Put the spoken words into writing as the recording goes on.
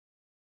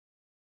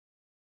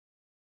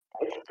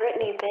It's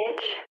Brittany,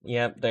 bitch.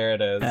 Yep, there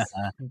it is.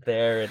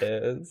 There it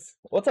is.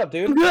 What's up, I'm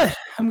dude? good.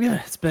 I'm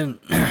good. It's been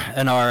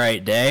an all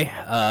right day.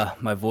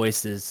 My voice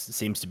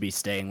seems to be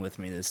staying with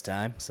me this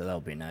time, so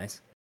that'll be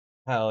nice.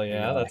 Hell yeah, You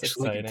know, that's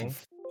actually exciting.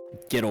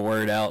 Get a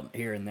word out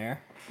here and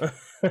there.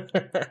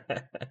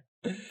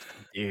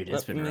 Dude,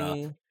 it's been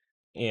rough.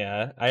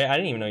 Yeah, I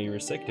didn't even know you were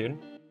sick, dude.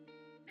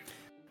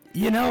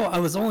 You know, I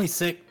was only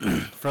sick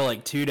for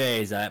like 2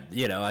 days. I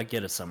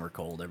get a summer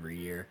cold every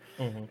year,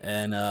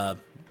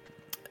 and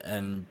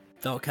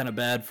felt kind of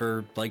bad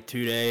for like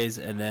 2 days,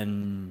 and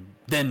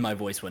then my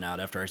voice went out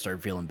after I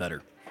started feeling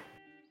better.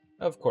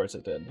 Of course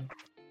it did.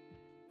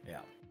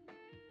 Yeah,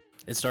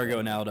 it started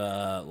going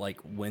out like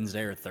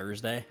Wednesday or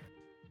Thursday.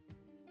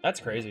 That's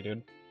crazy,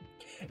 dude.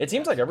 It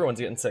seems like everyone's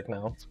getting sick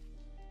now.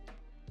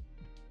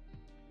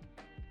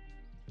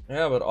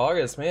 Yeah, but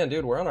August, man,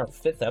 dude, we're on our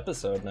 5th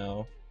episode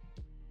now.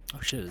 Oh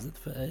shit!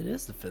 It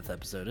is the 5th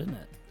episode, isn't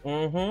it?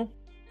 Mm-hmm.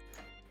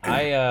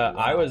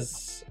 I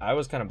was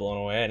kind of blown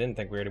away. I didn't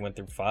think we already went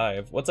through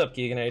 5. What's up,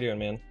 Keegan? How you doing,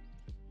 man?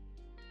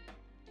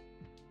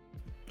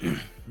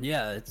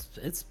 Yeah, it's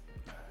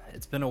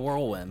been a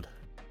whirlwind.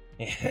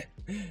 Yeah,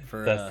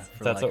 For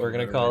that's what we're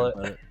gonna call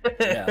it.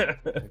 Yeah,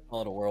 we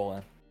call it a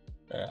whirlwind.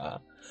 Yeah.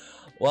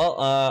 Well,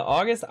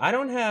 August, I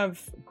don't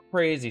have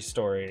crazy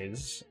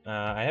stories.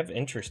 I have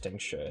interesting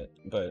shit,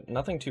 but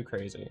nothing too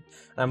crazy.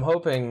 I'm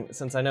hoping,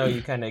 since I know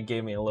you kind of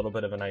gave me a little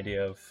bit of an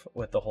idea of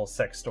with the whole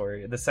sex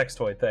toy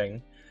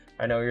thing.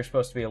 I know you're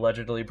supposed to be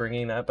allegedly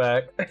bringing that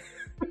back.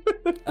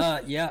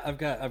 Yeah, I've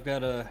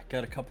got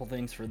a couple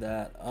things for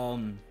that.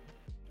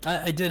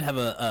 I did have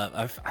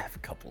I have a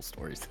couple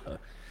stories though.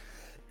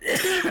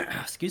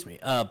 Excuse me.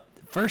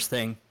 First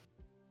thing,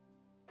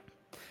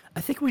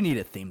 I think we need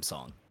a theme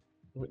song.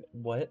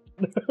 What?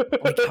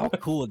 Like, how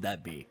cool would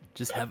that be?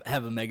 Just have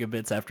a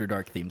Megabits After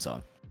Dark theme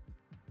song.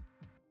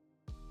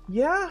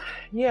 Yeah.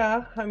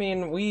 I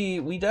mean,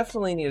 we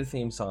definitely need a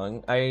theme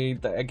song. I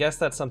guess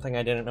that's something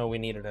I didn't know we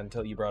needed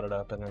until you brought it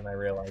up, and then I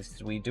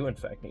realized we do in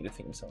fact need a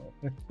theme song.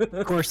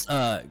 Of course.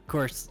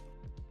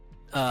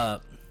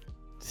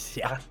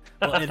 Yeah.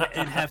 Well,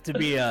 it'd have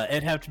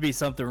to be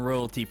something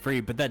royalty free,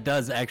 but that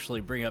does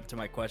actually bring up to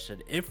my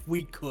question: if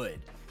we could,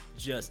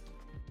 just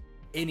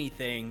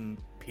anything,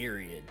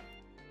 period.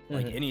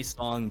 Like any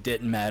song,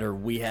 didn't matter.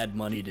 We had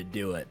money to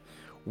do it.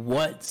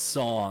 What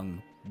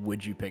song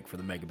would you pick for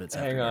the Megabits?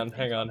 Hang on.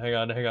 I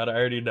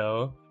already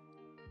know.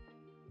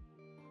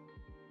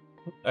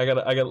 I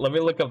gotta. Let me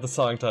look up the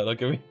song title.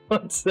 Give me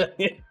 1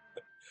 second.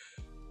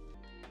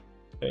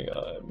 Hang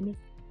on.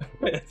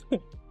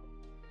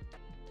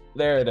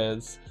 There it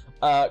is.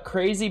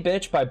 Crazy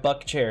Bitch by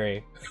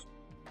Buckcherry.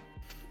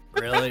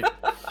 Really?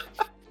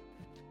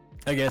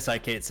 I guess I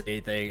can't say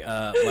anything.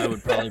 Mine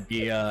would probably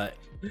be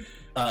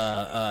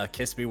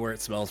Kiss Me Where It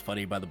Smells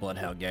Funny by the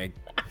Bloodhound Gang.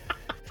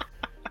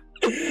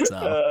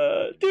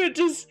 So. Dude,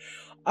 just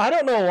I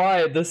don't know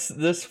why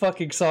this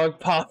fucking song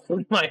popped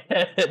in my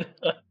head.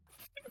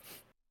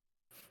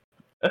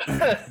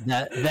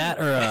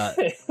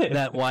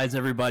 that Why Is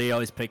Everybody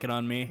Always Picking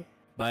on Me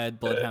by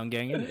Bloodhound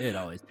Gang. It'd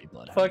always be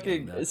Bloodhound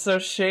fucking Gang. So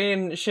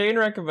Shane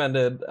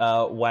recommended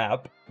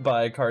WAP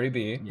by Cardi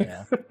B.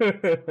 Yeah.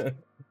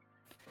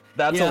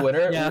 That's a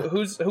winner. Yeah.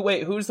 Who's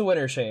the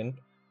winner, Shane?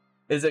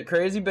 Is it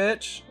Crazy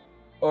Bitch,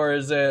 or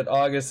is it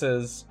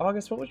August's?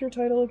 August, what was your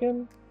title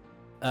again?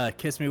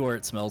 Kiss Me Where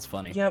It Smells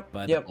Funny. Yep.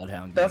 By the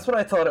Bloodhound Gang. That's what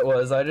I thought it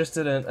was. I just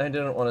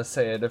didn't want to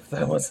say it if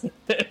that wasn't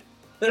it.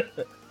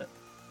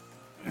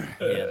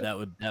 Yeah,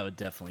 that would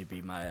definitely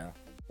be my.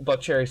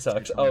 Buckcherry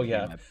sucks. Oh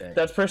yeah,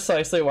 that's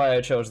precisely why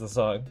I chose the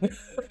song.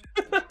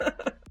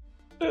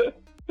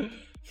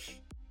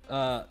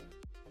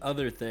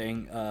 Other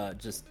thing,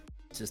 just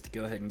to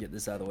go ahead and get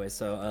this out of the way.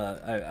 So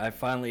I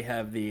finally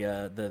have the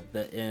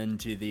end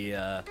to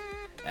the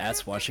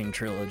ass washing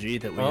trilogy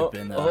that we have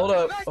been. Hold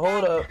up,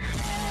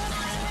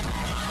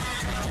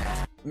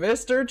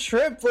 Mr.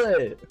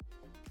 Triplet.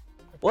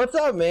 What's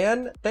up,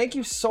 man? Thank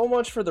you so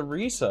much for the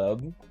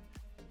resub.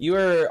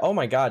 Oh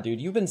my god, dude,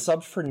 you've been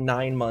subbed for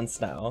 9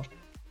 months now.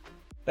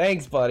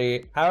 Thanks,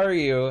 buddy. How are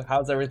you?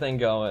 How's everything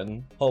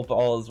going? Hope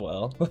all is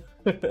well.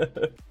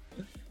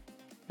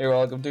 You're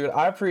welcome, dude.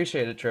 I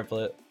appreciate it,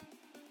 Triplet.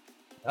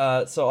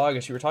 So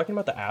August, you were talking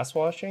about the ass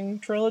washing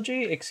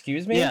trilogy?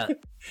 Excuse me? Yeah.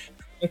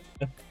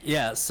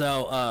 Yeah,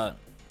 so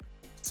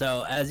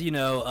as you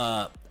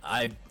know,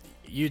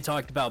 you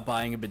talked about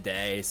buying a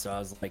bidet, so I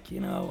was like,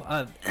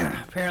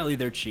 apparently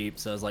they're cheap,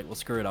 so I was like, well,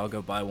 screw it, I'll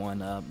go buy one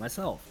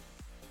myself.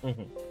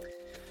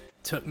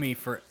 Took me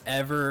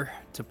forever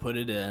to put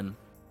it in.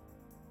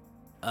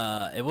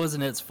 It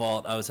wasn't its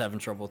fault. I was having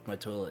trouble with my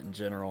toilet in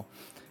general,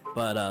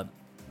 but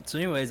so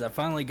anyways, I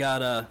finally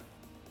got all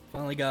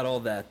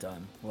that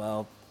done.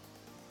 Well,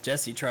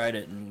 Jesse tried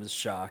it and was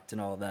shocked and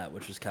all that,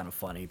 which was kind of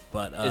funny.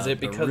 But is it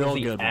because of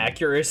the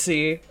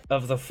accuracy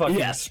of the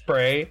fucking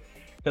spray?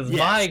 Because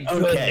my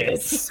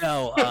goodness.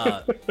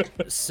 Okay.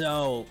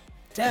 So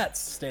Dad's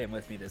staying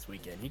with me this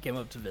weekend. He came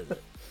up to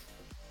visit.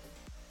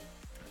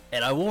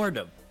 And I warned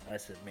him. I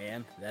said,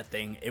 man, that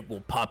thing, it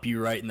will pop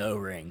you right in the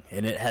O-ring.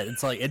 And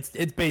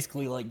it's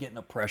basically like getting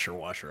a pressure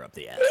washer up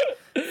the ass.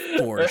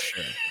 For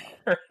sure.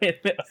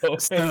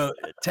 So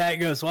Tat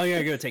goes, well, I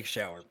gotta go take a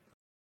shower.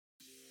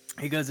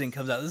 He goes in,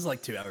 comes out. This is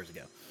like 2 hours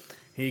ago.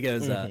 He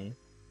goes,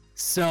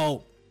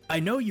 so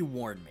I know you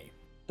warned me.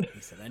 He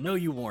said, I know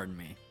you warned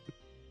me.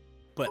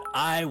 But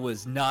I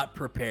was not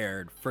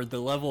prepared for the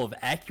level of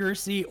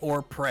accuracy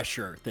or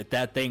pressure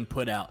that thing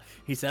put out.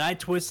 He said, I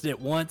twisted it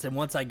once, and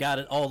once I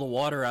got all the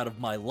water out of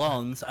my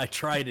lungs, I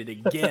tried it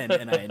again,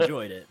 and I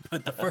enjoyed it.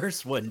 But the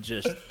first one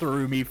just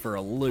threw me for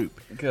a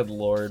loop. Good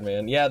lord,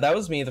 man. Yeah, that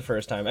was me the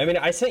first time. I mean,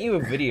 I sent you a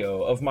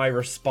video of my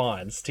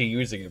response to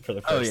using it for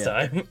the first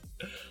time.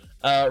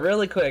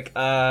 Really quick,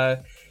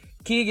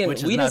 Keegan,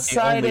 we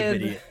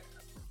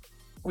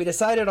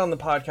decided on the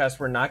podcast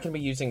we're not going to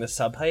be using the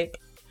sub hype.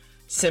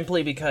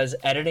 Simply because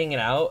editing it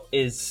out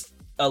is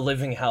a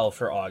living hell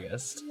for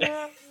August.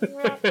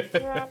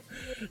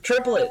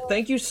 Triplet,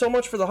 thank you so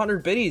much for the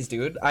 100 biddies,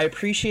 dude. I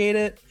appreciate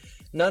it.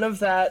 None of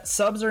that.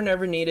 Subs are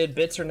never needed,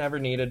 bits are never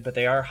needed, but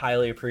they are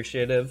highly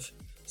appreciative.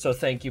 So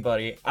thank you,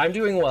 buddy. I'm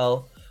doing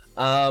well.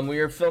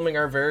 We're filming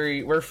our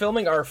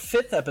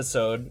 5th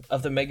episode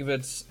of the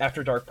Megabits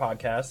After Dark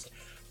podcast,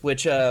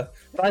 which,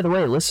 by the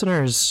way,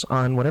 listeners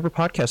on whatever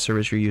podcast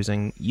service you're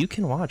using, you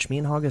can watch me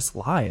and August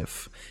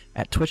live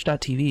at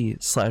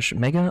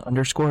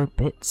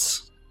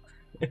twitch.tv/mega_bits.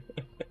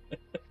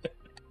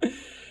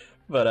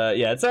 But,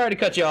 yeah, it's already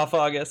cut you off,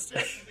 August.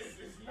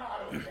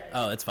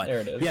 Oh, it's fine. There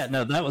it is. Yeah,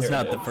 no, that was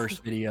not the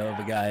first video of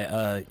a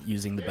guy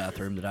using the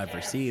bathroom that I've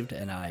received,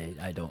 and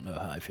I don't know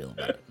how I feel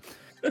about it.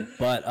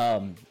 But,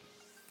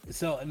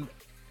 so,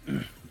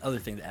 other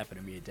thing that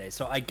happened to me today.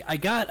 So, I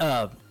got,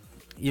 I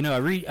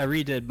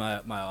redid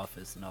my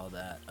office and all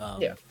that.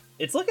 Yeah,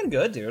 it's looking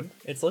good, dude.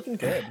 It's looking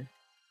good.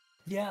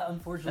 Yeah,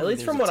 unfortunately, at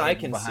least from what I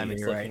can see,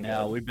 me right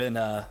now. We've been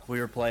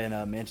we were playing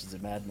Mansions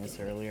of Madness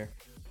earlier,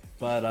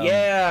 but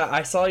yeah,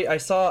 I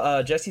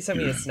saw Jesse sent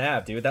me a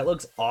snap, dude. That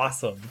looks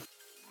awesome.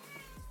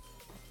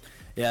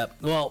 Yeah,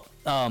 well,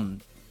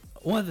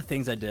 one of the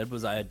things I did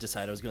was I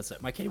decided I was going to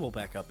set my cable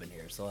back up in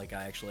here, so like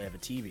I actually have a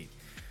TV.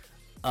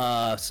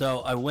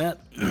 So I went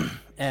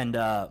and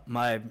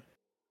my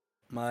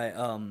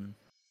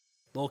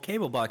little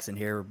cable box in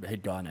here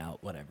had gone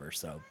out, whatever.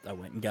 So I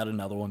went and got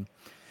another one,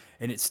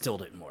 and it still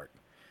didn't work.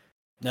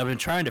 Now I've been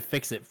trying to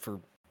fix it for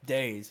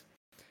days.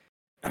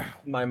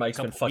 My mic's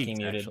been fucking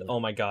muted. Actually. Oh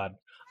my god.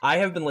 I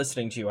have been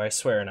listening to you, I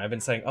swear, and I've been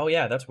saying, oh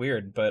yeah, that's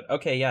weird, but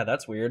okay, yeah,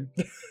 that's weird.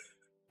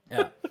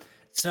 Yeah.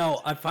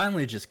 So I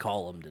finally just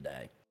call them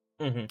today.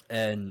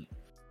 And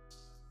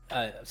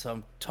so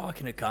I'm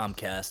talking to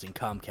Comcast, and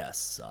Comcast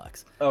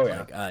sucks. Oh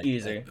yeah,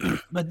 easy.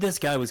 But this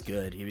guy was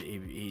good.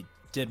 He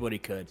did what he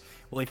could.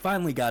 Well, he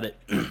finally got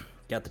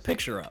the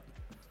picture up.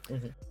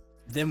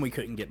 Then we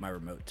couldn't get my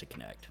remote to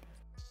connect.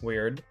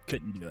 Weird.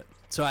 Couldn't do it.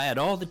 So I had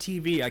all the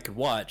TV I could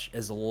watch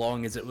as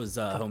long as it was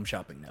Home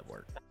Shopping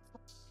Network.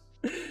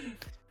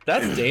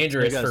 That's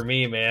dangerous for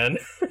me, man.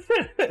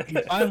 He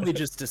finally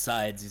just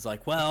decides, he's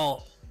like,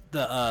 well,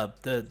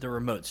 the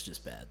remote's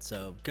just bad.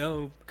 So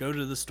go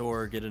to the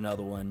store, get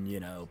another one,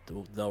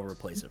 they'll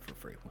replace it for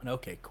free. Went,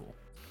 okay, cool.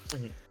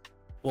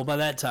 Well, by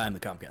that time the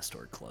Comcast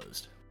store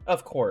closed.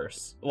 Of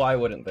course. Why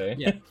wouldn't they?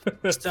 Yeah.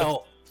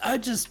 So I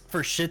just,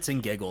 for shits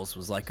and giggles,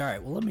 was like, all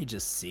right, well, let me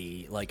just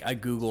see. Like, I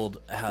Googled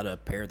how to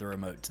pair the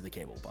remote to the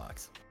cable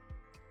box.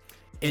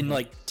 In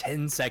like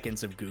 10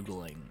 seconds of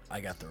Googling,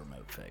 I got the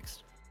remote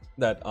fixed.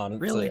 That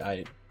honestly,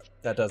 really?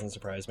 That doesn't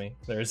surprise me.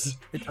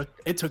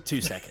 It took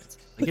 2 seconds.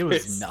 Like, it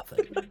was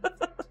nothing.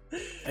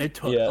 It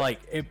took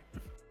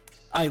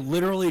I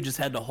literally just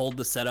had to hold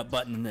the setup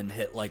button and then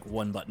hit like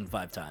one button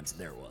 5 times,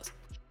 and there it was.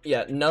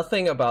 Yeah,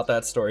 nothing about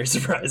that story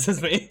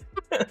surprises me.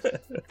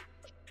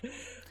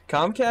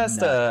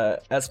 Comcast,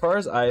 as far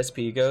as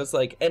ISP goes,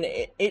 like, and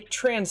it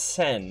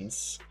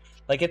transcends,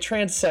 like,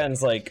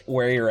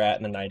 where you're at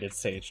in the United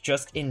States.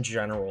 Just in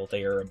general,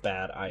 they are a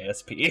bad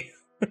ISP.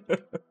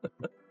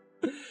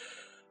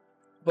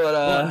 But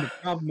the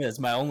problem is,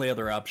 my only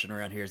other option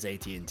around here is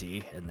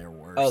AT&T, and they're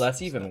worse. Oh,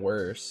 that's even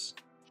worse.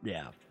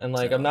 Yeah. And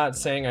like, I'm not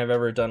saying I've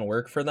ever done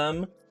work for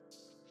them,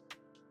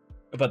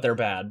 but they're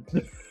bad.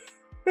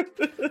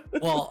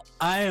 Well,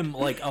 I am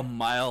like a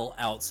mile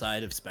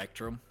outside of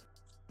Spectrum,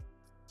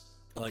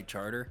 like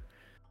Charter.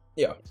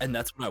 Yeah. And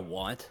that's what I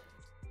want.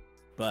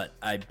 But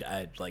I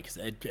like,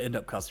 it ended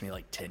up costing me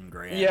like 10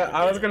 grand. Yeah,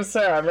 I was gonna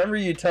say, I remember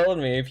you telling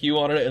me if you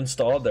wanted it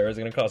installed there, it was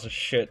gonna cost a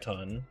shit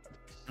ton.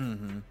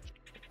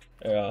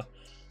 Yeah.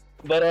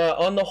 But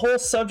on the whole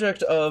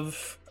subject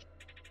of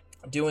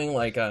doing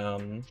like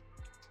you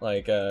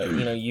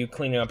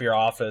cleaning up your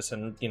office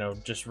and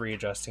just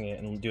readjusting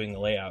it and doing the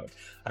layout,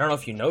 I don't know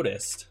if you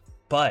noticed,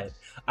 but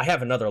I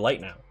have another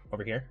light now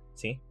over here.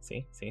 See.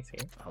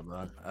 Hold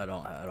on, I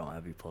don't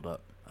have you pulled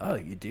up. Oh,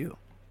 you do.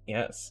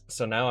 Yes.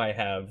 So now I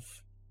have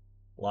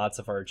lots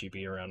of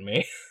RGB around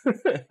me.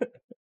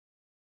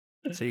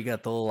 So you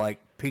got the little like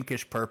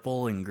pinkish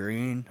purple and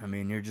green. I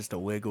mean, you're just a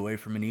wig away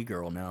from an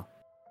e-girl now.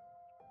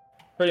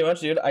 Pretty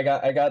much, dude. I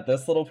got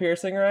this little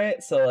piercing,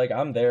 right? So like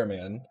I'm there,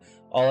 man.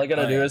 All I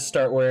gotta do is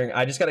start wearing.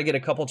 I just gotta get a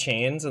couple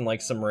chains and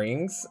like some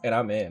rings, and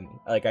I'm in.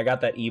 Like I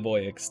got that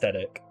e-boy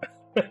aesthetic.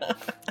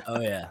 Oh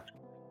yeah.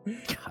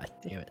 God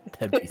damn it,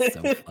 that'd be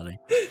so funny.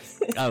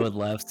 I would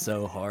laugh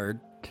so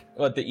hard.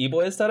 What, the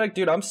e-boy aesthetic,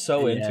 dude? I'm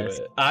so into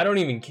it. I don't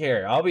even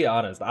care. I'll be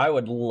honest. I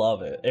would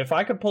love it if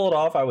I could pull it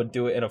off. I would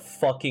do it in a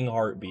fucking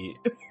heartbeat.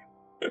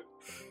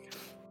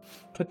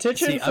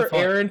 Petition for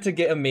Aaron to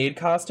get a maid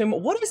costume.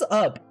 What is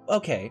up?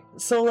 Okay,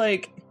 so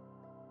like,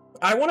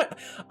 I want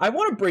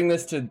to bring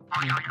this to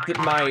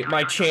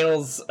my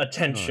channel's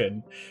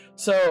attention.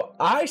 So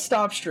I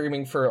stopped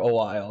streaming for a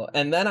while,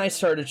 and then I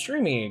started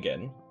streaming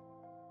again.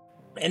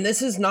 And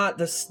this is not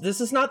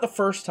the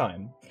first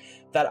time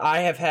that I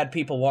have had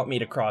people want me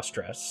to cross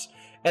dress.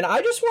 And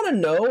I just want to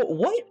know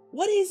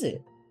what is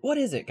it? What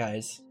is it,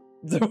 guys?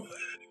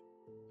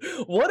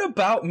 What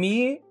about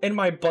me and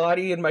my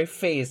body and my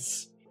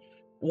face?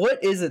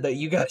 What is it that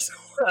you guys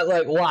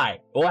like? Why?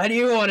 Why do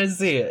you want to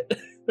see it?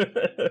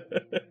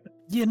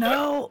 You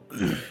know,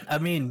 I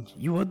mean,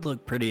 you would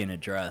look pretty in a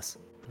dress.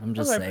 I'm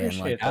just saying,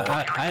 like,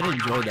 I'd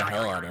enjoy the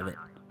hell out of it.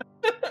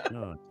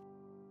 No.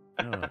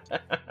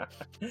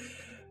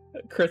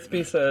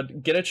 Crispy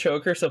said, "Get a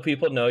choker so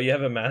people know you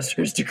have a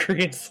master's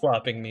degree in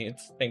slopping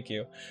meats." Thank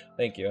you.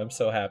 I'm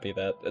so happy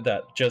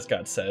that just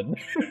got said.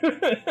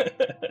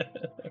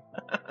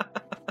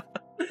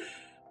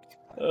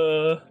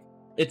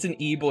 It's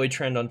an e-boy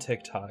trend on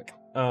TikTok.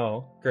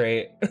 Oh,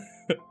 great.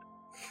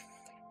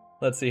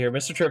 Let's see here,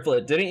 Mr.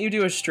 Triplet. Didn't you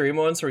do a stream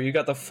once where you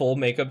got the full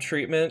makeup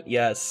treatment?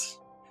 Yes.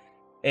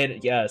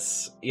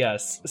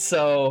 Yes.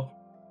 So,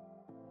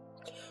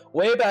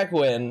 way back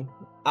when,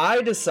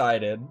 I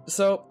decided,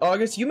 so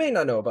August, you may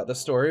not know about the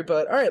story,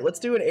 but all right, let's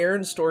do an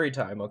Aaron story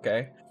time,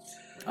 okay?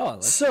 Oh,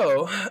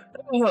 so,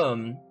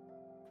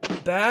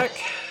 back,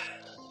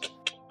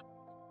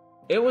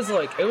 it was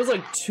like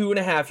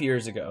 2.5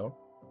 years ago.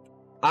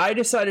 I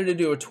decided to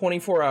do a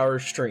 24-hour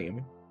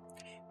stream,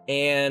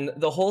 and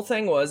the whole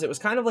thing was, it was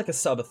kind of like a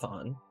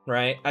subathon,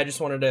 right? I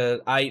just wanted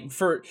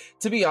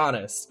to be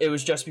honest, it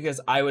was just because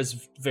I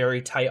was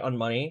very tight on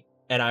money,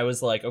 and I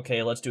was like,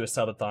 okay, let's do a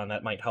subathon,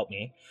 that might help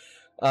me.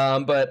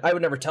 But I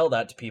would never tell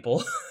that to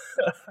people.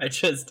 I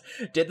just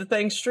did the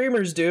thing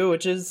streamers do,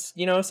 which is,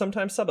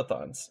 sometimes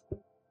subathons.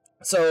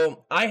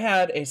 So I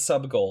had a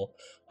sub goal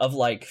of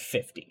like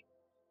 50.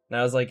 And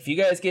I was like, if you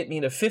guys get me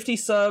to 50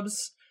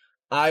 subs,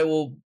 I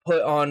will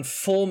put on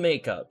full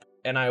makeup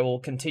and I will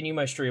continue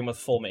my stream with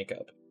full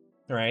makeup.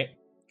 Right?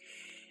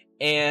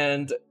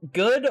 And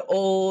good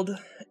old,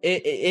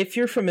 if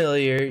you're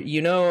familiar,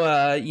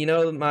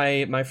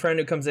 my friend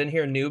who comes in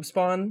here, Noob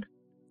Spawn,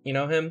 you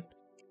know him?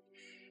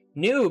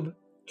 Noob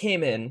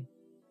came in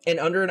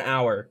under an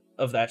hour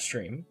of that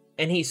stream,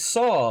 and he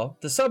saw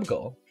the sub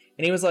goal,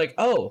 and he was like,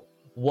 oh,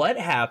 what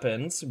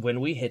happens when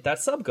we hit that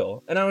sub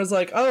goal? And I was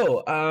like,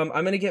 oh,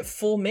 I'm gonna get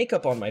full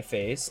makeup on my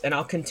face, and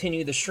I'll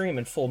continue the stream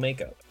in full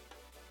makeup.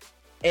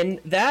 And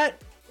that,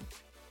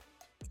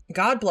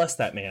 God bless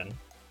that man,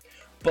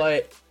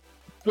 but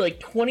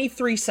like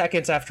 23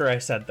 seconds after I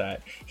said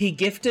that, he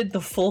gifted the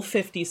full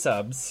 50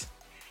 subs,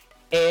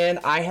 and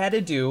I had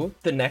to do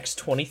the next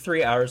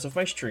 23 hours of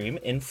my stream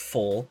in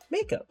full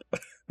makeup.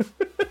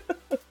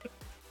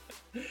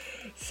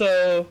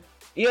 So,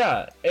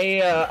 yeah,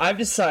 I've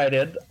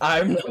decided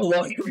I'm no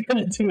longer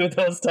going to do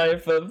those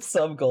type of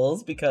sub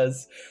goals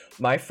because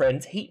my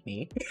friends hate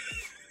me.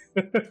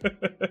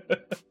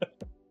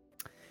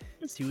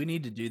 See, we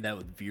need to do that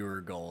with viewer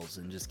goals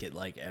and just get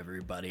like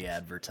everybody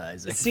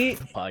advertising. See,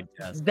 the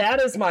podcast. That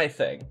is my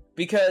thing,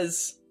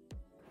 because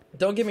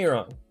don't get me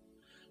wrong.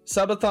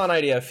 Subathon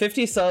idea,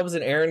 50 subs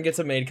and Aaron gets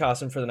a maid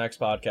costume for the next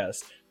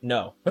podcast.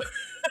 No.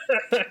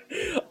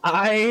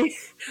 I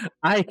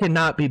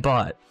cannot be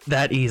bought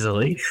that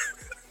easily.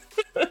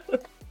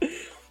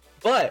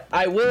 But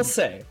I will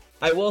say,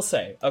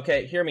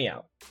 okay, hear me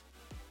out.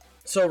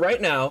 So right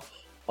now,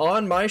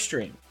 on my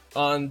stream,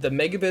 on the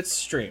Megabits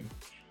stream,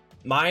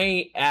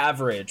 my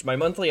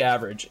monthly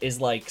average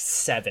is like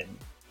 7.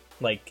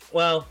 Like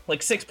 6.2,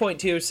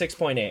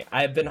 6.8.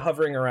 I've been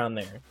hovering around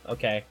there,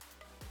 okay?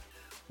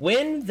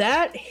 When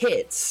that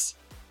hits,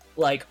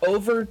 like,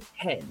 over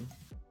 10,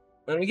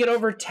 when we get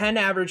over 10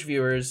 average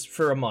viewers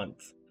for a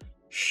month,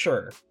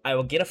 sure, I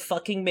will get a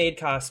fucking maid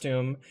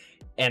costume,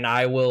 and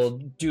I will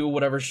do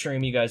whatever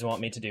stream you guys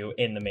want me to do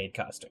in the maid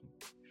costume.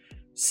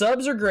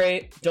 Subs are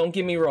great, don't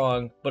get me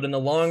wrong, but in the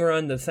long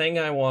run, the thing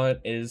I want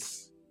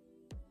is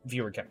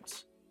viewer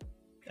counts.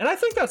 And I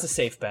think that's a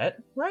safe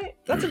bet, right?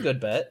 That's a good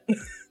bet.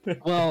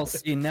 Well,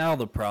 see, now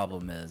the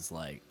problem is,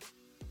 like,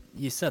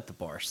 you set the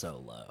bar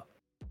so low.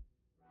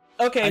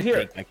 Okay, I here.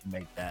 think I can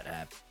make that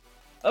happen.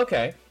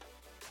 Okay.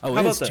 Oh,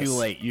 it's too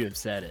late. You have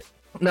said it.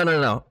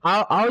 No.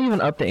 I'll even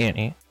up to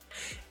Annie.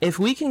 If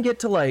we can get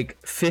to like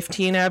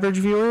 15 average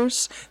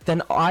viewers,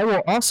 then I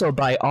will also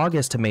buy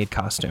August a maid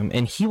costume,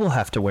 and he will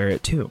have to wear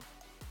it too.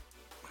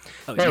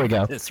 Oh, there we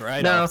go. That's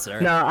right. No,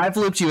 I've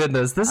looped you in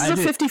this. This is a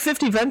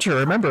 50-50 venture.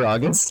 Remember,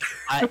 August.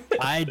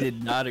 I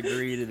did not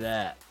agree to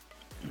that.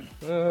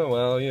 Oh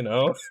well,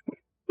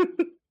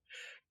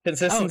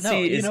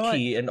 Consistency is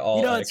key in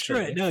all. It's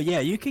true. No, yeah,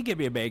 you can give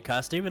me a maid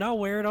costume and I'll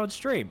wear it on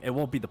stream. It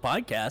won't be the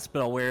podcast,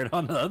 but I'll wear it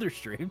on the other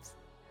streams.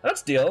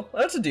 That's deal.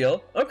 That's a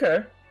deal.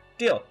 Okay,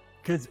 deal.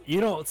 Because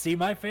you don't see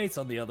my face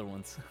on the other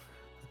ones.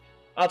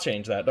 I'll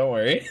change that. Don't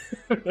worry.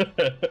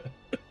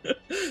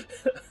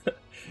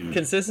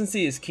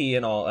 Consistency is key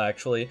in all,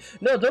 actually.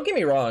 No, don't get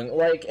me wrong.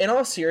 Like, in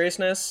all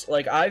seriousness,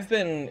 like, I've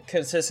been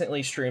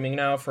consistently streaming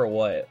now for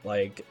what,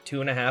 like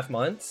 2.5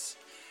 months?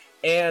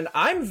 And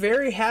I'm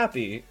very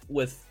happy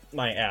with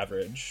my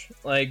average.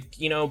 Like,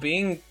 you know,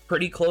 being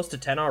pretty close to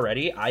 10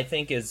 already, I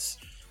think is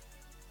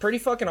pretty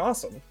fucking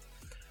awesome.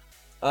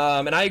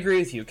 And I agree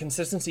with you.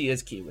 Consistency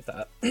is key with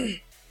that.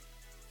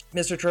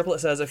 Mr. Triplet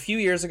says, a few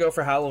years ago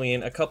for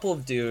Halloween, a couple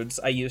of dudes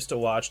I used to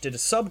watch did a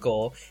sub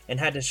goal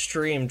and had to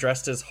stream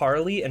dressed as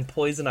Harley and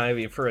Poison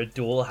Ivy for a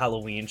dual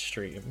Halloween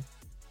stream.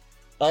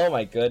 Oh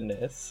my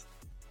goodness.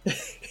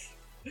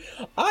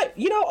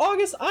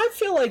 August, I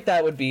feel like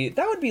that would be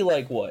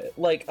like what?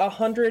 Like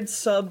 100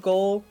 sub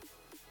goal?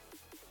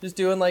 Just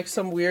doing like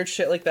some weird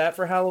shit like that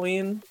for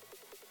Halloween?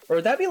 Or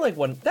would that be like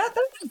one that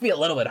would be a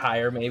little bit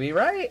higher maybe,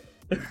 right?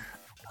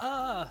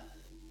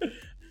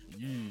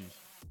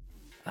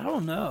 I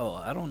don't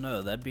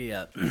know. That'd be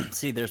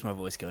see, there's my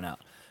voice going out.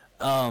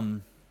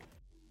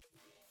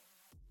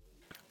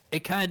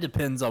 It kind of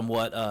depends on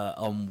what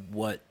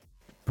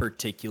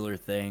particular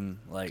thing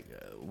like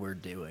we're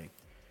doing.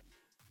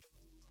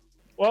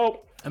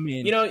 Well, I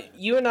mean, you know,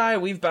 you and I,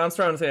 we've bounced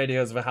around with the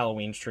ideas of a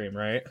Halloween stream,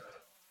 right?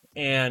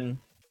 And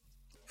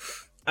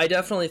I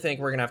definitely think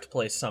we're gonna have to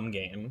play some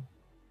game.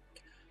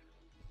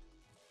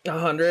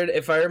 100,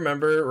 if I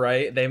remember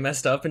right, they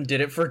messed up and did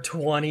it for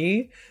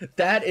 20.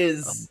 That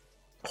is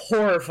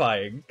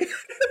horrifying.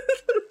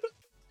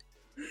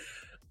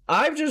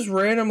 I've just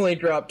randomly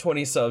dropped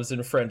 20 subs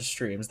in French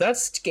streams.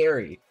 That's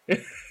scary.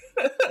 That's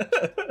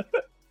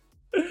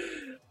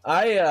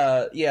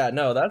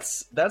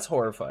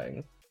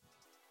horrifying.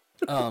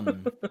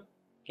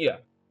 Yeah,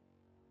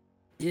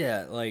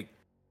 like,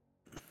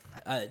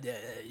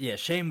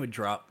 Shane would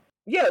drop.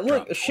 Yeah,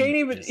 look,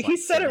 Shane he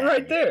said it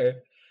right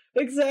there.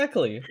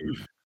 Exactly.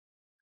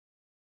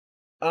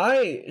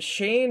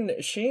 Shane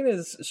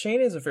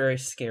is a very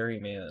scary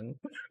man.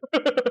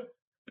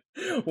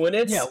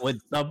 When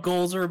sub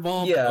goals are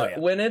involved. Yeah,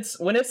 when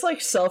it's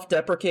like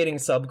self-deprecating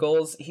sub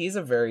goals, he's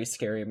a very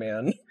scary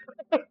man.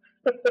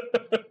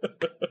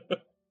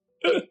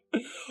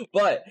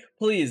 But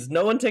please,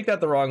 no one take that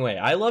the wrong way.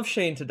 I love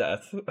Shane to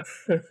death.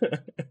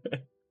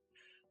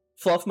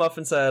 Fluff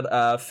Muffin said,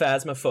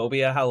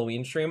 Phasmophobia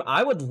Halloween stream.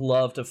 I would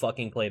love to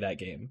fucking play that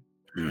game.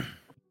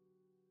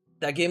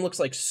 That game looks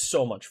like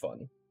so much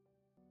fun.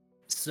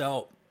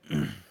 So,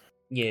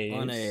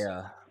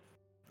 yeah.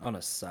 On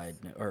a side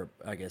note, or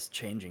I guess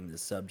changing the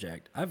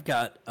subject, I've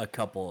got a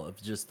couple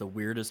of just the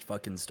weirdest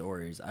fucking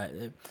stories.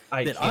 I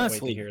can't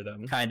honestly wait to hear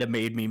them. Kind of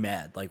made me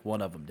mad. Like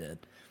one of them did.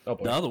 Oh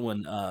boy.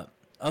 The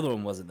other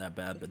one wasn't that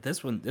bad, but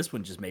this one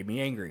just made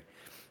me angry.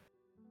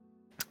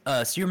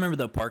 So you remember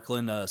the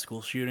Parkland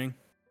school shooting?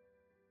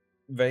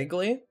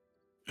 Vaguely.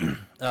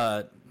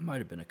 Might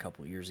have been a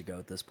couple years ago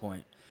at this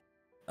point.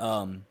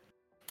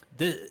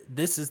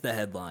 This is the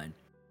headline.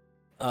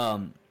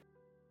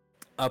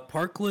 A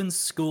Parkland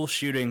school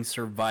shooting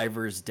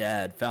survivor's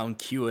dad found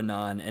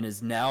QAnon and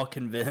is now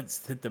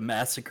convinced that the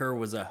massacre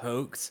was a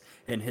hoax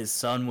and his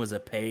son was a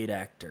paid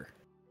actor.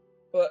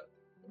 What?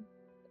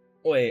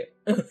 Wait.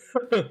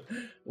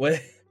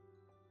 Wait.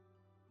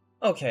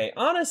 Okay,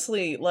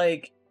 honestly,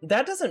 like,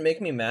 that doesn't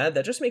make me mad,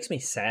 that just makes me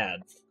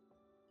sad.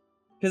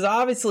 Because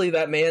obviously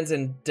that man's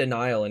in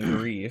denial and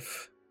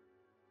grief.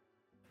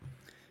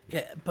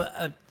 Yeah,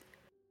 but,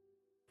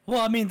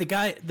 well, I mean,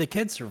 the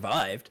kid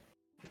survived.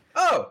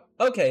 Oh,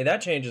 okay,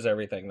 that changes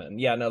everything then.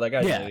 Yeah, no, that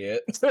guy's an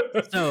idiot.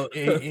 So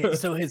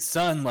his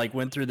son, like,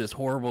 went through this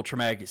horrible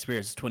traumatic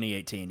experience in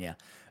 2018, yeah.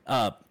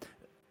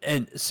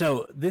 And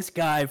so this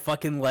guy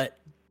fucking let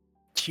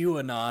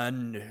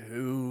QAnon,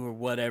 who or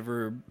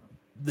whatever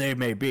they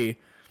may be,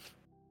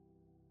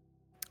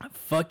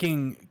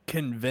 fucking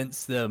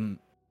convince him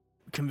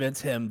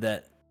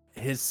that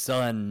his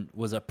son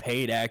was a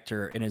paid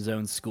actor in his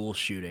own school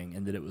shooting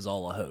and that it was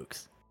all a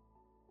hoax.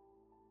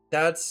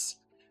 That's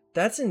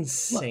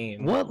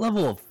insane. What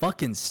level of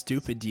fucking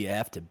stupid do you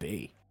have to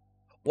be?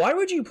 Why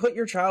would you put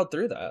your child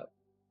through that?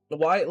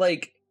 Why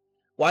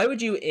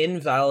would you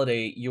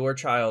invalidate your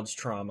child's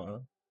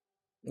trauma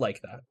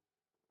like that?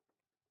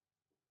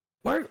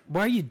 Why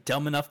are you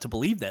dumb enough to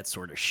believe that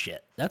sort of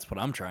shit? That's what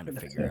I'm trying to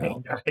figure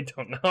out. I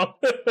don't know.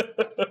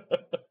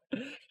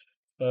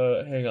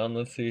 Hang on,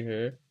 let's see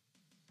here.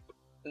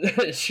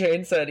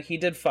 Shane said he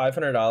did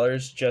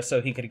 $500 just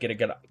so he could get a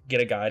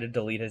guy to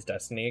delete his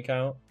Destiny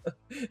account.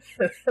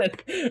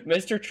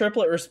 Mr.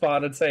 Triplet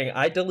responded saying,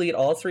 I delete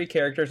all 3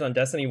 characters on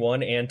Destiny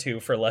 1 and 2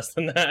 for less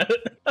than that.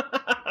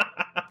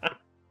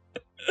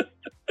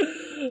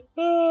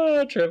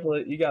 Oh,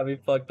 Triplet, you got me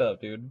fucked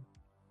up, dude.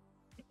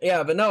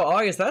 Yeah, but no,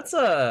 August, that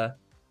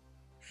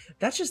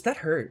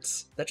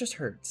hurts. That just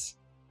hurts.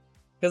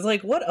 Because,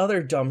 like, what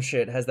other dumb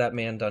shit has that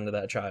man done to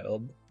that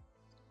child?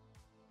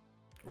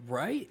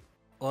 Right?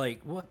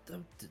 Like, what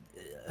the...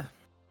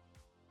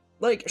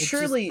 Like, It's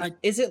surely, just,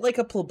 is it like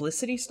a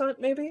publicity stunt,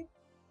 maybe?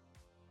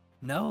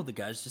 No, the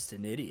guy's just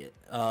an idiot.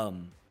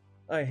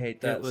 I hate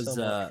It that was,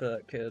 so much for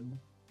that kid.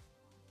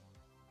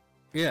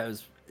 Yeah,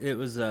 it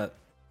was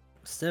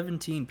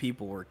 17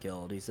 people were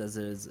killed. He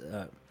says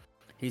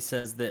he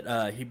says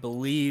that he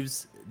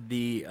believes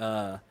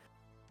the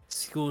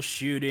school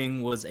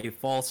shooting was a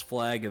false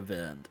flag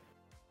event.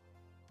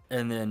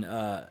 And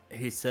then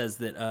he says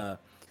that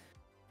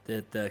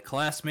that the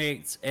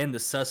classmates and the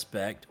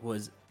suspect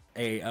was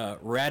a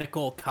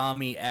radical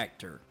commie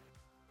actor.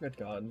 Good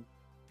God.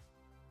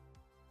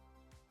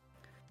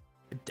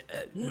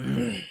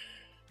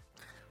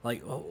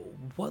 Like,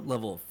 what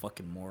level of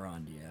fucking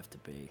moron do you have to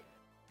be?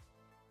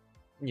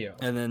 Yeah.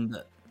 And then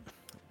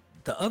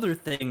the other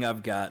thing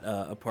I've got,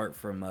 apart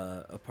from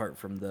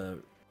the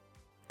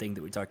thing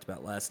that we talked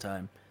about last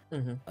time,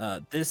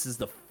 this is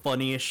the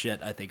funniest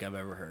shit I think I've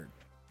ever heard.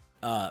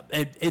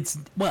 It's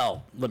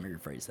well, let me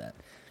rephrase that.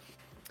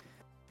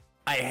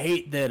 I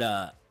hate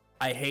that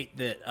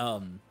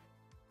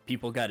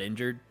people got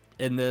injured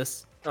in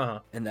this,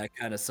 and that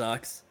kind of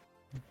sucks.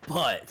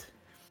 But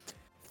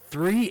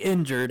 3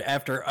 injured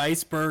after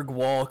iceberg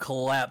wall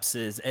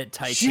collapses at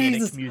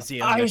Titanic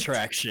Museum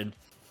attraction.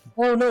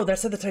 Oh no,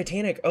 that's at the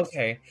Titanic.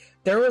 Okay.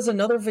 There was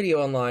another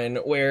video online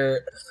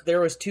where there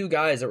was 2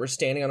 guys that were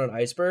standing on an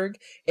iceberg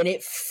and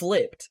it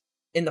flipped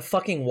in the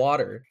fucking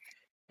water.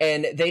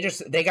 And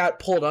they got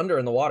pulled under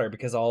in the water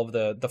because all of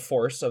the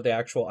force of the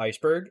actual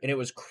iceberg, and it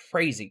was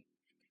crazy.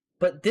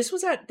 But this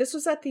was at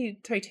the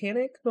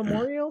Titanic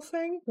memorial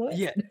thing? What?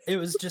 Yeah, it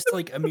was just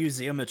like a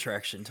museum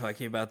attraction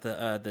talking about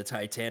the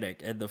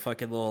Titanic, and the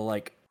fucking little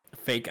like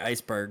fake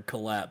iceberg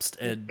collapsed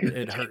and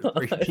it hurt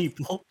 3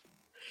 people.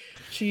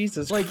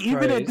 Jesus Like, Christ.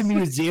 even at the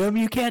museum,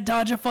 you can't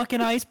dodge a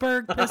fucking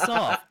iceberg? Piss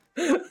off.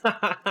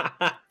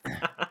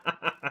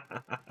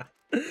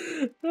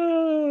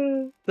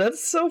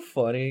 That's so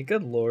funny.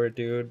 Good lord,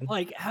 dude.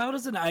 Like, how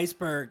does an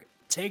iceberg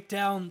take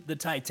down the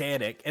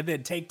Titanic and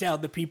then take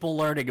down the people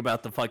learning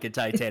about the fucking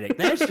Titanic?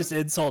 That's just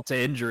insult to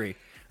injury.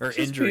 Or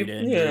injury to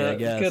injury, I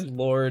guess. Good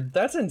lord.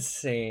 That's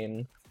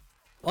insane.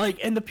 Like,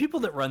 and the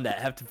people that run that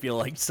have to feel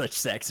like such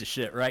sacks of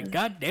shit, right?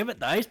 God damn it,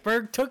 the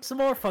iceberg took some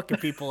more fucking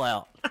people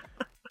out.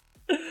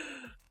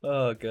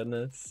 Oh,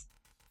 goodness.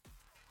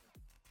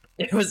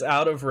 It was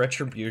out of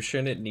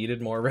retribution. It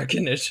needed more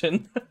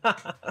recognition.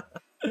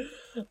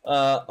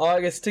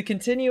 August, to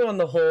continue on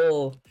the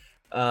whole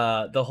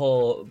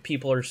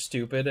people are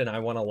stupid and I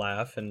want to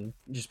laugh and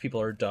just people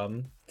are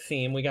dumb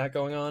theme we got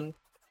going on.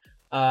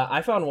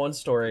 I found one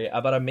story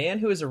about a man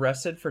who was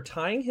arrested for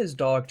tying his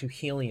dog to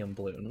helium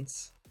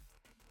balloons.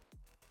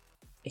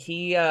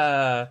 He's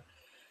a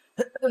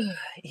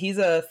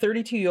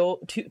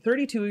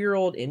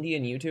 32-year-old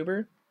Indian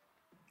YouTuber,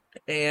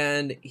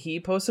 and he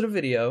posted a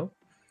video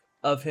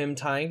of him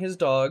tying his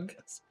dog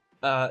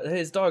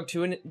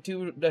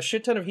to a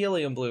shit ton of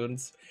helium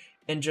balloons,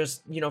 and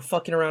just, you know,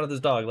 fucking around with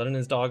his dog, letting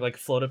his dog like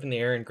float up in the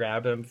air and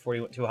grab him before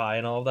he went too high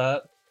and all of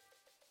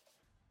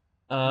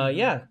that.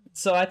 Yeah,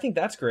 so I think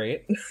that's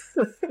great.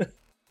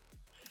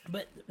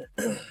 But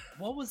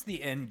what was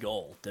the end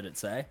goal? Did it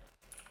say?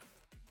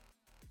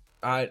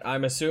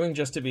 I'm assuming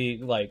just to be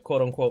like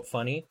quote unquote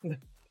funny.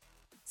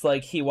 It's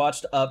like he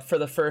watched Up for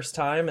the first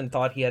time and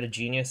thought he had a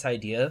genius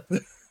idea.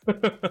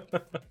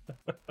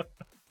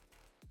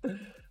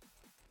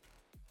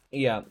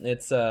 Yeah,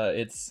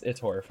 it's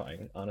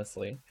horrifying,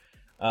 honestly.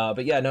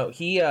 But yeah, no,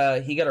 he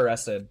got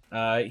arrested.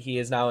 He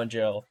is now in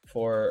jail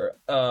for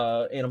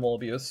animal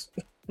abuse.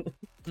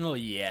 Oh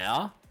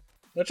yeah,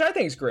 which I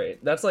think is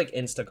great. That's like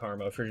insta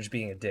karma for just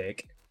being a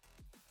dick.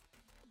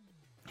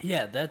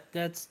 Yeah,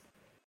 that's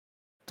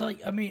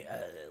like, I mean,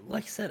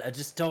 like I said, I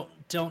just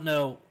don't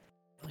know,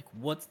 like,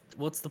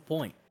 what's the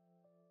point?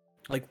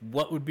 Like,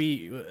 what would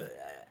be?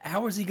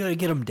 How is he gonna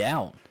get him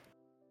down?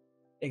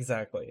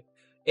 Exactly.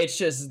 It's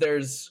just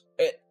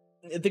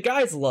the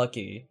guy's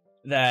lucky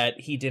that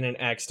he didn't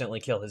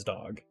accidentally kill his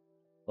dog.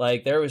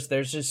 Like there's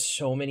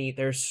so many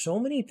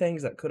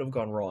things that could have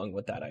gone wrong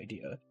with that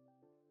idea.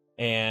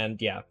 And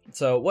yeah,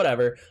 so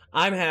whatever.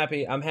 I'm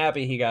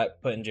happy he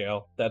got put in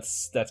jail.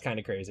 That's kind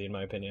of crazy in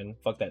my opinion.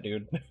 Fuck that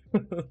dude.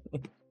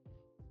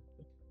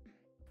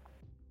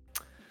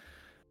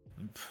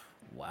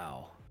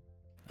 Wow.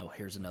 Oh,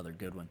 here's another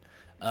good one.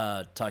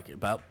 Talking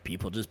about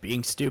people just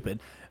being stupid.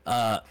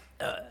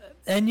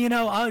 And you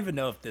know, I don't even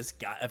know if this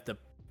guy, if the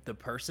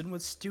person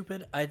was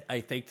stupid.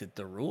 I think that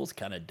the rule's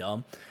kind of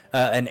dumb.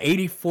 An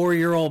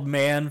 84-year-old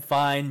man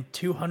fined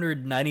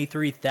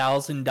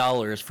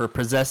 $293,000 for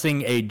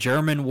possessing a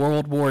German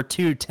World War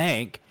II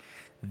tank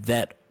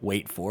that,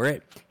 wait for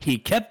it, he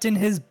kept in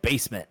his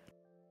basement.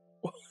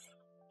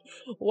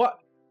 What?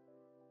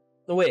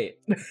 Wait.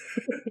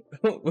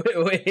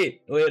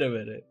 wait a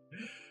minute.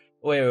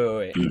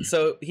 Wait.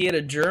 So he had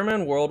a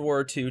German World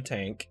War II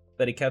tank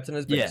that he kept in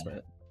his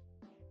basement.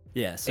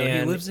 Yeah, so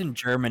he lives in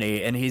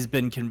Germany, and he's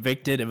been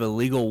convicted of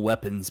illegal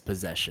weapons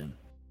possession.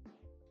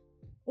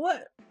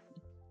 What?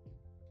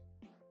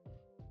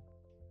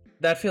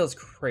 That feels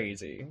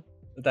crazy.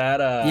 That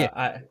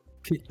Yeah.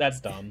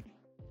 that's dumb.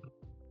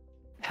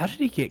 How did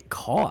he get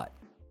caught?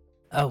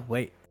 Oh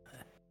wait,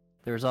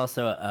 there was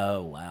also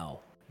oh wow,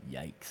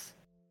 yikes.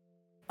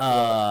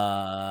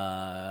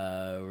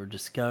 We're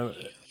just go.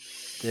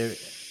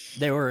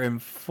 They were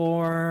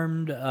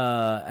informed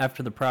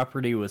after the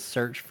property was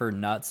searched for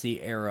Nazi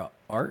era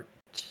art.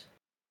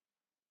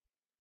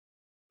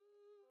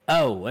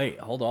 Oh wait,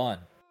 hold on.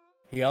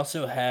 He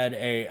also had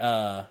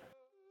a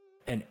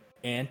an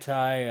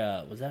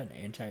was that an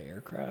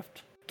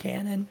anti-aircraft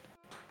cannon?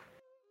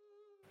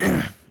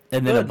 And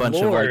then a Good bunch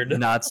Lord. of like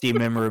Nazi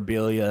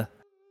memorabilia.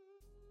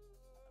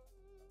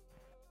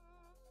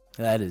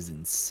 That is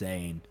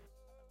insane.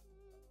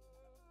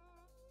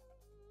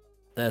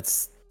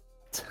 That's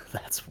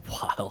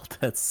wild.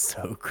 That's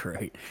so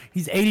great.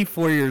 He's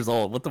 84 years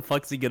old. What the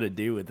fuck's he gonna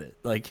do with it?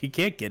 Like, he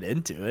can't get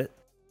into it.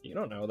 You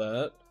don't know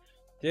that.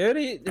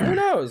 Dude, who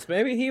knows?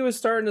 Maybe he was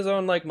starting his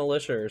own, like,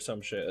 militia or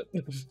some shit.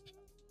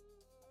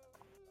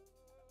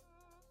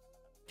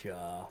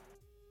 Yeah.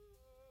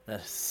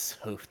 That is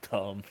so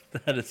dumb.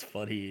 That is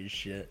funny as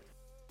shit.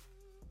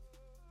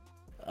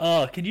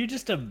 Oh, can you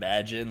just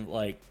imagine,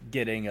 like,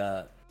 getting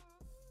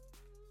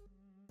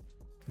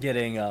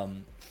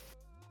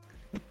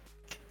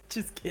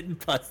just getting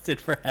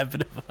busted for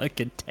having a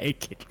fucking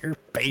tank in your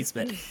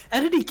basement?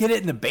 How did he get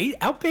it in the base?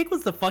 How big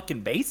was the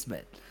fucking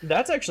basement?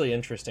 That's actually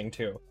interesting,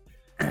 too.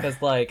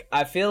 Because, like,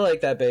 I feel like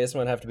that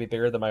basement would have to be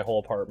bigger than my whole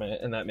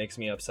apartment, and that makes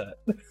me upset.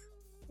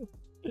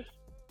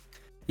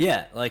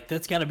 Yeah, like,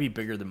 that's gotta be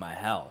bigger than my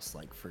house,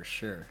 like, for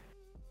sure.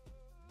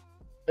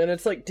 And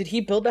it's like, did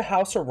he build a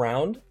house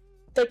around,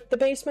 like, the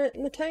basement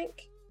and the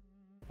tank?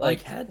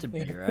 Like, had to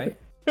be, right?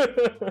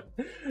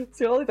 It's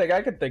the only thing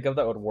I could think of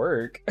that would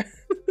work.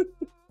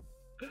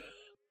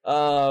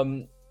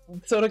 So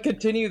to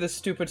continue the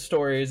stupid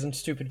stories and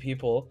stupid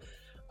people,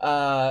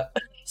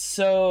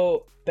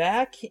 so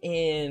back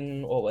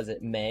in, what was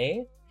it,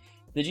 May?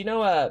 Did you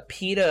know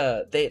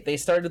PETA, they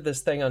started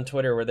this thing on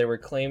Twitter where they were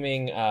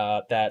claiming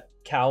that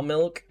cow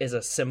milk is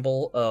a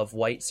symbol of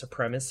white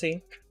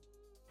supremacy?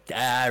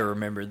 I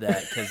remember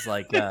that because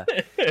like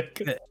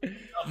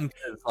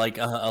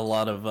a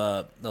lot of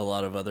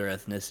other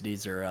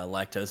ethnicities are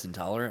lactose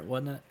intolerant,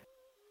 wasn't it?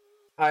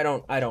 I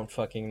don't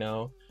fucking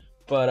know.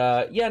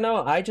 But yeah,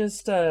 no, I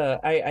just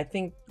I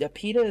think that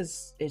PETA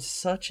is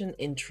such an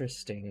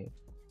interesting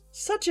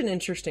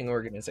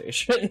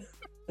organization.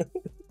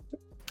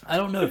 I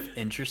don't know if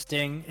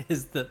interesting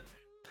is the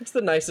It's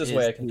the nicest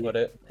way I can put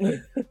it.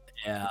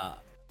 yeah.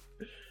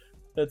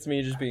 That's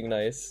me just being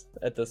nice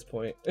at this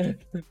point. Yeah.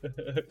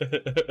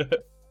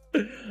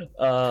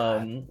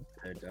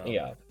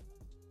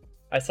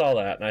 I saw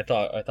that and I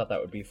thought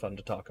that would be fun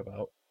to talk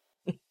about.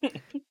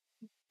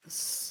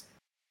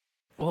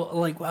 Well,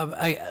 like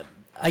I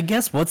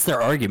guess what's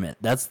their argument?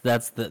 That's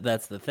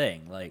the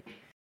thing. Like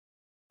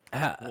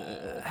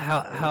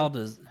how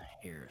does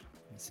here?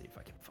 Let me see if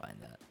I can find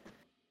that.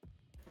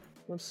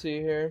 Let's see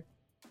here.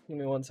 Give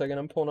me 1 second.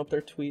 I'm pulling up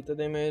their tweet that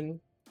they made.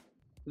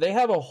 They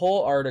have a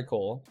whole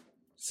article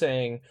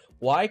saying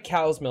why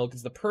cow's milk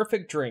is the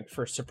perfect drink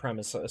for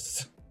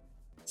supremacists.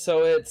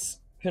 So it's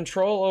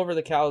control over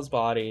the cow's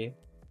body,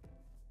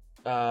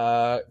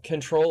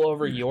 control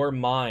over your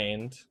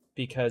mind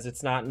because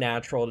it's not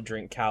natural to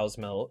drink cow's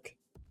milk,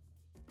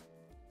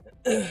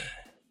 and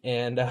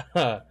and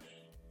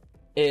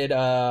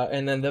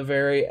then the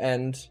very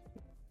end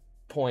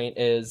point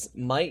is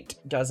might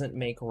doesn't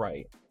make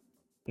right.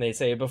 And they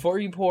say, before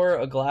you pour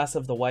a glass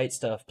of the white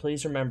stuff,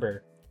 please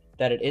remember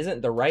that it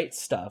isn't the right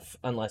stuff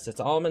unless it's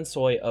almond,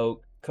 soy,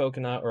 oat,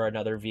 coconut, or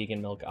another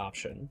vegan milk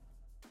option.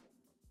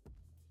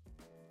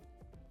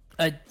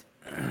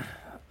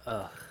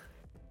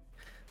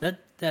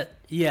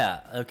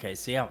 Yeah, okay,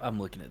 see, I'm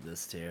looking at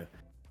this too.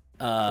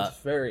 It's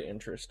very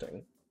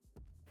interesting.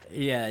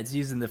 Yeah, it's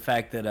using the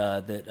fact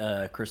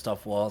that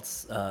Christoph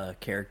Waltz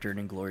character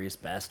in Inglourious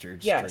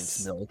Basterds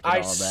drinks milk and all that.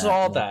 I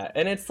saw that,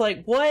 and it's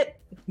like, what?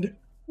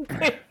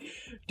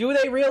 Do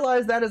they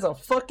realize that is a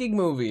fucking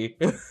movie?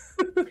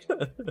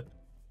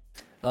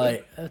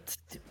 Like,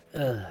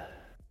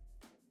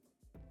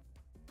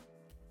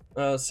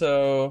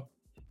 so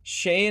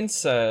Shane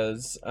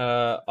says,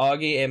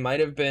 Augie, it might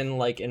have been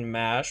like in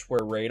MASH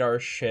where Radar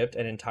shipped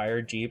an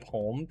entire Jeep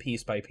home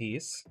piece by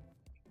piece.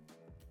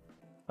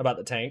 About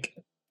the tank.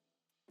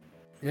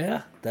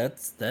 Yeah, that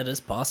is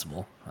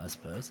possible, I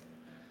suppose.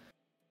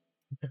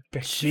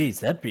 Jeez,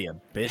 that'd be a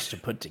bitch to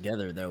put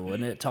together, though,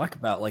 wouldn't it? Talk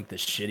about like the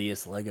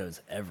shittiest Legos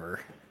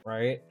ever.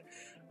 Right?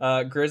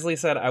 Grizzly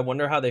said, I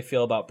wonder how they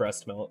feel about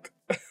breast milk.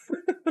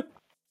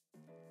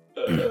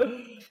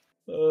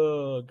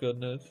 Oh,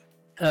 goodness.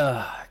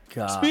 Oh,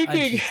 God.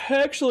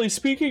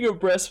 Speaking of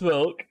breast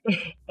milk,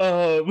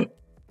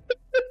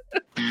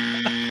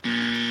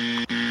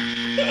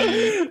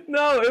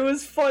 no, it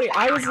was funny.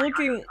 I was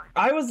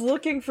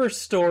looking for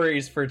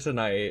stories for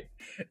tonight,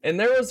 and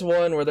there was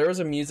one where there was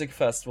a music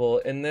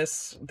festival, and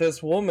this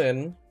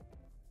woman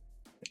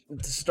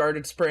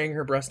started spraying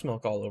her breast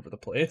milk all over the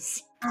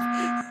place.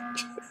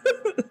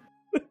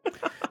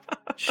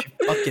 She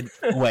fucking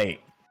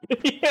wait.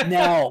 Yeah.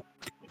 Now,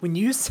 when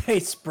you say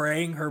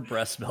spraying her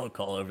breast milk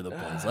all over the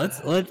place,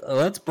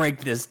 let's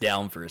break this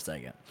down for a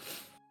second.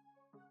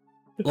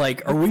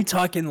 Like, are we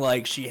talking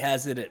like she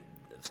has it at?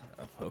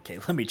 Okay,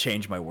 let me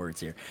change my words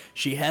here.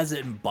 She has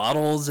it in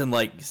bottles and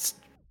like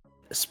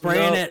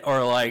spraying it,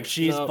 or like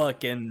she's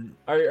fucking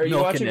are you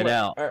milking watching it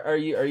out. Are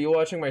you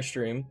watching my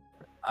stream?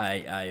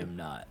 I am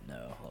not.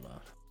 No, hold on.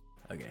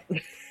 Okay.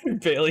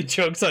 Bailey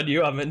jokes on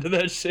you. I'm into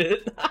that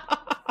shit.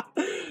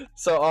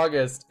 So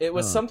August, it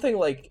was something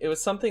like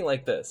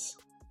this.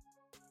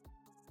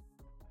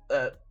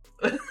 That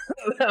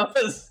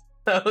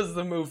was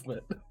the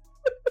movement.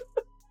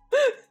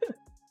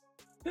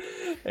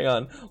 Hang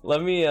on.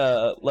 Let me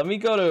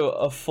go to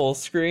a full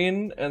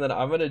screen and then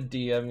I'm gonna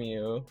DM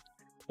you.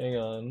 Hang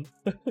on.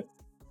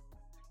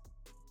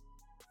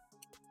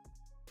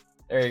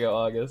 There you go,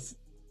 August.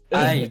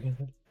 I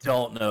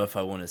don't know if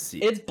I want to see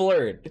it.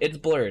 It's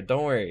blurred.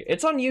 Don't worry.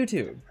 It's on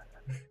YouTube.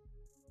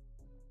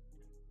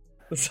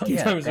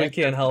 Sometimes we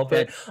can't help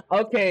it.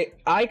 Okay,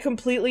 I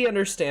completely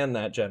understand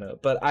that, Jenna,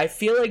 but I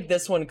feel like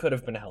this one could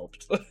have been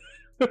helped.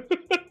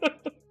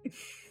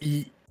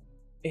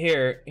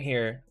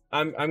 Here.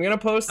 I'm gonna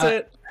post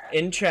it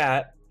in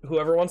chat.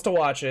 Whoever wants to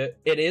watch it.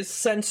 It is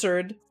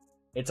censored.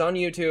 It's on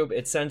YouTube.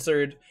 It's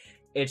censored.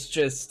 It's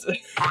just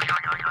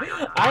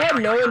I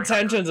had no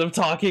intentions of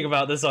talking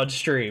about this on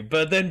stream,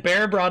 but then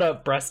Bear brought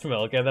up breast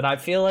milk, and then I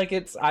feel like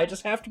I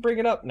just have to bring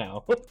it up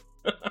now.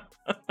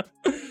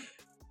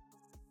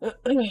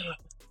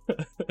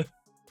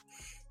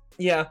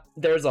 Yeah,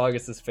 there's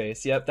August's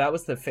face. Yep, that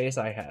was the face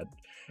I had.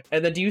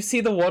 And then do you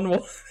see the one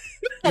woman?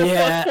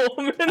 Yeah,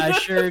 I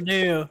sure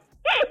do.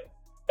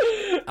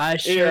 I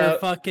sure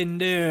fucking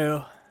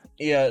do.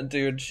 Yeah,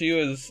 dude, she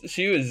was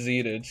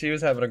zeeted. She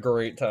was having a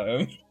great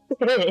time.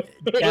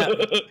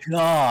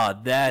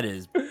 God, that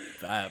is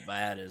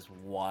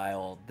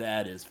wild.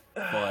 That is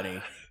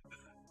funny.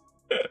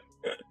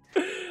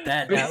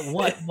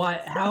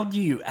 What how do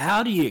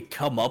you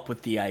come up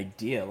with the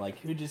idea? Like,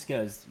 who just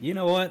goes, you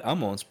know what, I'm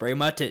gonna spray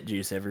my tit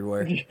juice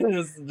everywhere?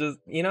 just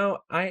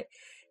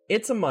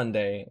it's a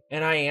Monday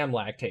and I am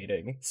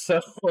lactating,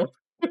 so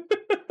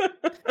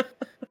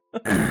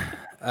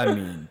I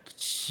mean,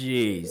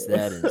 jeez,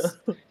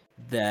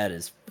 that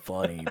is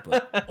funny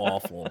but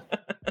awful.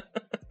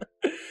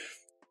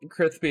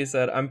 Crispy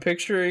said, I'm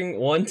picturing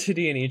one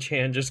titty in each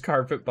hand just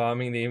carpet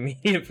bombing the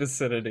immediate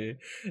vicinity.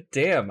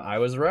 Damn, I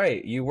was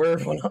right. You were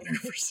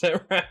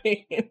 100%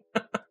 right.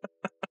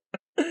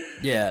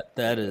 Yeah,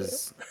 that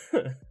is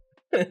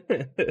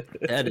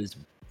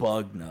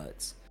bug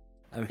nuts.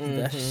 I mean,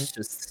 that's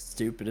just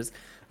stupid as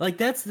like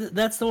that's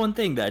the one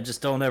thing that I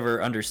just don't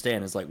ever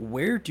understand is like,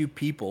 where do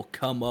people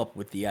come up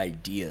with the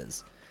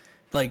ideas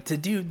like to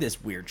do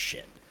this weird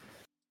shit?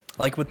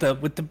 Like with the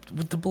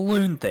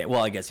balloon thing.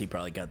 Well, I guess he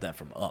probably got that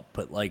from Up,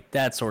 but like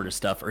that sort of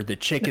stuff, or the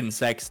chicken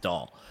sex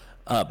doll.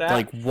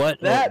 Like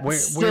what? That where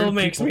still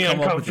makes me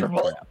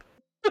uncomfortable.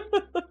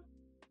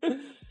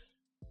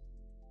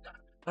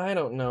 I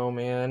don't know,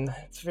 man.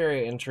 It's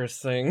very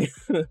interesting.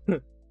 All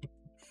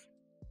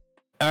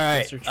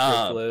right.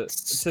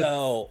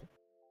 So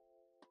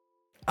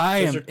I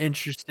am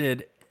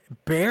interested.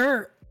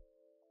 Bear,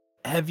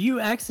 have you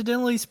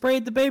accidentally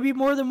sprayed the baby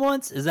more than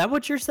once? Is that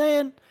what you're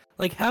saying?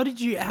 Like, how do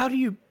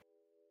you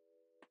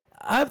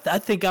I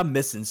think I'm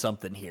missing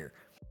something here.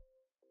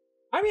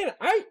 I mean,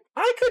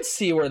 I could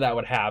see where that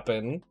would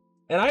happen.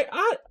 And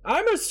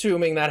I'm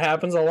assuming that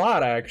happens a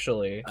lot,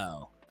 actually.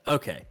 Oh,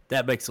 okay.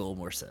 That makes a little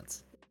more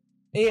sense.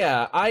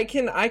 Yeah, I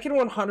can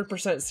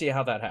 100% see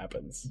how that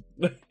happens.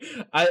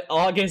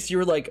 August, you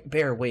were like,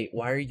 Bear, wait,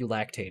 why are you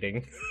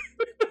lactating?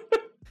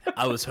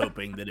 I was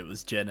hoping that it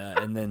was Jenna,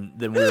 and then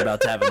we were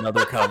about to have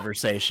another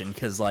conversation,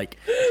 because, like,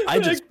 I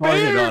just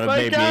farted on a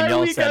baby, and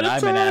y'all said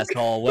I'm an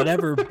asshole.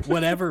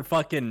 Whatever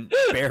fucking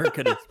Bear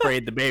could have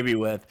sprayed the baby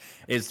with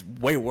is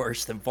way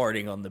worse than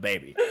farting on the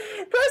baby.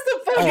 Press the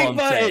fucking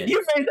button! Saying.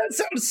 You made that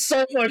sound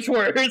so much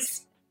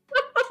worse!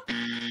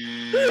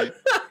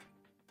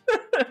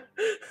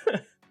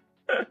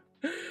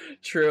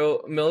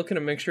 True. Milk and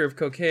a mixture of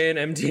cocaine,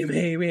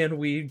 MDMA, and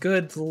weed.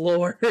 Good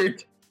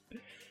lord.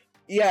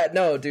 Yeah,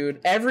 no, dude.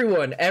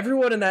 Everyone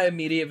in that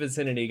immediate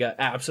vicinity got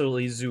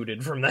absolutely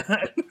zooted from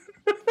that.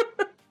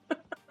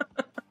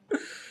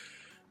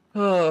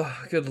 Oh,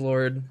 good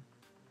lord.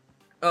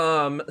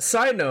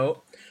 Side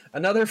note,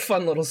 another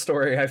fun little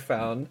story I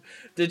found.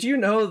 Did you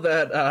know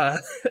that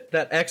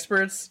that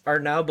experts are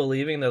now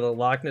believing that the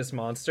Loch Ness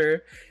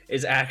Monster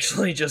is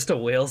actually just a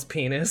whale's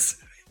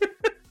penis?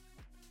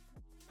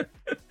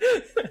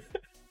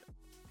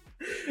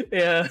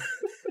 Yeah.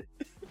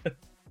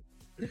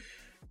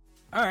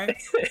 All right.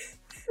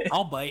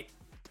 I'll bite.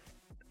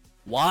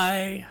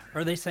 Why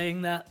are they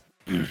saying that?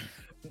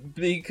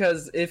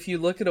 Because if you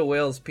look at a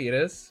whale's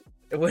penis,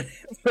 when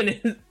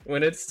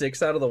it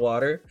sticks out of the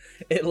water,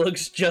 it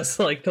looks just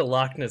like the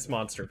Loch Ness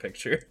Monster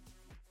picture.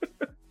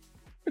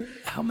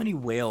 How many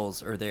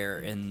whales are there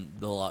in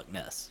the Loch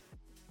Ness?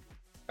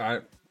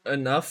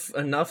 Enough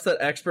that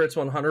experts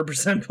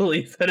 100%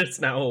 believe that it's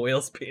now a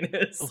whale's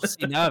penis. Well,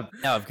 see, now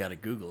I've got to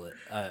Google it.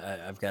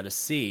 I've got to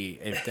see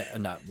if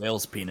not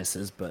whales'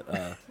 penises, but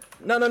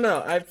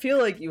No. I feel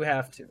like you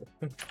have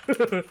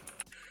to.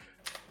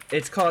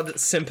 It's called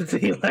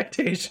sympathy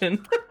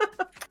lactation.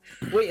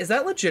 Wait, is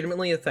that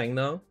legitimately a thing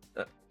though?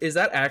 Is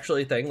that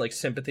actually a thing, like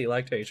sympathy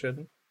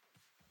lactation?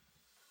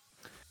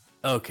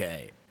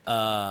 Okay.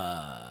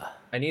 I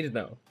need to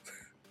know.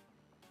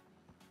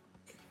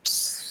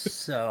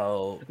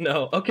 So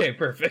No. Okay,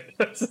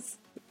 perfect.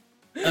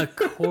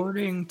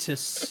 according to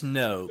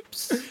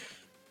Snopes,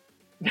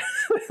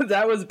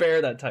 That was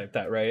Bear that typed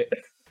that, right?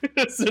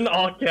 It's in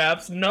all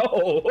caps.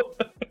 No.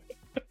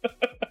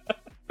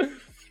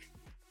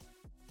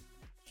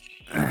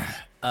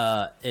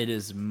 it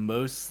is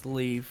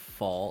mostly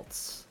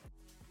false.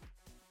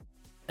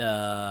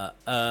 Have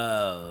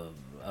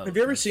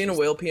you ever seen a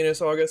whale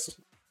penis, August?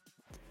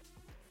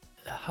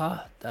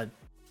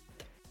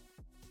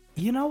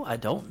 You know, I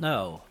don't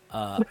know.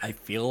 I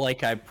feel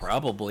like I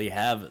probably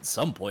have at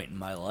some point in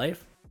my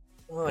life.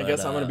 Well, I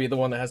guess I'm gonna be the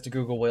one that has to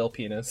Google whale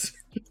penis.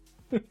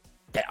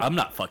 Yeah, I'm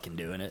not fucking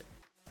doing it.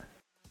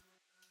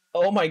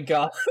 Oh my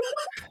god.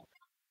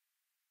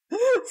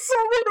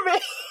 Someone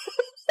made...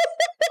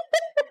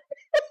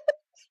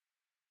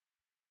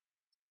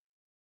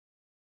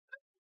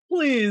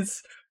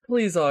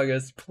 Please,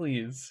 August,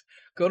 please.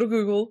 Go to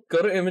Google,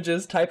 go to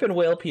images, type in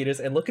whale penis,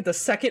 and look at the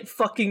second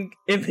fucking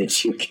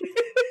image you get.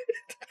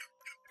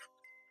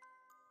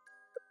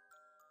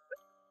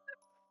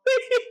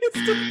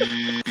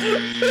 Please,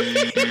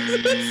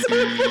 it's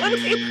so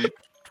funny.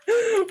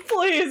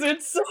 Please,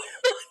 it's so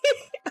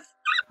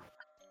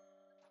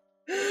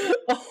funny.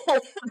 Oh my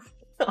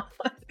god.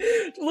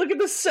 Look at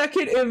the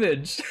second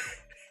image.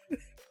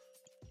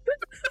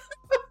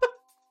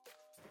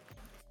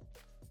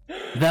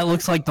 That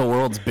looks like the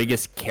world's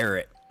biggest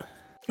carrot.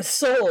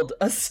 Sold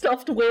a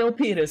stuffed whale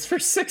penis for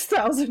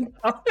 $6,000.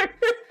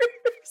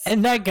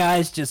 And that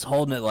guy's just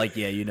holding it like,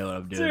 yeah, you know what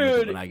I'm doing with it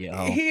Dude, when I get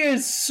home. he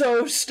is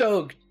so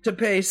stoked to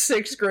pay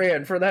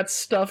 $6,000 for that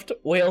stuffed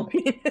whale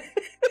penis.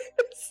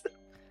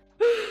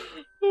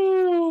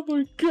 Oh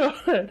my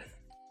god.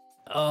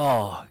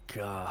 Oh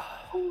god.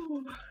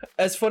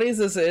 As funny as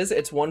this is,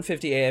 it's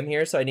 1:50 a.m.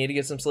 here, so I need to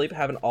get some sleep.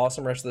 Have an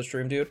awesome rest of the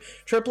stream, dude.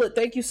 Triplet,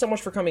 thank you so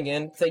much for coming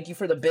in. Thank you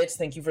for the bits.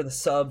 Thank you for the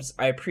subs.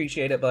 I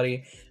appreciate it,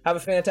 buddy. Have a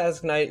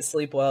fantastic night.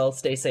 Sleep well.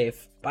 Stay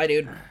safe. Bye,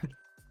 dude.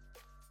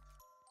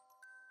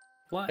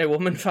 What? A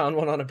woman found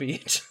one on a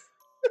beach.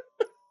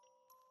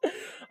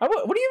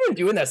 What do you even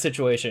do in that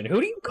situation?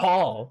 Who do you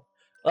call?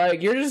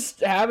 Like, you're just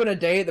having a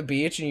day at the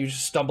beach and you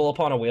just stumble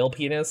upon a whale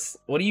penis?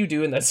 What do you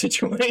do in that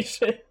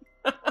situation?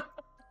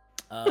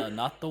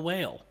 Not the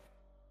whale.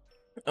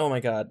 Oh my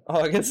god.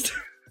 August.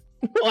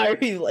 Why are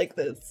you like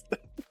this?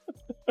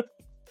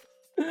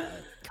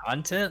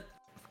 Content?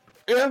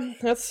 Yeah,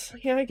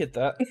 I get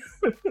that.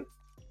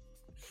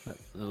 At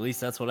least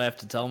that's what I have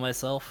to tell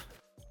myself.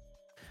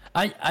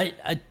 Why?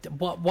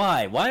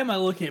 Why am I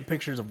looking at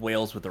pictures of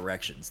whales with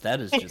erections? That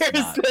is just You're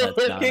not. still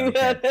That's not looking okay.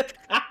 at it.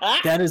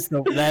 That is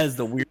the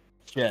weird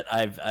shit.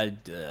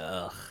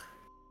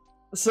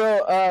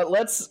 So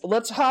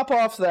let's hop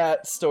off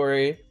that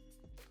story.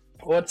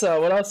 What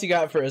else you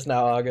got for us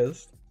now,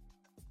 August?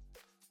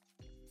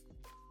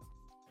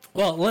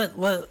 Well, let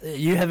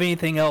you have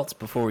anything else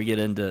before we get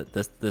into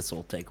this? This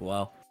will take a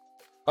while.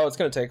 Oh, it's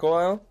gonna take a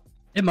while.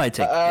 It might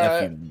take a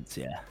few minutes.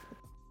 Yeah.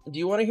 Do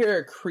you want to hear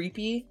a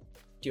creepy?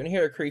 Do you want to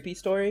hear a creepy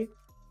story?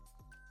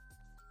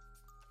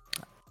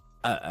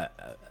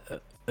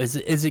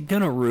 Is it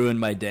gonna ruin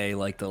my day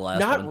like the last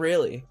one? Not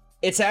really.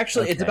 It's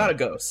actually it's Okay. about a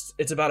ghost.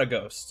 It's about a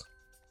ghost.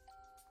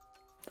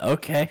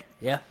 Okay.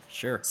 Yeah.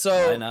 Sure.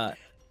 So- why not?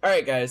 All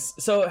right, guys.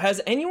 So,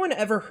 has anyone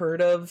ever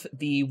heard of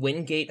the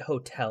Wingate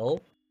Hotel?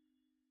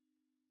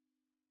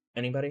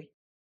 Anybody?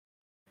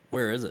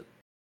 Where is it?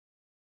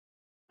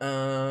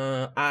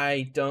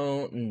 I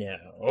don't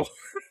know.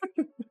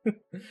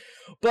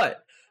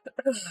 But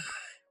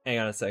hang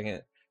on a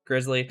second.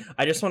 Grizzly,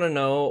 I just want to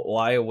know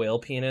why a whale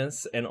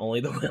penis and only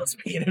the whale's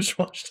penis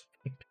washed.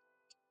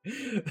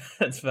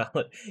 That's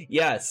valid.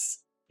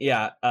 Yes.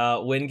 Yeah,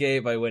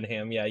 Wingate by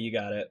Windham. Yeah, you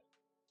got it.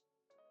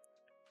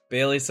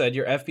 Bailey said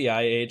your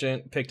FBI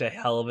agent picked a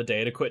hell of a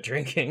day to quit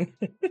drinking.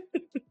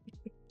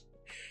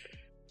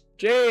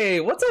 Jay,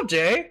 what's up,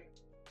 Jay?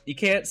 You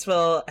can't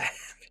spell.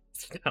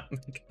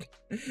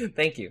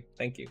 Thank you.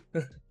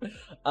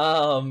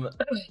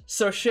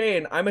 So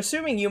Shane, I'm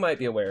assuming you might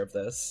be aware of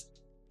this,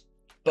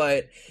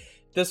 but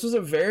this was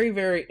a very,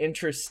 very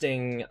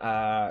interesting.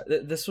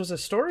 This was a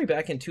story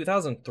back in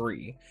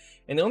 2003,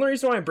 and the only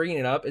reason why I'm bringing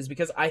it up is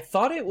because I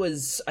thought it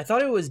was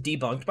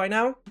debunked by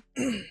now,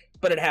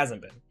 but it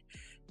hasn't been.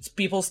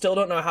 People still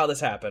don't know how this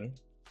happened,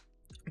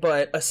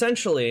 but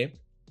essentially,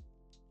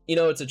 you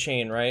know, it's a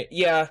chain, right?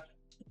 Yeah.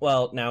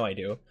 Well, now I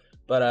do.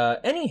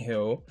 But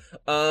anywho,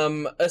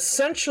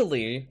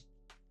 essentially,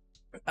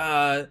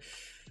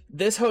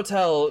 this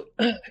hotel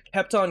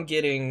kept on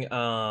getting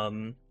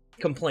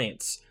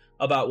complaints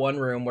about one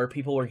room where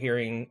people were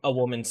hearing a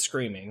woman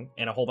screaming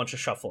and a whole bunch of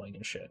shuffling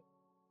and shit.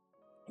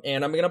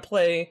 And I'm going to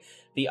play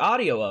the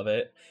audio of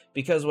it,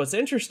 because what's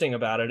interesting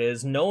about it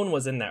is no one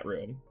was in that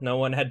room. No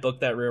one had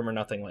booked that room or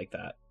nothing like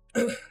that.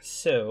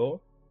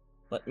 So,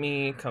 let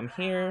me come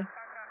here.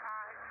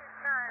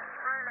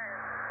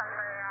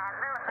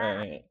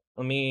 Alright,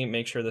 let me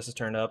make sure this is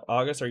turned up.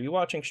 August, are you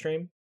watching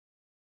stream?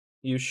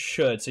 You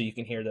should, so you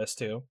can hear this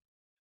too.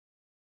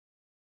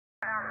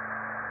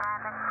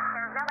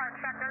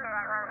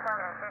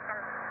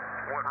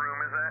 What room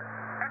is that?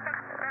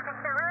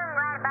 It's the room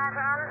right above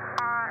him.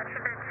 It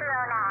should be 209.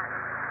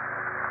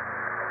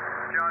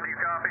 John, do you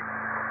copy?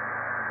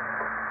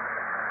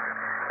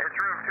 It's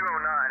room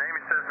 209.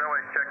 Amy says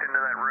nobody's checked into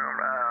that room,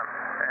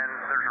 and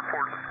there's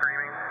reports of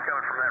screaming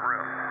coming from that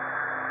room.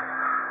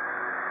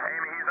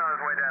 Amy, he's on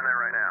his way down there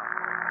right now.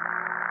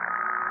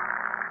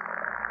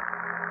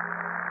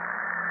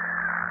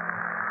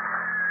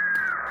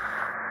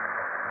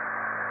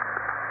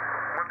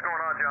 What's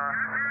going on, John?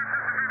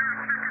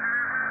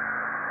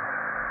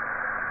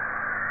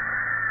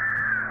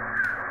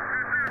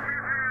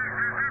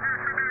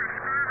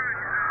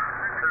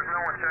 There's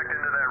no one checked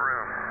into that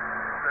room.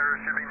 There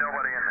should be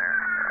nobody in there.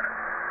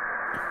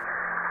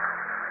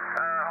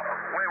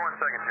 Wait 1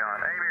 second, John.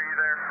 Amy, are you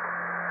there?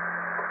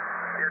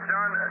 Yeah,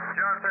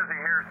 John says he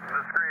hears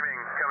the screaming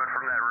coming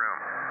from that room.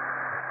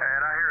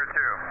 And I hear it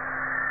too.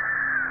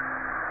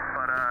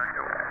 But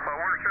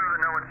we're sure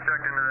that no one's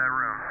checked into that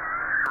room.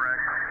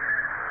 Correct?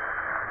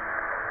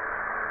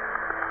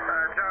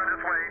 John,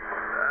 just wait.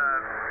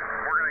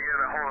 We're going to get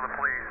a hold of the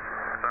police.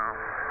 So,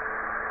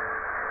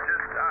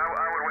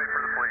 I would wait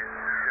for the police,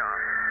 John.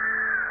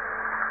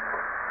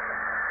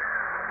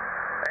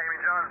 Amy,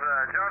 John's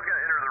going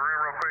to enter the room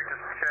real quick,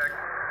 just to check,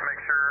 make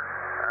sure,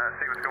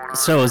 see what's going on.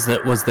 So was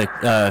the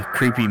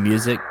creepy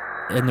music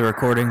in the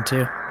recording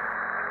too?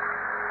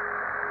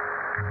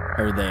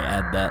 Or did they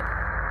add that?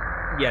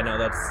 Yeah, no,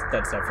 that's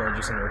definitely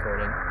just in the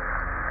recording.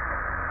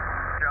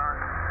 John?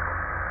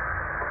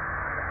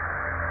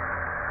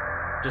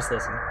 Just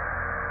listen. John,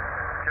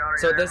 are you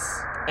So there?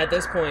 at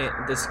this point,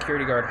 the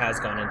security guard has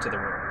gone into the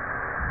room.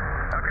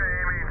 Okay,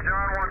 Amy,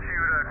 John wants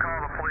you to call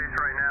the police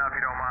right now, if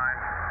you don't mind.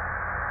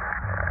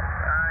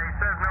 He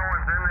says no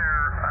one's in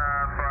there,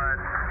 but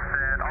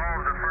that all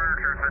of the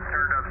furniture's been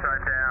turned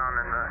upside down,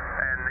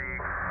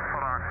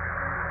 hold on.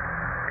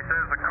 He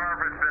says the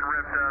carpet's been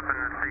ripped up and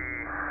that the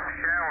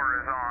shower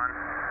is on,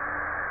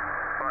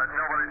 but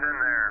nobody's in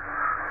there.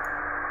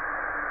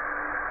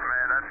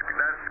 Man,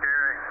 that's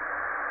scary.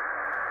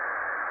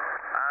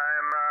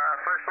 I'm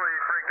officially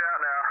freaked out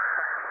now.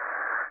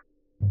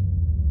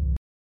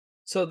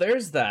 So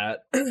there's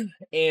that.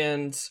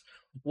 And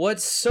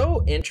what's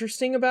so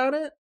interesting about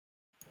it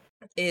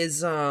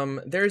is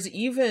there's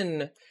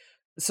even,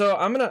 so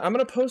I'm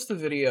gonna post the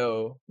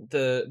video,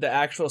 the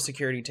actual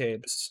security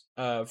tapes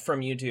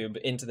from YouTube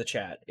into the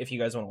chat if you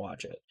guys want to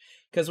watch it.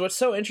 Because what's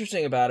so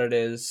interesting about it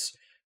is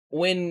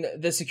when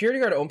the security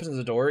guard opens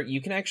the door,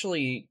 you can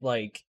actually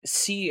like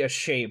see a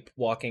shape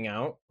walking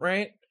out,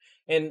 right?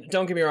 And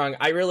don't get me wrong,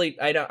 I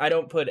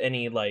don't put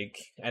any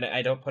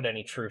I don't put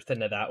any truth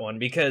into that one,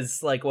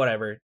 because like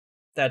whatever,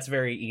 that's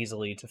very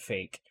easily to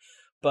fake.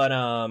 But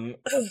I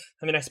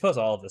mean, I suppose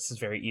all of this is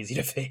very easy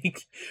to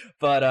fake.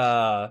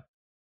 But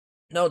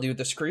no, dude,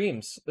 the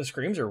screams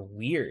are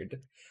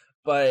weird.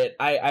 But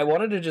I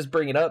wanted to just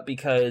bring it up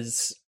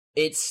because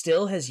it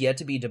still has yet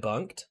to be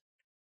debunked,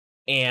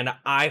 and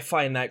I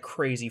find that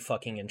crazy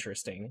fucking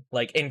interesting,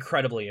 like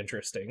incredibly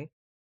interesting.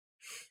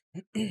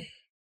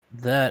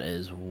 That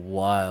is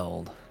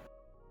wild.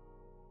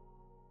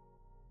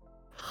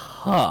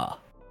 Huh.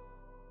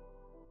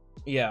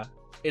 Yeah.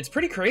 It's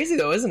pretty crazy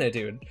though, isn't it,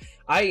 dude?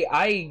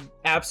 I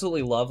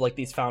absolutely love like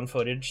these found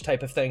footage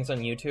type of things on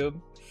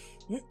YouTube.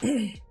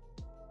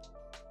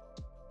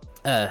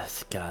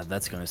 God,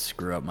 that's gonna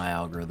screw up my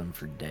algorithm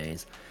for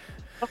days.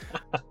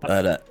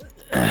 But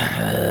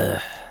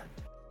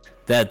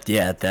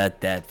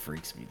that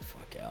freaks me the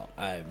fuck out.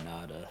 I am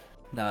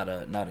not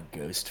a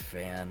ghost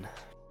fan.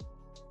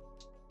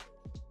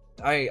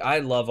 I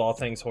love all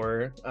things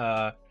horror.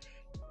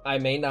 I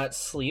may not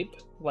sleep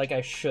like I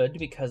should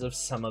because of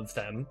some of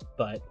them,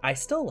 but I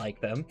still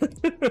like them.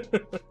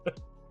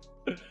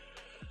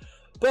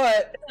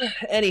 But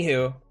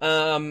anywho,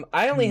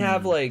 I only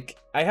have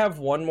I have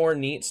one more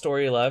neat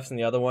story left, and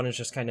the other one is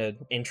just kind of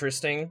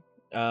interesting.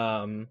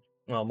 Well,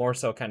 more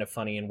so kind of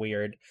funny and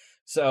weird.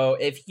 So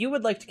if you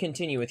would like to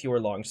continue with your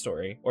long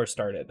story or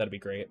start it, that'd be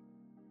great.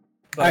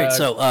 But, all right,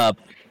 so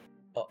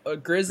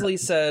Grizzly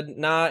said,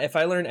 nah, if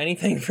I learn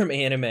anything from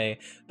anime,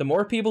 the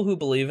more people who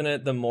believe in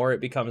it, the more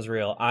it becomes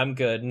real. I'm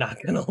good, not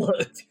gonna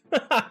look.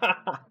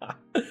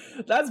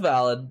 That's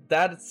valid.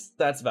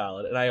 That's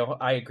valid, and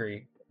I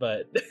agree,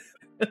 but...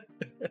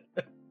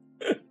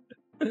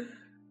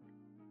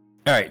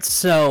 Alright,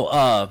 so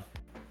I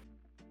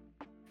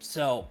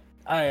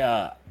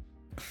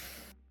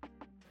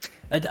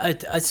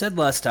said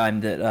last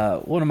time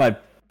that one of my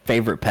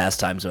favorite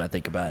pastimes when I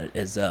think about it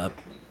is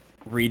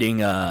reading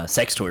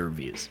sex toy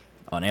reviews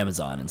on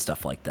Amazon and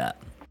stuff like that,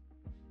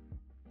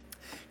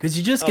 because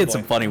you just get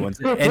some funny ones,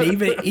 and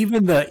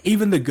even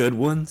the good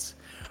ones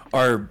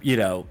are,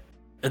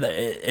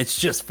 it's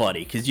just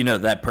funny because,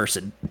 that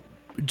person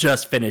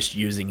just finished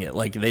using it.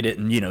 Like, they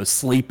didn't,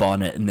 sleep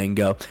on it and then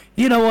go,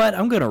 you know what?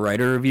 I'm going to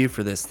write a review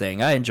for this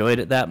thing. I enjoyed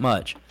it that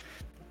much.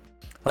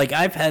 Like,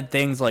 I've had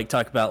things like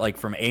talk about like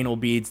from anal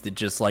beads that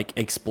just like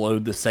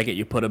explode the second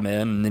you put them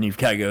in, and then you've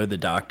got to go to the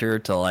doctor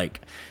to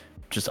like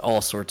just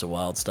all sorts of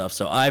wild stuff.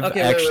 So I've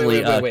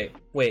actually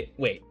wait.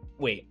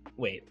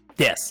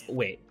 Yes.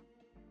 Wait.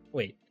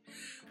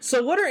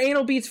 So what are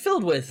anal beads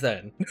filled with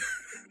then?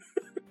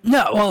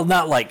 No, well,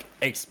 not like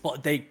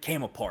explode. They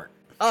came apart.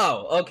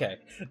 Oh, okay.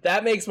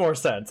 That makes more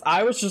sense.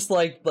 I was just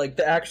like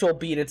the actual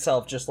bead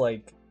itself, just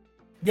like...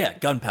 Yeah,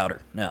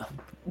 gunpowder. No.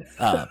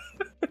 Fuck.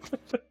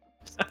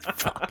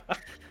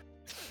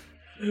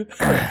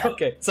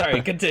 Okay,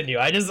 sorry, continue.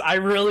 I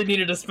really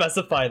needed to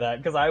specify that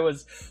because I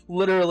was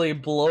literally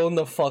blown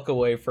the fuck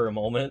away for a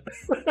moment.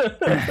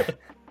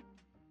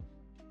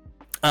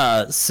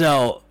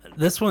 So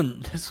this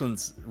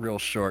one's real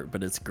short,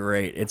 but it's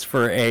great. It's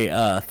for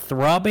a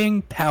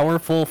throbbing,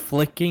 powerful,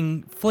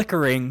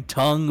 flickering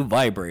tongue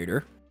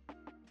vibrator.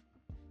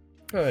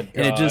 Good God.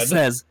 And it just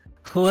says,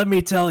 "Let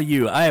me tell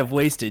you, I have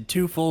wasted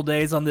 2 full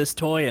days on this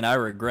toy and I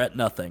regret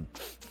nothing."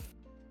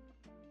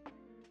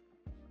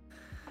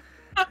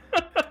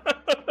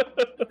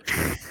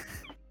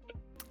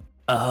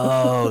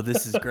 Oh,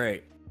 this is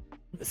great.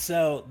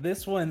 So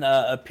this one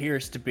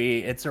appears to be,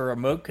 it's a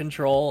remote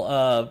control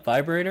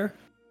vibrator,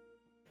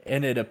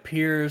 and it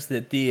appears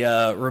that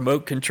the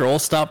remote control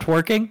stopped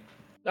working.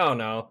 Oh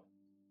no.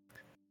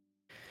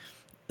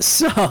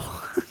 So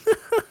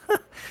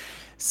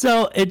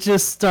so it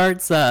just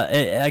starts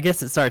I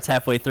guess it starts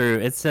halfway through.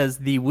 It says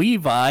the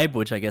Wii Vibe,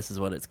 which I guess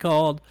is what it's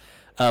called,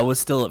 was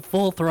still at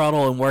full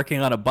throttle and working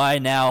on a by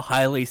now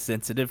highly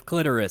sensitive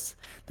clitoris.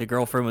 The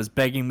girlfriend was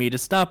begging me to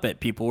stop it.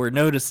 People were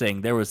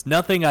noticing. There was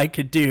nothing I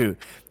could do.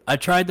 I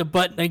tried the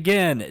button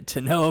again,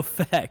 to no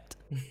effect.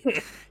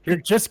 "You're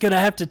just gonna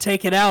have to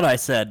take it out," I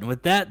said. And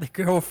with that, the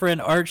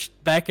girlfriend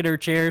arched back in her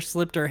chair,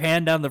 slipped her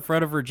hand down the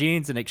front of her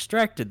jeans, and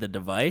extracted the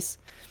device.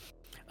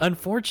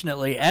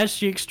 Unfortunately, as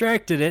she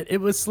extracted it,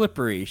 it was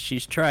slippery.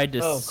 She's tried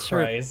to... Oh,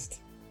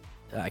 Christ.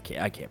 I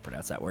can't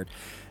pronounce that word.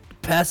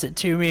 Pass it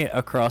to me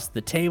across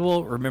the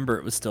table. Remember,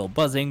 it was still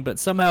buzzing, but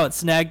somehow it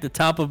snagged the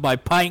top of my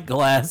pint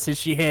glass as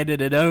she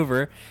handed it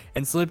over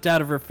and slipped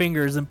out of her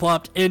fingers and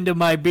plopped into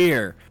my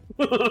beer.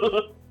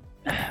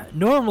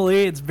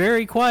 Normally, it's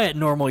very quiet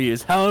in normal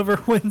use. However,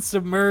 when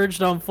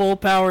submerged on full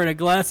power in a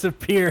glass of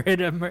beer,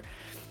 it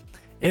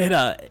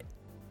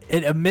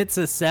emits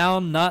a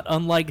sound not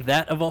unlike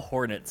that of a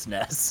hornet's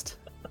nest.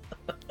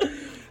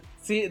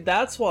 See,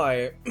 that's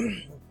why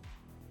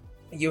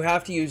you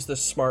have to use the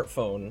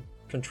smartphone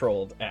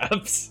controlled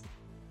apps.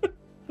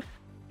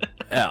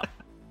 Yeah.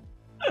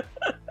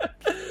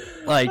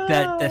 Like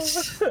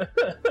that's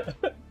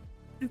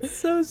it's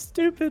so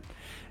stupid.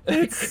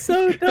 It's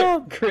so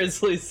dumb.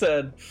 Grizzly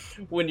said,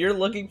 "When you're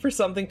looking for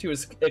something to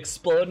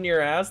explode in your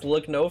ass,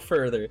 look no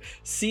further.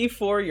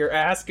 C4 your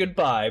ass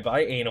goodbye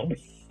by Anal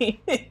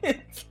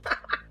Beads."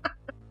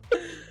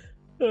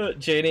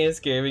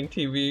 Janius Gaming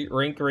TV,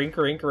 rink.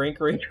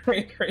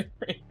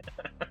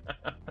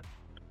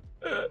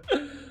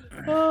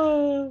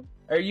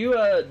 Are you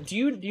do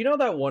you know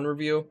that one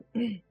review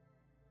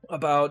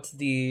about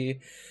the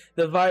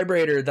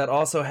vibrator that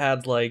also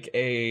had like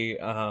a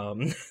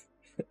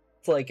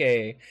it's like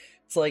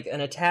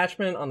an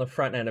attachment on the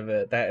front end of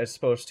it that is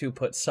supposed to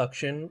put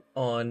suction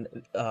on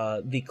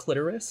the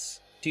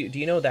clitoris? Do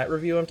you know that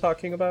review I'm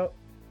talking about?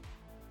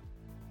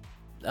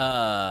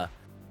 Yes.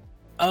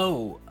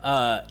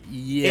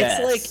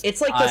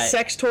 It's like the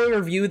sex toy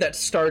review that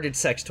started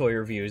sex toy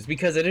reviews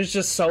because it is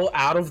just so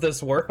out of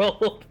this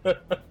world.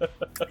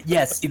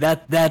 Yes,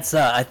 that's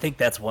I think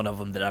that's one of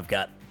them that I've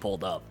got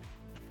pulled up.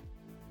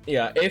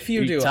 Yeah, if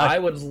you do, I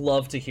would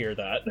love to hear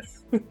that.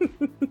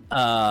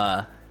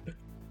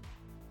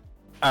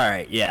 All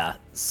right, yeah.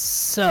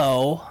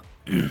 So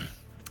it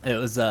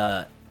was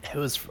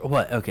for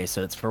what? Okay,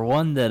 so it's for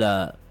one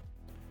that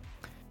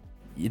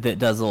that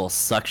does a little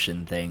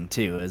suction thing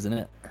too, isn't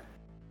it?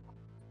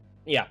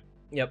 Yeah.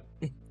 Yep.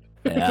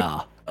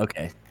 Yeah.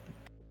 Okay.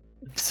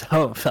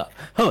 So,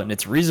 and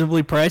it's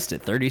reasonably priced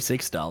at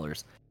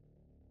 $36.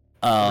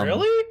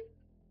 Really?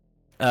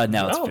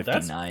 No, it's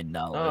 $59.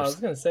 Oh, I was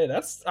gonna say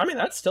that's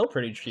still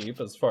pretty cheap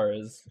as far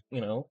as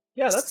Yeah,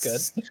 that's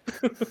good.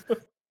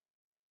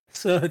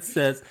 So it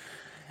says,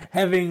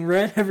 having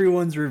read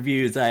everyone's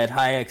reviews, I had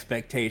high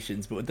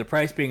expectations, but with the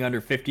price being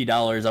under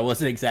 $50, I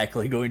wasn't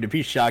exactly going to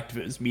be shocked if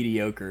it was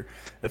mediocre.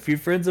 A few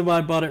friends of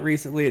mine bought it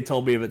recently and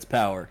told me of its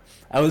power.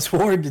 I was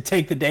warned to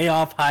take the day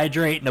off,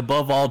 hydrate, and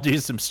above all, do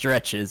some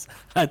stretches.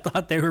 I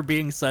thought they were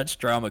being such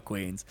drama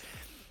queens.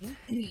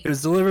 It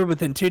was delivered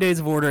within 2 days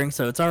of ordering,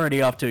 so it's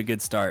already off to a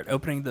good start.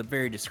 Opening the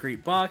very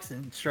discreet box,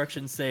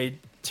 instructions say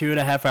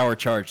 2.5 hour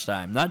charge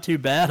time. Not too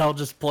bad, I'll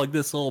just plug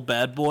this little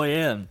bad boy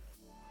in.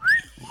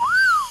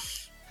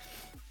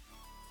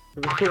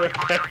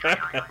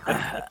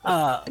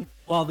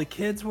 While the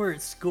kids were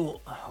at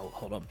school... Oh,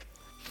 hold on.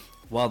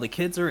 While the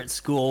kids are at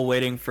school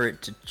waiting for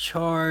it to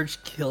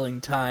charge, killing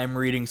time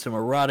reading some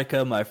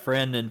erotica my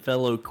friend and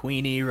fellow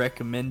Queenie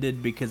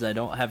recommended because I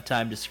don't have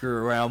time to screw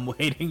around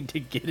waiting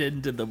to get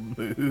into the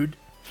mood.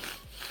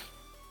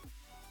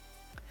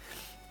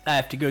 I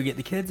have to go get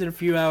the kids in a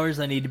few hours.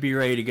 I need to be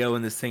ready to go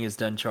when this thing is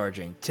done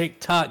charging.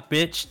 Tick-tock,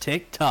 bitch,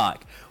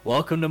 tick-tock.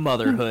 Welcome to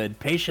motherhood.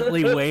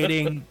 Patiently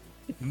waiting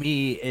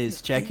me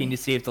is checking to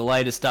see if the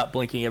light has stopped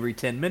blinking every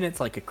 10 minutes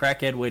like a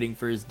crackhead waiting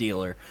for his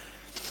dealer.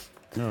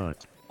 God.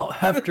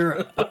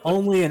 After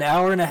only an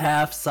hour and a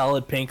half,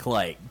 solid pink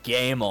light.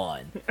 Game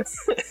on.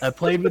 I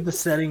played with the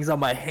settings on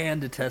my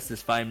hand to test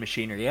this fine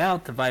machinery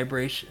out. The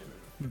vibration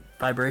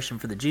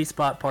for the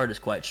G-spot part is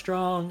quite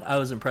strong. I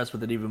was impressed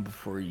with it even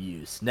before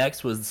use.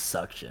 Next was the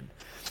suction.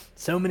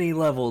 So many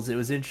levels, it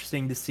was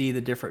interesting to see the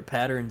different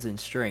patterns and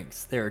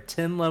strengths. There are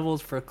 10 levels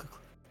for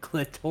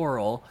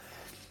clitoral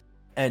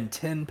and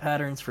 10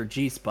 patterns for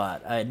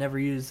G-spot. I had never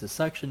used a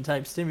suction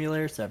type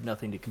stimulator, so I have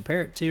nothing to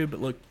compare it to, but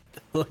look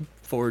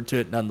forward to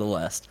it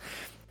nonetheless.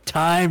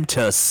 Time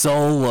to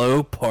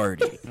solo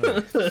party.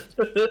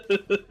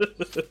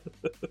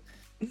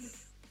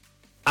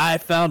 I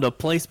found a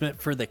placement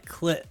for the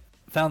clit.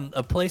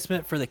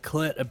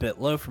 A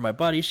bit low for my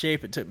body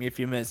shape. It took me a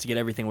few minutes to get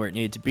everything where it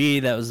needed to be.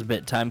 That was a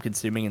bit time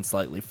consuming and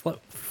slightly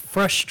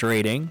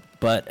frustrating.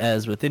 But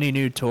as with any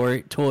new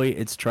toy,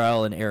 it's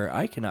trial and error.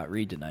 I cannot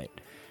read tonight,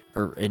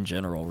 or in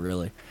general,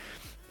 really.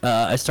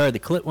 I started the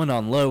clit one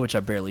on low, which I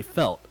barely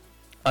felt.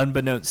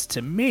 Unbeknownst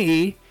to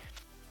me,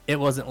 it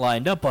wasn't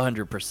lined up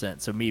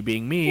 100%. So me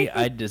being me,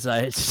 I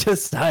decided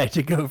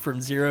to go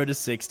from 0 to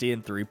 60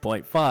 in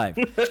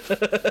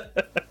 3.5.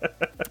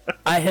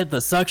 I hit the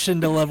suction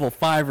to level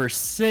 5 or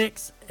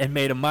 6 and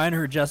made a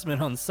minor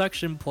adjustment on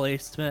suction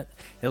placement.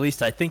 At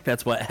least I think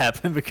that's what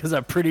happened because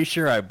I'm pretty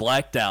sure I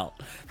blacked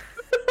out.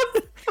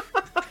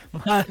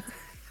 my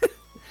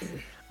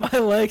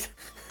legs...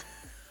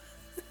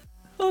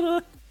 Hold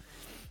on.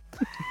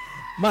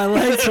 My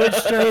legs went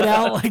straight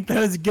out like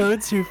those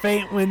goats who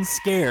faint when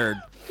scared.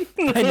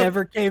 I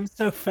never came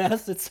so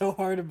fast and so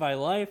hard in my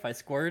life. I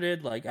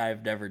squirted like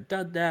I've never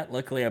done that.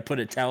 Luckily, I put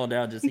a towel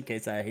down just in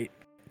case I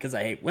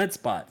hate wet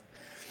spots.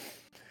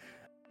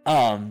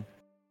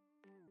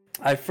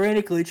 I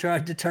frantically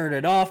tried to turn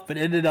it off, but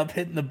ended up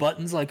hitting the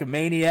buttons like a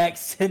maniac,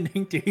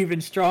 sending to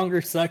even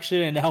stronger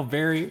suction and now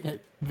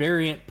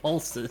variant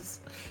pulses.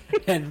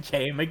 And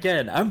came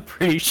again. I'm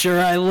pretty sure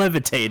I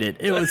levitated.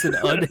 It was an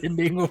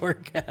unending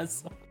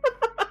orgasm.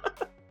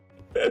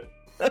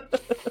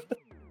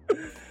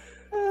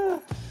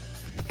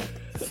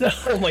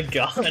 Oh my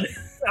god.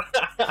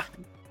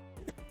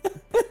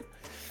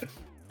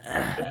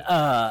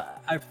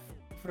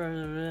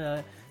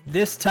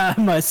 This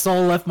time my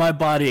soul left my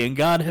body and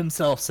God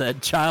himself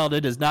said, "Child,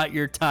 it is not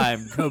your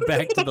time. Go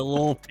back to the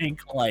little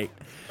pink light."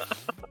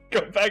 Go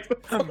back to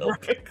the little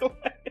pink light.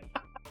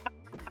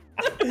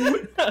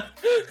 I'm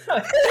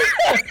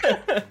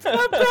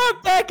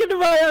brought back into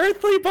my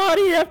earthly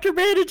body after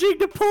managing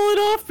to pull it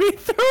off me,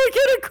 throwing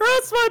it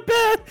across my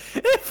bed.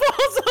 It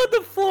falls on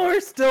the floor,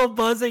 still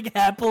buzzing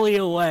happily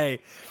away.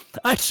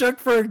 I shook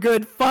for a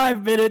good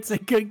 5 minutes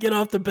and couldn't get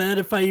off the bed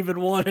if I even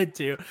wanted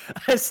to.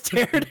 I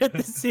stared at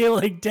the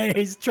ceiling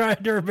dazed,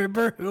 trying to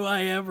remember who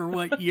I am or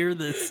what year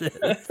this is.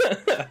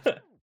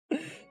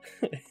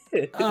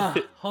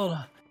 Hold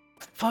on.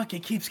 Fuck,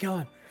 it keeps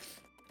going.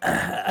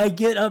 I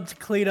get up to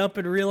clean up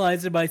and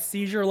realize in my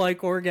seizure-like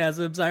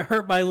orgasms, I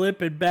hurt my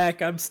lip and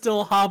back. I'm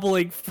still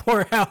hobbling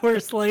 4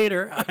 hours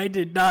later. I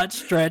did not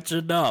stretch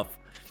enough.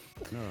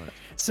 God.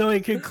 So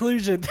in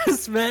conclusion,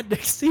 this met and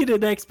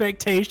exceeded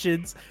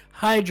expectations.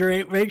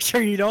 Hydrate. Make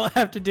sure you don't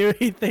have to do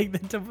anything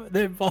that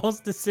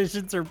involves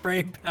decisions or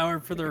brain power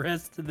for the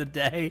rest of the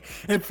day.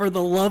 And for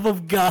the love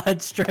of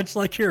God, stretch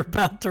like you're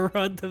about to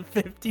run the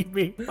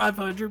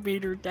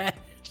 500-meter dash.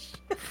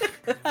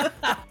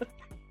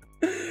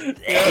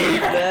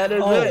 That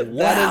is it.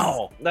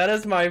 Wow. That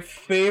is my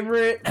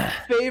favorite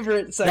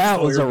sex That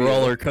toy was a review.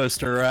 roller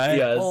coaster, right?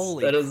 Yes,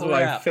 Holy that is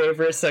my crap.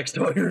 favorite sex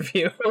toy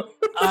review.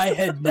 I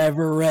had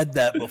never read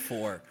that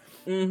before.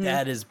 Mhm.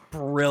 That is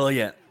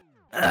brilliant.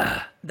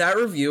 That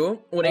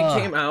review, when it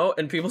came out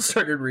and people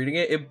started reading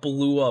it, it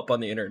blew up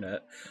on the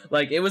internet.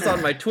 Like, it was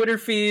on my Twitter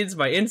feeds,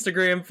 my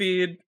Instagram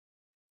feed. It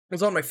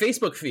was on my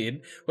Facebook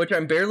feed, which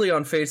I'm barely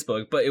on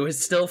Facebook, but it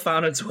was still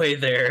found its way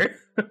there.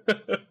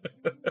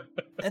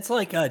 It's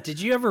like,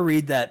 did you ever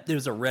read that? There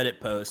was a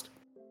Reddit post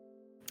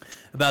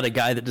about a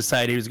guy that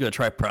decided he was going to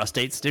try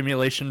prostate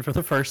stimulation for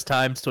the first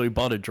time, so he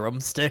bought a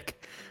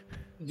drumstick.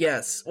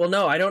 Yes. Well,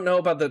 no, I don't know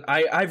about the...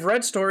 I've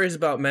read stories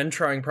about men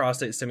trying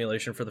prostate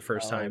stimulation for the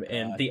first time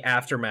and the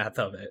aftermath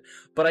of it,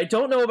 but I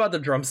don't know about the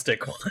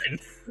drumstick one.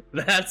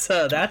 That's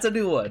a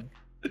new one.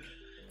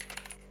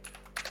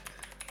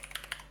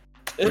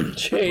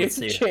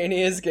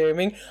 Cheney is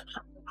gaming.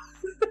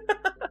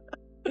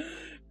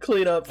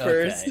 Clean up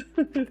first.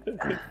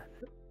 Okay.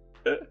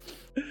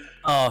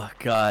 Oh,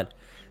 God.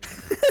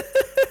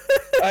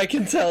 I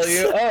can tell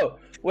you. Oh,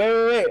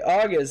 wait.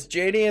 August.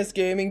 JDS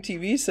Gaming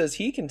TV says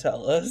he can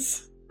tell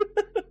us.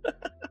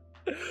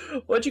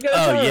 What you got?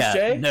 Oh tell us, yeah,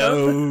 Jay?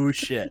 no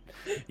shit.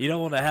 You don't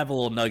want to have a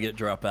little nugget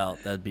drop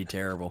out. That'd be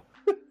terrible.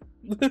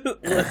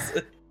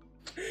 Listen,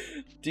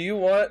 do you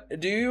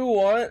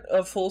want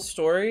a full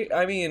story?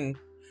 I mean,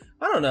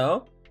 I don't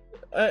know.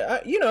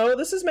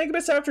 This is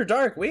Megabits After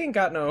Dark. We ain't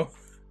got no.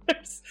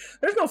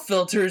 There's no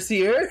filters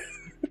here.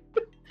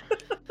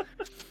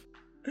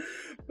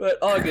 But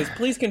August,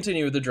 please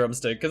continue with the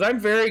drumstick because I'm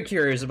very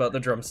curious about the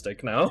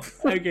drumstick now.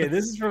 Okay,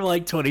 this is from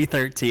like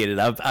 2013, and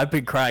I've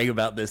been crying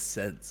about this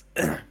since.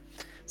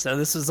 So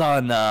this is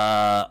on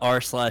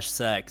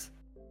r/sex.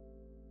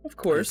 Of It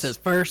course. says,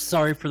 first,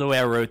 sorry for the way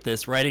I wrote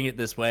this. Writing it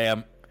this way,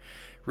 I'm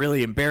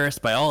really embarrassed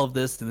by all of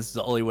this, and this is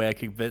the only way I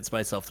can convince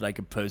myself that I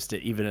could post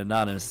it, even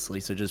anonymously,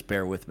 so just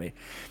bear with me.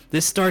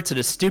 This starts in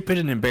a stupid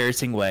and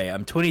embarrassing way.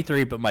 I'm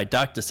 23, but my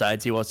doc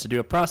decides he wants to do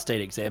a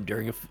prostate exam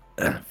during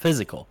a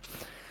physical.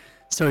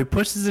 So he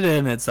pushes it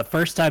in, and it's the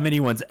first time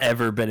anyone's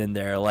ever been in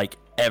there, like,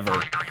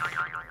 ever.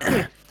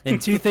 And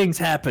two things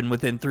happen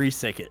within 3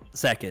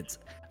 seconds.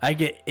 I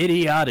get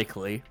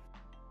idiotically,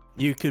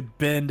 you could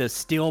bend a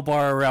steel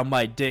bar around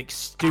my dick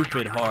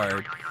stupid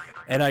hard,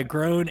 and I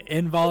groan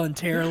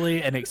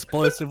involuntarily and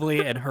explosively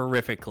and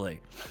horrifically.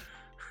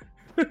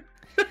 Wait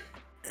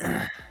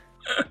a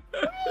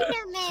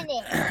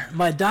minute.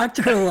 My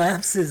doctor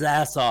laughs his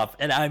ass off,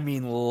 and I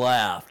mean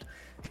laughed.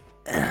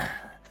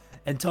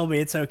 And told me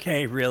it's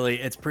okay, really,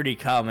 it's pretty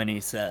common,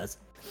 he says.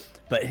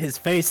 But his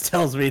face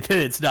tells me that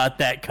it's not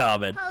that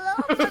common.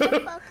 Hello,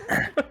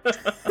 motherfucker.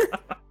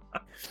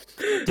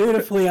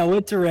 Dutifully, I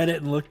went to Reddit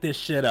and looked this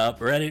shit up.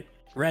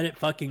 Reddit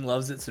fucking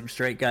loves it, some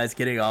straight guys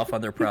getting off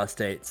on their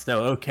prostates.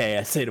 So, okay,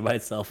 I say to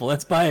myself, well,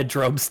 let's buy a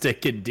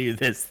drumstick and do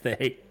this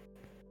thing.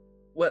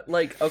 What,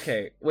 like,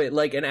 okay, wait,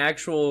 like an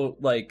actual,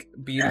 like,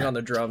 beating on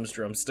the drums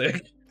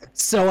drumstick?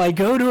 So I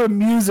go to a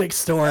music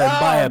store and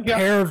buy a God.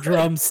 pair of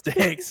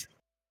drumsticks,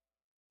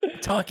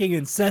 talking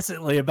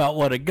incessantly about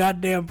what a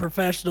goddamn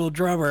professional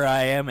drummer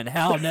I am and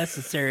how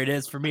necessary it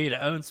is for me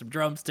to own some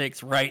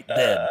drumsticks right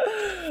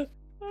then.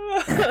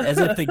 As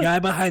if the guy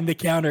behind the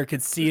counter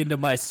could see into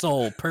my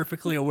soul,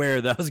 perfectly aware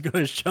that I was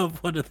going to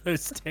shove one of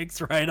those sticks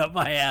right up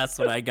my ass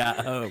when I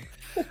got home.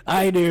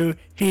 I knew,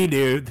 he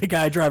knew, the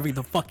guy driving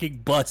the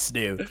fucking bus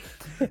knew.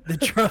 The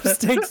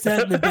drumstick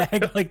sat in the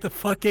bag like the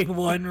fucking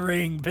One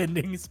Ring,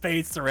 bending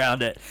space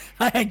around it.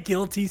 I had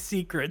guilty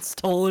secrets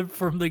stolen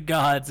from the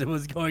gods and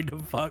was going to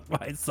fuck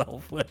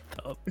myself with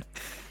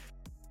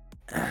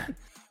them.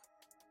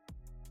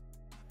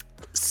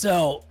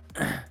 So,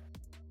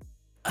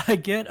 I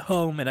get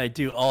home and I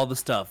do all the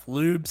stuff.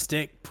 Lube,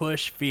 stick,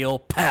 push, feel,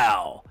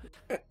 pow.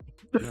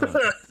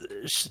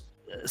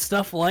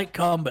 Stuff like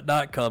cum but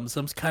not cum.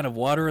 Some kind of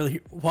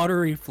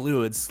watery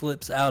fluid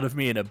slips out of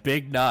me in a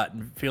big knot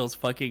and feels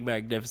fucking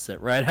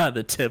magnificent right out of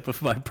the tip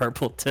of my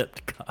purple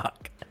tipped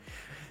cock.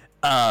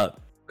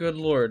 Good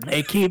lord.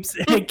 It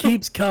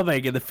keeps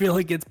coming and the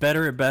feeling gets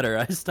better and better.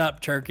 I stop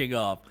jerking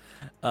off.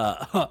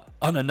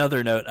 On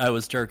another note, I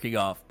was jerking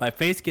off. My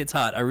face gets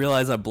hot. I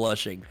realize I'm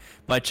blushing.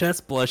 My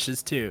chest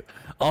blushes too.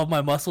 All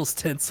my muscles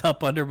tense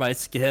up under my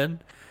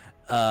skin.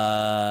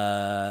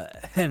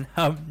 And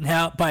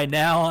by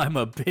now I'm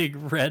a big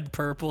red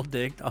purple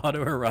dick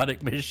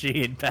autoerotic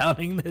machine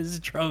pounding this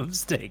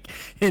drumstick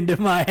into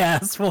my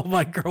ass while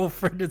my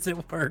girlfriend is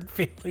at work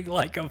feeling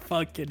like a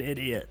fucking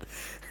idiot.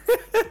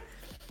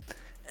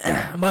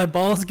 My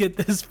balls get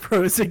this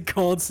frozen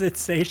cold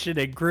sensation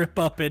and grip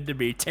up into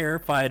me,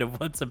 terrified of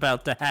what's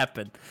about to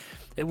happen.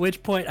 At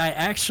which point I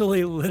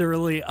actually,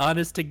 literally,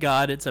 honest to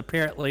God, it's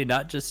apparently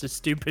not just a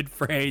stupid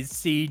phrase,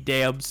 see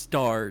damn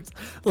stars.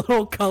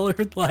 Little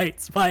colored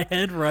lights, my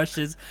head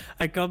rushes,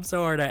 I come so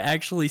hard I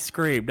actually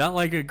scream. Not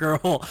like a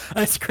girl,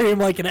 I scream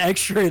like an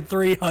extra in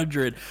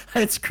 300.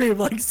 I scream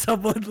like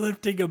someone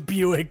lifting a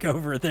Buick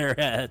over their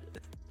head.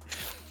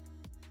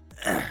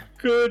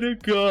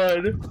 Good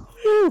God.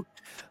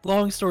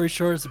 Long story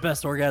short, it's the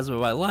best orgasm of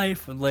my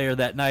life. And later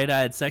that night, I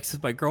had sex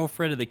with my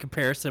girlfriend, and the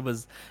comparison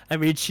was, I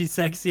mean, she's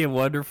sexy and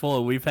wonderful,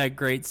 and we've had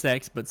great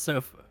sex, but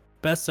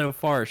best so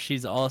far,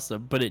 she's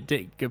awesome, but it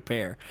didn't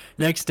compare.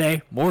 Next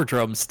day, more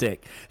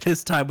drumstick.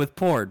 This time with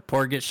porn.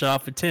 Porn gets shut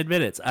off in 10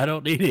 minutes. I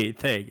don't need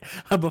anything.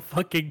 I'm a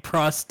fucking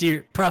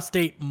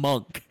prostate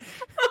monk.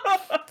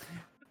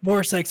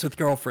 More sex with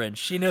girlfriend.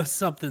 She knows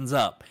something's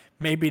up.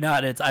 Maybe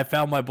not. It's I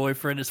found my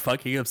boyfriend is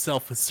fucking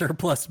himself with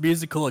surplus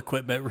musical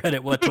equipment. Reddit,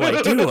 what do I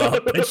do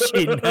up? But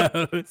she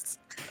knows.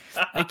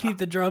 I keep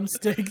the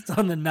drumsticks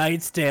on the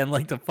nightstand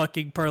like the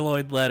fucking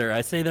purloined letter.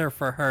 I say they're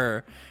for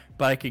her,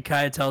 but I can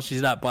kind of tell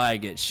she's not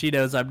buying it. She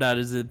knows I'm not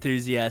as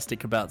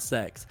enthusiastic about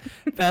sex.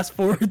 Fast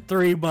forward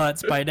 3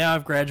 months. By now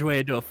I've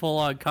graduated to a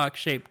full-on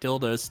cock-shaped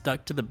dildo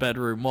stuck to the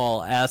bedroom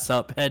wall, ass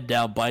up, head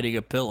down, biting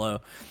a pillow.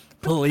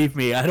 Believe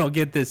me, I don't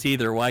get this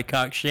either. Why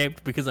cock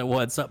shaped? Because I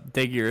wanted something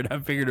bigger, and I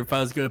figured if I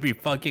was going to be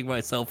fucking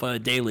myself on a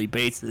daily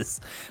basis,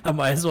 I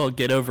might as well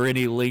get over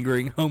any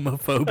lingering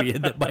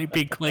homophobia that might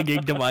be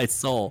clinging to my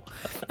soul.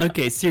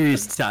 Okay,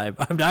 serious time.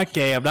 I'm not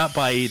gay. I'm not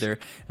bi either.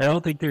 I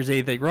don't think there's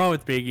anything wrong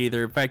with being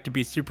either. In fact, it'd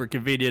be super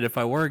convenient if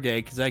I were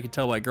gay, because I could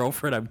tell my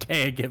girlfriend I'm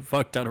gay and get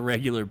fucked on a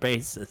regular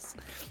basis.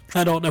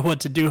 I don't know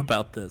what to do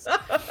about this.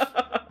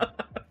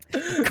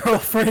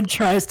 Girlfriend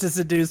tries to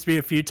seduce me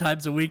a few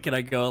times a week and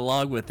I go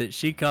along with it.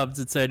 She comes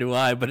and so do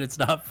I, but it's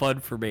not fun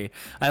for me.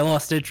 I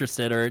lost interest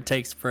in her. It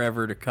takes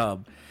forever to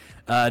come.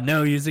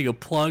 No, using a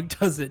plug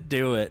doesn't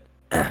do it.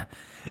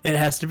 It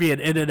has to be an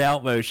in and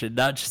out motion,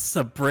 not just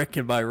a brick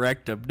in my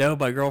rectum. No,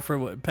 my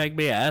girlfriend wouldn't peg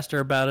me. I asked her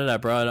about it. I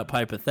brought it up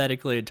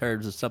hypothetically in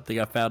terms of something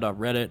I found on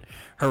Reddit.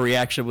 Her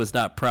reaction was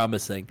not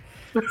promising.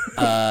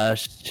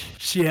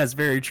 She has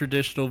very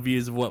traditional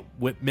views of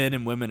what men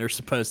and women are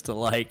supposed to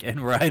like,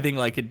 and writhing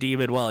like a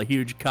demon while a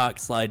huge cock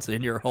slides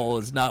in your hole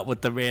is not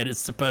what the man is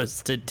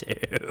supposed to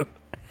do.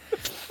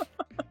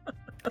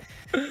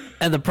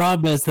 And the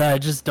problem is that I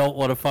just don't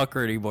want to fuck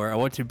her anymore. I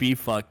want to be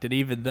fucked, and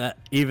even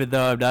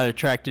though I'm not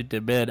attracted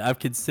to men, I've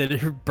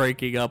considered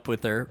breaking up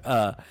with her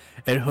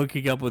and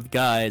hooking up with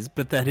guys,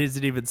 but that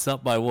isn't even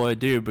something I want to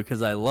do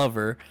because I love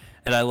her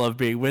and I love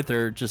being with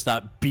her, just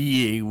not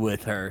being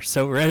with her.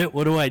 So Reddit,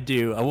 what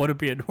do? I want to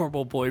be a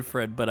normal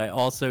boyfriend, but I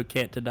also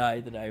can't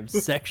deny that I am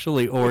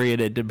sexually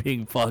oriented to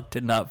being fucked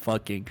and not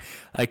fucking.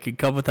 I can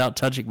come without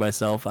touching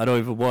myself. I don't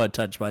even want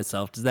to touch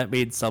myself. Does that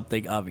mean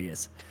something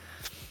obvious?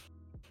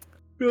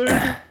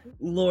 Good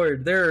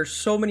Lord, there are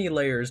so many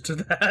layers to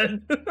that.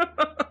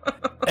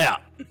 Yeah.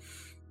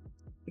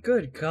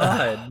 Good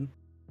God.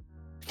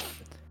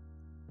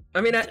 I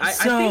mean,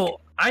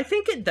 I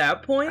think at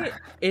that point,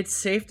 it's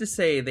safe to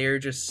say they're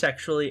just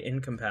sexually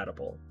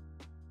incompatible.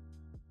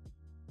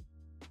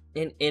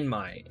 In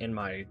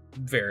my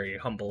very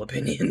humble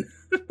opinion.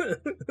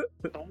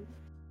 Don't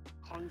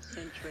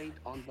concentrate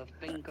on the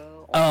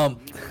finger. I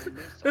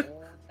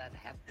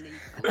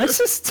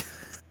just.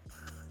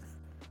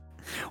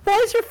 Why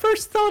is your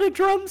first thought a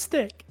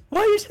drumstick?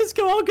 Why don't you just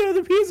I'll go to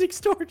the music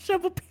store and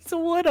shove a piece of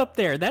wood up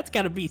there? That's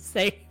gotta be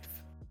safe.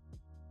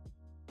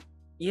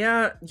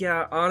 Yeah,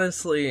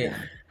 honestly.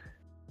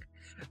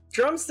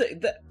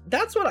 Drumstick,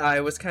 that's what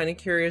I was kind of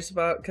curious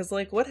about, because,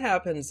 like, what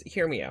happens,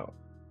 hear me out.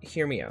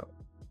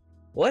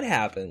 What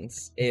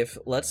happens if,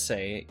 let's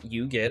say,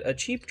 you get a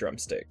cheap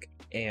drumstick,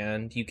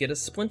 and you get a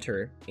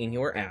splinter in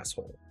your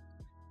asshole?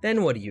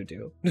 Then what do you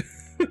do? Well,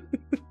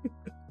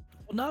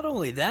 not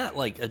only that,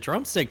 like, a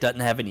drumstick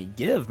doesn't have any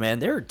give, man.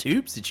 There are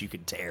tubes that you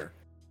can tear.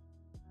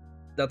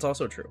 That's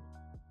also true.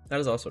 That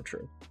is also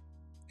true.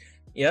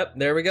 Yep,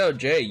 there we go.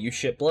 Jay, you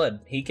shit blood.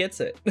 He gets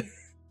it.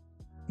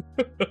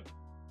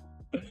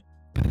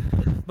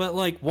 But,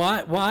 like,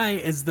 why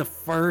is the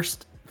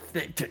first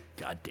thing...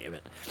 God damn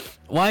it.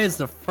 Why is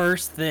the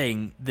first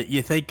thing that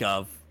you think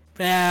of,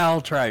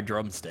 I'll try a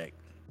drumstick?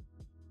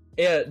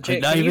 Yeah, Jay,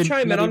 can you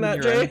chime in on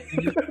that, Jay?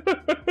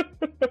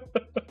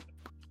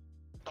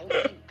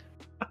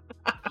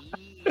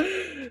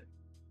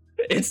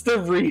 It's the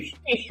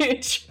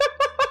reach.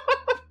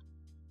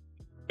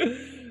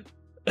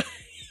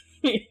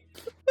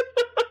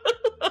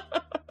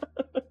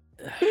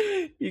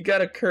 You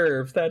got a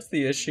curve. That's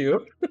the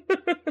issue.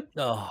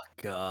 Oh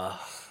god.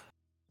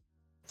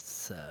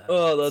 So,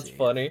 oh, that's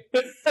funny.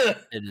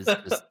 It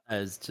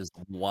is just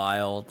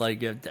wild.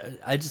 Like,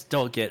 I just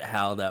don't get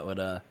how that would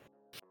how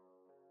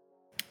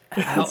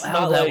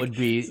that like, would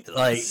be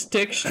like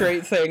stick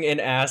straight thing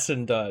in ass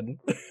and done.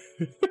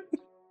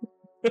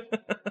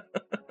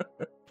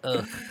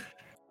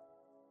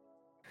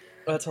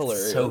 That's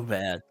hilarious. So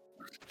bad.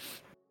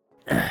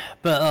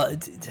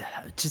 But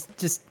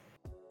just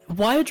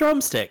why a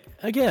drumstick?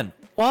 Again,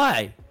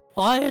 why?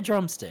 Why a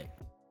drumstick?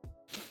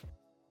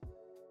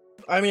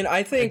 I mean,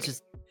 I think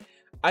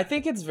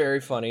it's very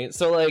funny.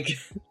 So, like,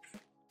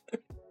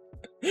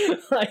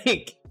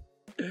 like,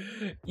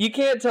 you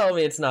can't tell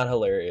me it's not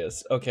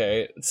hilarious.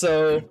 Okay,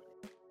 so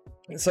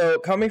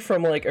coming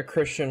from, like, a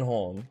Christian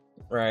home,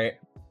 right?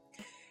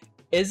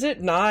 Is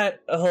it not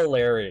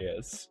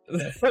hilarious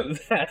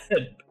that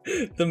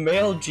the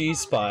male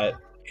G-spot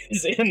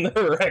is in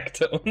the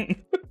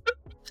rectum?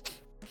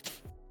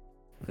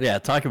 Yeah,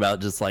 talk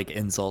about just like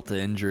insult to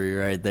injury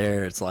right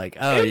there. It's like,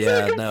 oh it's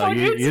yeah, like no,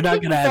 you're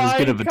not gonna have as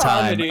good of a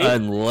time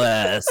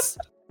unless.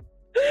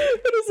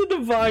 It is a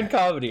divine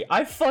comedy.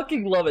 I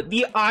fucking love it.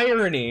 The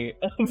irony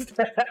of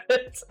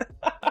that.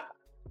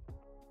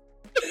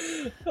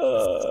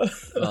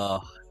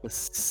 Oh,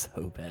 it's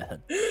so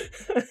bad.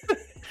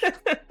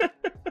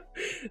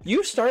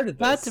 You started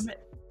this.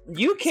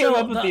 You came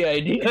up with the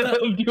idea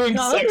of doing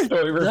sex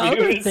toy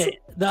reviews.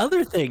 The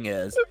other thing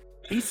is,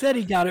 he said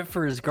he got it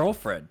for his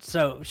girlfriend,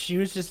 so she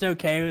was just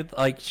okay with,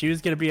 like, she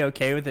was gonna be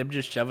okay with him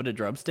just shoving a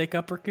drumstick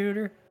up her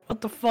cooter. What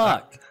the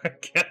fuck? I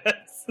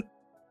guess.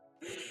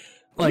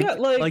 Like, yeah,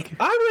 like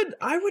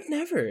I would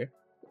never.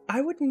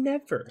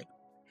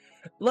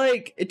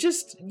 Like, it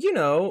just, you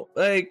know,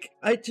 like,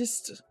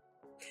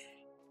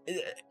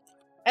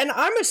 And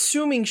I'm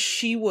assuming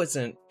she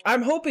wasn't.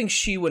 I'm hoping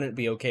she wouldn't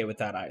be okay with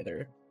that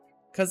either.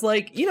 Cause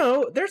like, you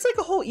know, there's like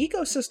a whole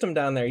ecosystem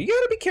down there. You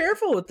gotta be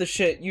careful with the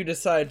shit you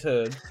decide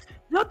to.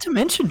 Not to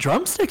mention,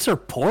 drumsticks are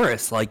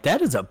porous. Like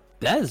that is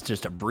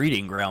just a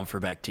breeding ground for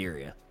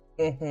bacteria.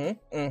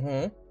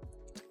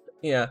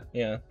 Yeah,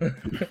 yeah.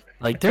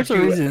 Like there's a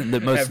You reason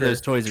that most of ever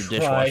those toys are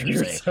tried dishwasher safe.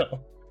 yourself?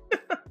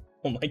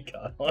 Oh my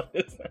god, what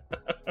is that?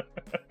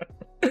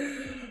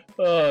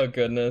 Oh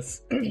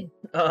goodness.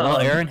 Well,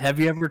 Aaron, have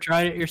you ever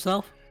tried it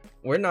yourself?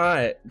 We're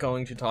not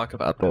going to talk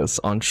about this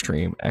on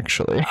stream,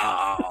 actually.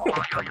 Oh,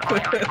 come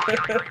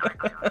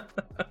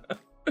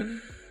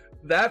on.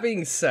 That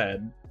being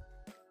said,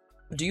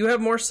 do you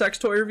have more sex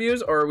toy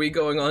reviews, or are we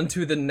going on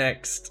to the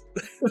next,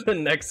 the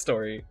next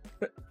story?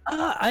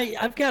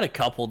 I've got a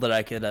couple that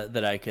I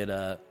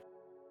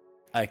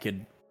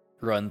could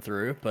run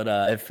through,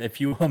 but if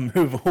you want to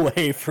move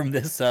away from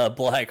this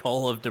black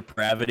hole of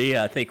depravity,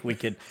 I think we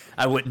could.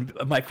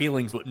 My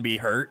feelings wouldn't be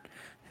hurt.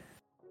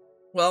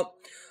 Well,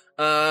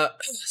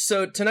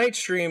 so tonight's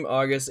stream,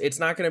 August, it's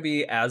not going to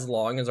be as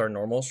long as our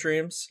normal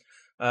streams.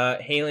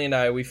 Haley and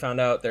I, we found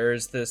out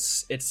there's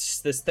this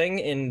thing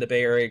in the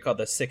Bay Area called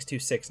the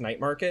 626 Night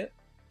Market,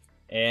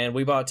 and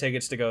we bought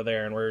tickets to go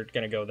there, and we're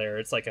going to go there.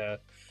 It's like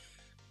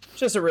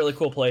just a really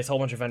cool place. A whole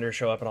bunch of vendors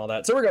show up and all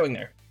that, so we're going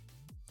there.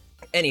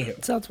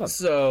 Anywho, Sounds fun.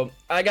 so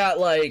I got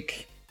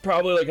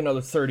probably another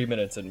 30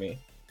 minutes in me,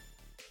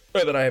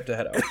 or then I have to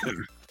head out.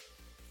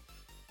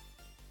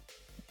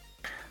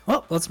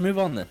 Well, let's move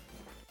on then.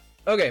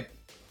 Okay,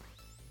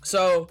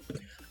 so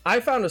I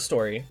found a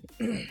story.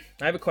 I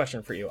have a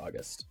question for you,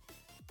 August.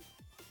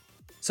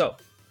 So,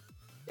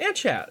 and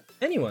chat,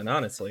 anyone,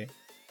 honestly.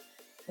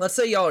 Let's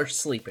say y'all are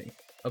sleeping,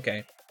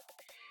 okay?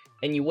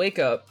 And you wake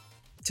up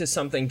to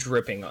something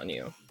dripping on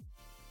you.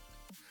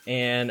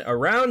 And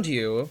around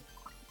you,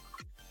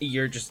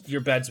 your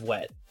bed's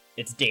wet.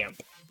 It's damp.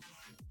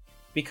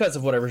 Because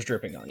of whatever's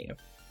dripping on you.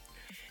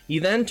 You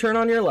then turn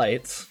on your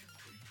lights,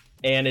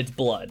 and it's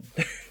blood.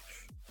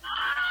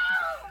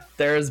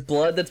 There is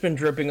blood that's been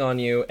dripping on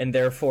you, and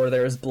therefore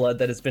there is blood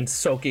that has been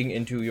soaking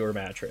into your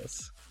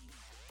mattress.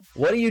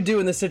 What do you do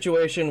in this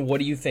situation? What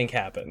do you think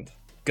happened?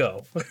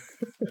 Go.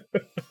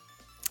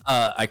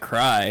 I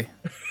cry,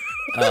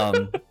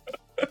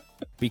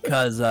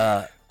 because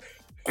the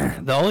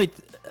only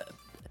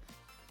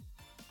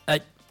I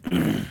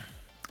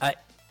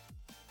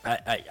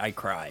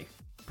cry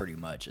pretty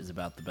much is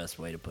about the best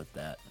way to put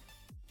that.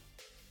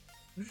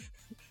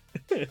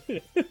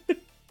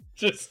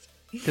 Just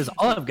Because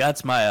all I've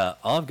got's my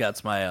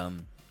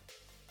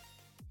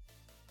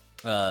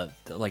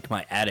like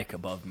my attic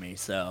above me,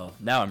 so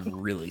now I'm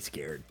really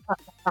scared.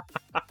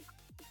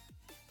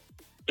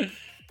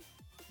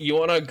 You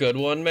want a good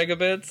one,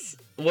 Megabits?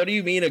 What do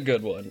you mean a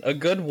good one? A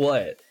good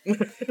what?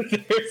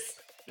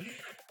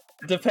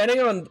 Depending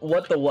on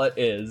what the what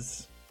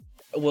is,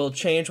 will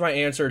change my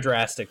answer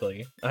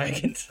drastically. I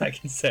can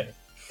say.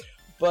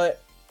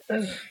 But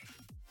a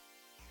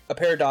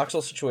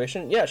paradoxical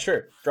situation? Yeah,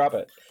 sure. Drop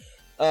it.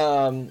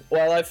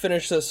 While I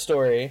finish this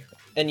story,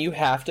 and you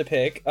have to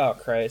pick. Oh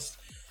Christ!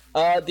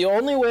 The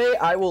only way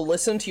I will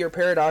listen to your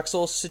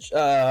paradoxical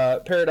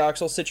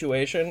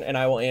situation and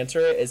I will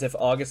answer it is if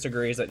August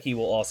agrees that he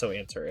will also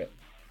answer it.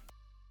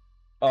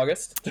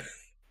 August.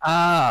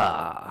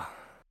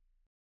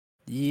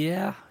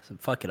 Yeah. So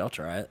fuck it, I'll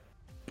try it.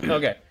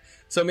 Okay,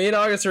 so me and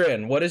August are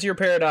in. What is your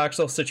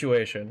paradoxical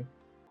situation?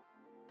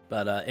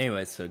 But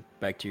anyway, so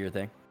back to your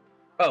thing.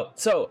 Oh,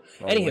 so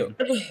While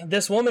anywho,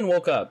 this woman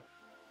woke up.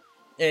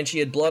 And she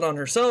had blood on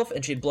herself,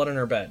 and she had blood on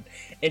her bed.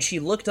 And she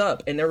looked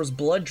up, and there was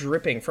blood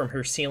dripping from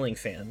her ceiling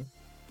fan.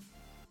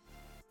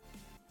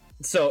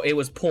 So it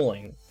was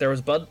pooling. There was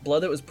blood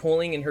that was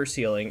pooling in her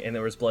ceiling, and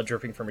there was blood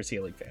dripping from her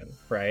ceiling fan,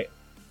 right?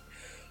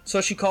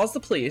 So she calls the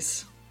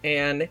police,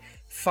 and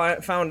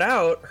found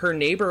out her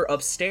neighbor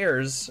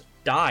upstairs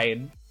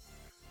died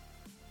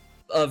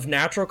of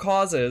natural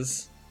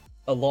causes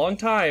a long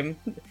time,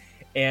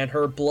 and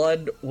her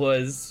blood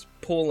was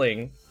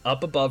pooling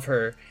up above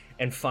her,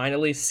 and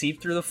finally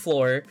seeped through the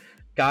floor,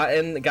 got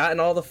in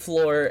all the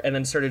floor, and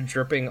then started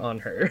dripping on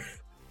her.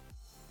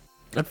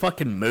 I'd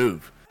fucking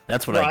move.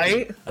 That's what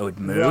Right? I would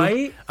move.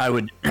 Right? I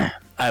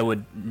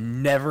would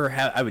never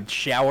have. I would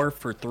shower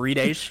for 3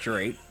 days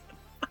straight,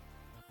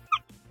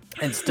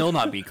 and still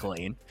not be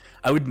clean.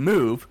 I would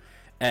move.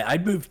 And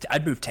I'd move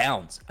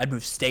towns. I'd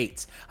move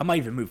states. I might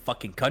even move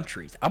fucking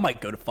countries. I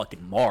might go to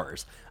fucking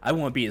Mars. I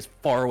want to be as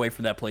far away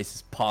from that place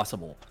as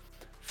possible.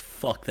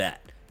 Fuck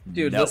that.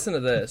 Dude, No. listen to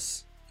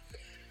this.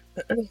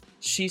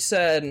 She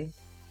said,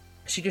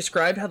 she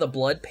described how the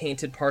blood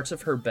painted parts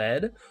of her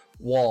bed,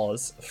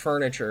 walls,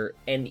 furniture,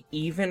 and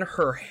even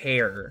her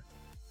hair.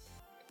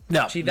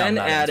 No. She no, then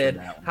not answering added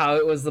that one. how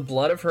it was the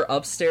blood of her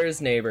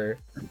upstairs neighbor,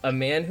 a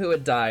man who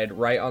had died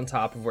right on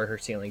top of where her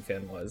ceiling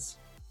fan was.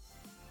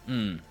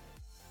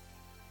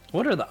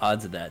 What are the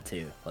odds of that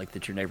too? Like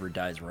that your neighbor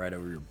dies right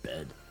over your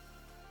bed.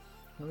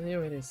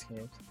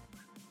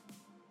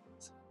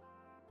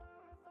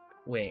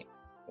 Wait.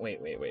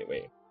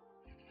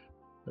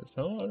 There's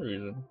no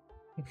reason.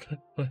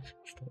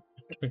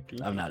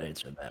 I'm not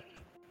answering that.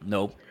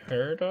 Nope.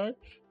 Paradox?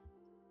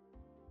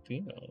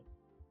 Female.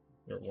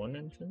 You're 1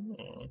 and 2?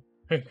 Aw.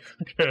 I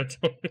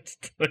told me to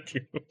tell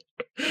you.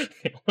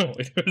 The only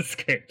way to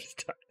escape is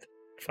to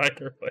find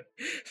your way.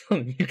 So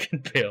you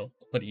can bail.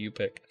 What do you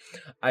pick?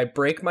 I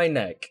break my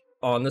neck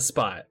on the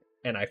spot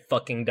and I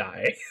fucking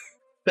die.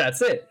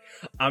 That's it.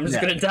 I'm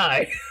just gonna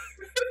die.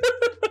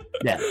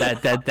 Yeah,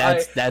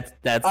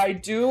 that's I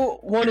do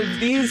one of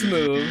these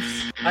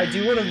moves.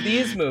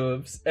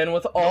 And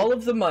with all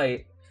of the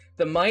might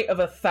of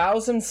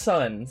 1,000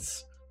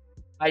 suns,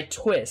 I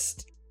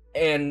twist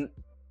and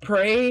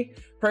pray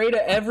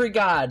to every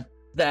god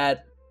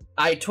that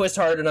I twist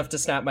hard enough to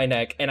snap my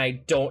neck, and I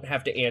don't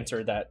have to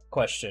answer that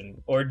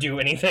question or do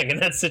anything in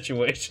that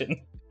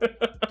situation.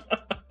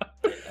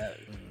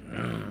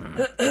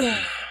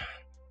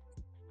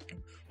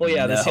 Well,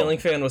 yeah, the No. ceiling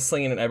fan was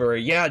slinging it everywhere.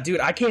 Yeah,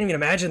 dude, I can't even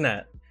imagine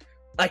that.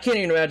 I can't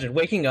even imagine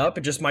waking up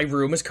and just my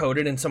room is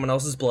coated in someone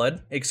else's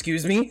blood.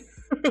 Excuse me?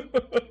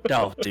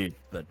 No, dude,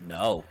 but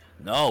no.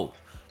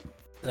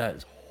 That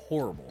is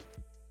horrible.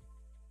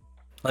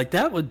 Like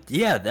that would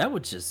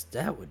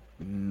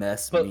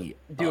mess But, me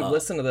dude, up.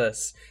 listen to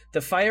this. The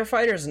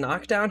firefighters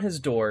knocked down his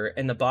door,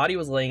 and the body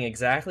was laying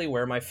exactly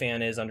where my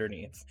fan is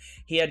underneath.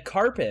 He had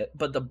carpet,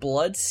 but the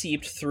blood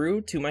seeped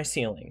through to my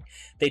ceiling.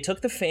 They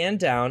took the fan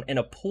down, and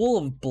a pool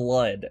of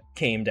blood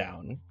came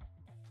down.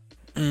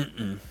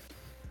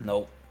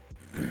 Nope.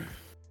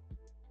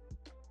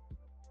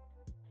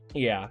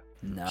 Yeah.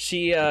 No.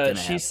 She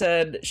happen.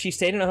 said she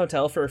stayed in a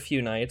hotel for a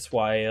few nights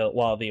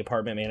while the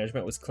apartment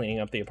management was cleaning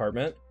up the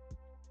apartment,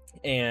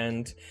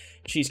 and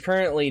she's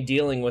currently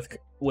dealing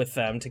with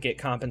them to get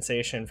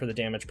compensation for the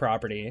damaged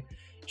property.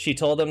 She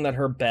told them that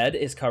her bed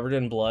is covered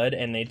in blood,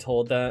 and they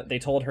told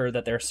her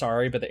that they're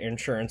sorry, but the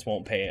insurance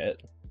won't pay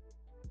it.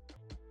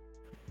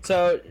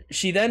 So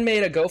she then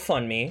made a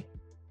GoFundMe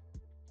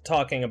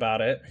talking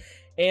about it,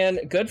 and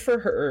good for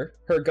her.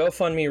 Her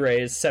GoFundMe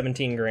raised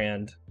 17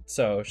 grand.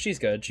 So she's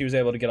good. She was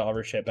able to get all of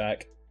her shit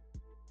back.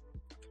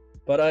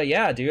 But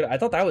yeah, dude, I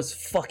thought that was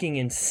fucking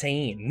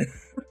insane.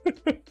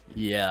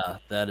 Yeah,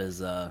 that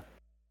is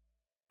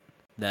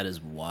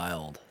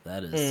wild.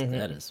 That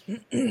is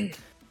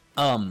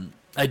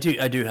I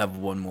do have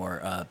one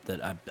more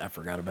that I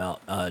forgot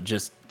about.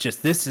 Just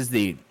this is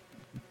the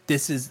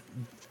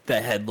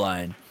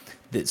headline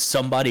that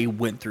somebody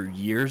went through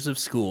years of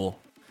school,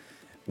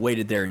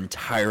 waited their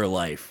entire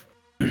life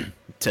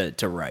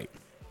to write.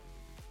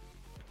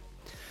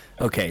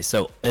 Okay,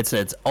 so it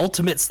says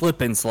ultimate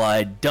slip and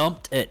slide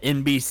dumped at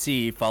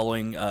NBC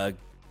following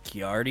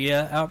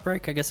Giardia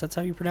outbreak. I guess that's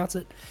how you pronounce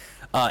it.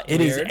 It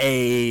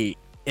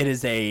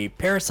is a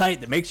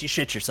parasite that makes you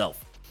shit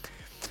yourself.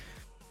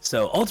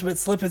 So ultimate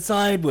slip and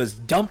slide was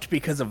dumped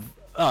because of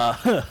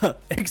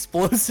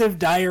explosive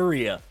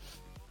diarrhea.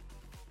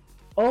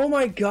 Oh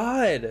my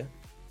god.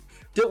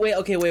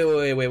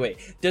 Wait.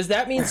 Does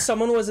that mean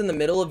someone was in the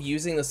middle of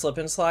using the slip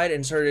and slide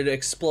and started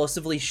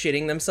explosively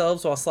shitting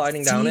themselves while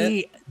sliding down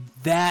it?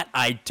 That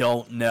I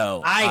don't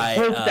know. I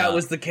hope that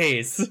was the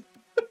case.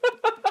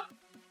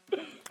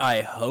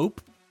 I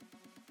hope.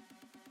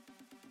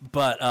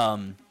 But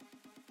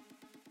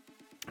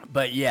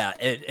yeah,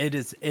 it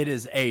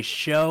is a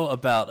show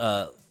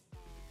about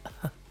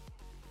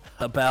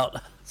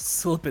about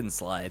slip and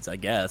slides, I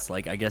guess.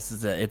 Like, I guess it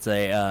says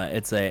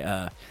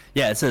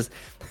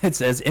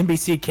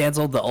NBC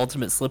canceled the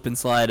ultimate slip and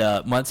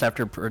slide months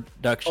after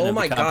production of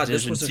the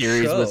competition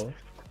series was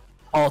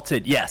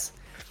halted. Yes.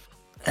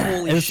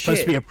 Holy it was shit.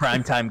 supposed to be a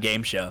primetime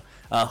game show.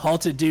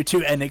 Halted due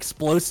to an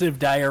explosive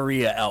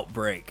diarrhea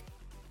outbreak.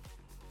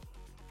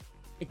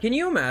 Can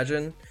you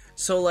imagine?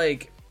 So,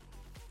 like,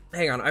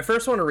 hang on. I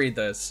first want to read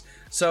this.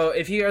 So,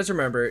 if you guys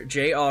remember,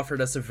 Jay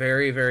offered us a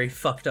very, very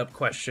fucked up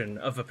question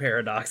of a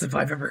paradox, if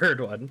I've ever heard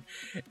one.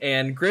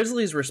 And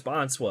Grizzly's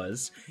response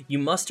was, you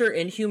muster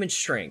inhuman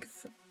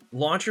strength,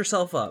 launch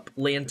yourself up,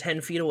 land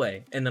 10 feet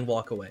away, and then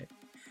walk away.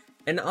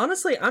 And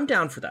honestly, I'm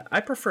down for that.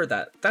 I prefer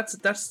that.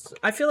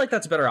 I feel like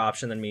that's a better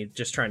option than me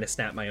just trying to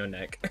snap my own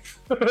neck.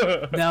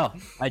 No,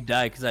 I'd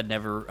die because I'd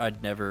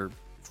never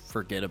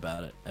forget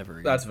about it ever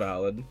again. That's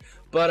valid.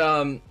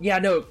 But yeah,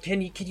 no,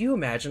 can you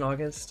imagine,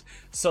 August?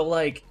 So,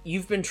 like,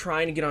 you've been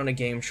trying to get on a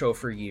game show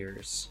for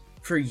years,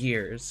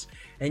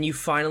 and you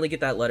finally get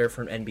that letter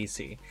from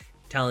NBC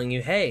telling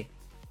you, hey,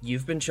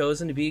 you've been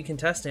chosen to be a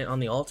contestant on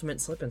the Ultimate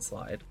Slip and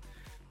Slide,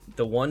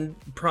 the one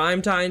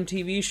primetime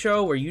TV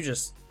show where you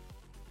just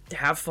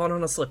have fun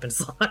on a slip and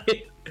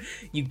slide.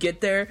 You get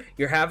there,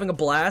 you're having a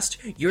blast,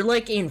 you're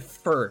like in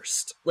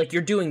first, like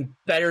you're doing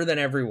better than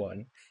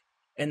everyone,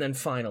 and then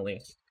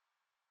finally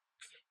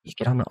you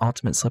get on the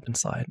ultimate slip and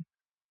slide,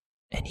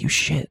 and you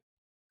shit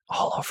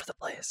all over the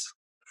place.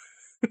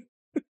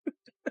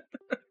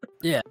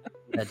 Yeah,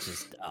 that's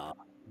just, oh,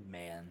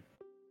 man.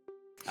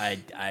 I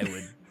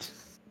would...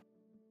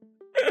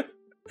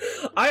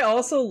 I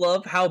also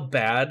love how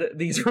bad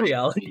these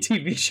reality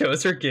TV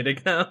shows are getting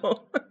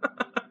now.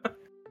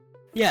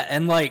 Yeah,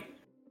 and like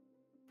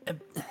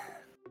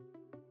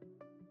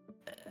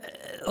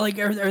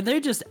are they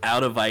just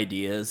out of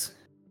ideas?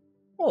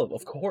 Well,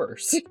 of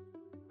course.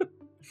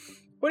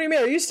 What do you mean?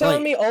 Are you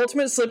telling me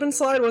Ultimate Slip and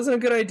Slide wasn't a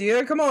good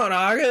idea? Come on,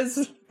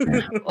 August.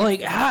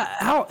 Like,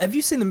 how have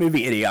you seen the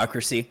movie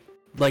Idiocracy?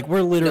 Like,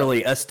 we're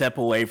literally a step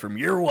away from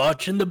you're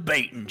watching the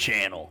Baton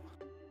channel.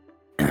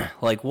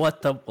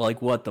 What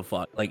the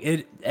fuck? Like,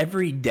 it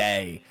every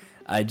day,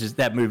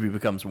 that movie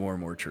becomes more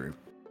and more true.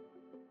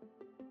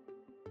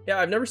 Yeah,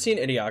 I've never seen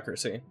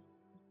Idiocracy.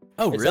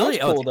 Oh, It really?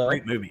 sounds cool, It's a though.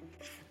 great movie.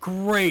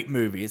 Great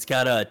movie. It's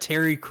got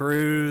Terry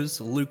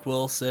Crews, Luke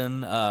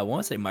Wilson. I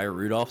want to say Maya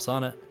Rudolph's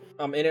on it.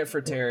 I'm in it for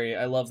Terry.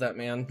 I love that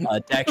man.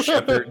 Dax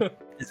Shepard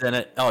is in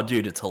it. Oh,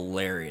 dude, it's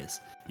hilarious.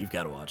 You've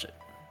got to watch it.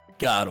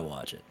 Gotta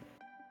watch it.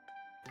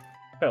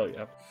 Hell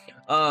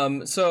yeah.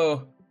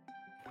 So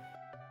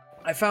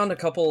I found a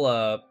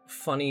couple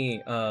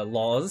funny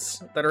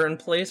laws that are in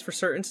place for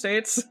certain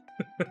states.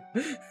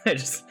 I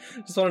just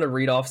wanted to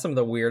read off some of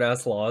the weird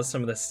ass laws some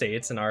of the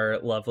states in our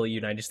lovely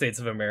United States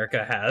of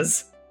America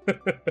has.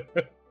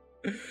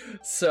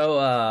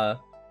 So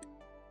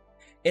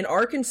in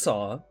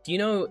Arkansas, do you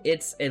know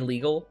it's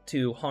illegal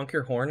to honk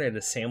your horn at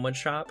a sandwich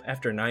shop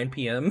after 9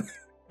 p.m.?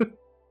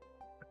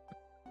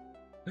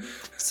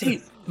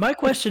 See, my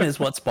question is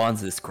what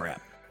spawns this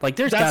crap? Like,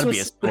 there's That's gotta be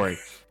a what's- story.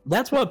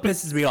 That's what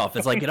pisses me off.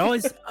 It's like,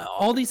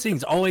 all these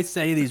things always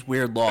say these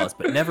weird laws,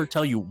 but never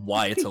tell you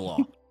why it's a law.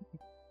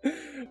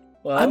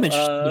 Well, I'm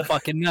interested to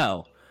fucking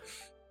know.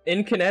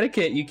 in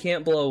Connecticut, you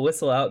can't blow a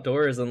whistle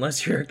outdoors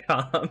unless you're a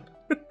cop.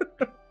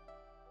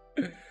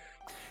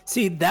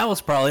 See, that was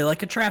probably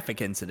like a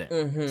traffic incident.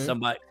 Mhm.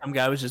 Some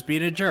guy was just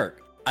being a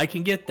jerk. I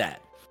can get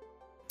that.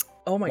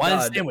 Oh my Why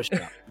god. the sandwich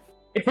shop?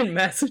 In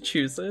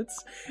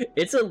Massachusetts,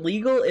 it's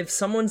illegal if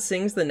someone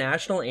sings the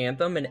national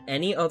anthem in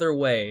any other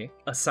way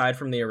aside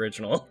from the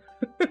original.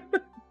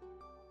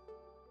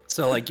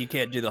 So, like, you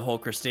can't do the whole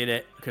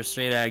Christina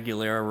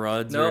Aguilera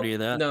runs or any of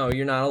that? No,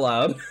 you're not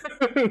allowed.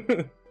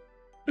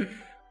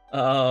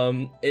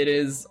 It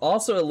is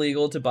also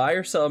illegal to buy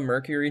or sell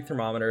mercury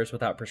thermometers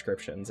without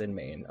prescriptions in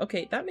Maine.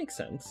 Okay, that makes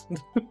sense.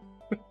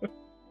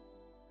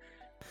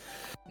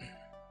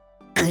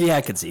 Yeah,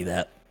 I could see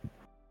that.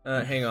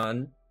 Hang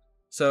on.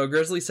 So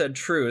Grizzly said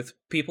truth.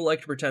 People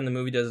like to pretend the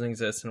movie doesn't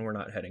exist and we're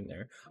not heading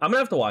there. I'm gonna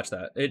have to watch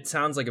that. It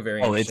sounds like a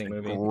very Oh, it's a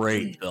interesting movie.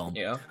 great film.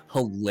 Yeah.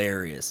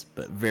 Hilarious,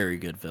 but very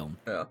good film.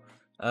 Yeah.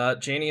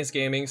 Janius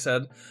Gaming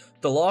said,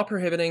 the law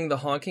prohibiting the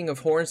honking of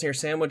horns near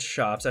sandwich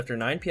shops after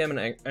 9 p.m.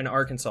 in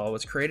Arkansas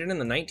was created in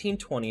the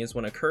 1920s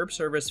when a curb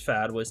service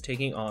fad was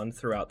taking on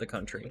throughout the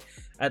country.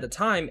 At the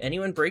time,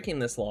 anyone breaking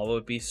this law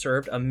would be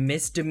served a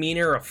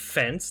misdemeanor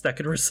offense that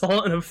could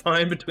result in a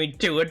fine between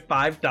 $2 and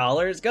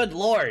 $5. Good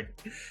lord!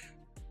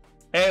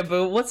 Hey,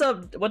 boo, what's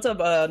up? What's up,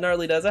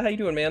 Gnarly Deza? How you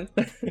doing, man?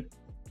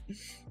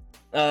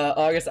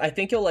 August, I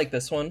think you'll like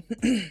this one.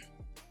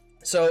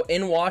 So,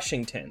 in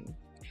Washington,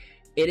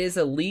 it is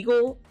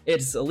illegal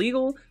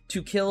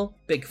to kill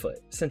Bigfoot,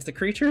 since the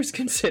creature is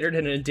considered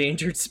an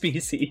endangered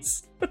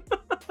species.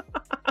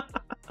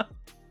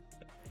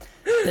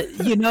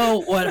 You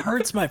know what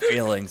hurts my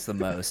feelings the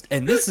most,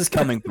 and this is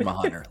coming from a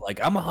hunter. Like,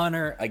 I'm a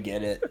hunter, I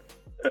get it.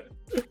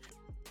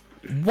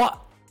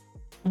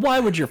 Why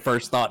would your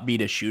first thought be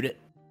to shoot it?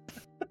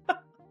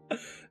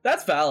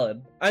 That's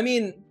valid. I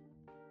mean,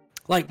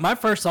 Like, my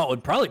first thought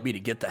would probably be to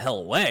get the hell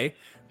away,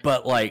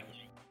 but like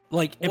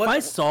if What- I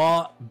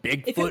saw if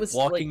it Bigfoot was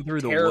walking like,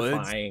 through the woods,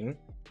 terrifying,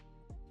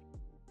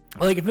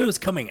 like if it was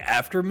coming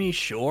after me,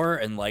 sure,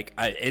 and like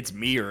it's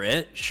me or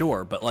it,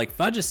 sure, but like if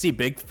I just see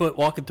Bigfoot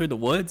walking through the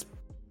woods,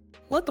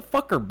 let the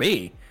fucker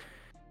be.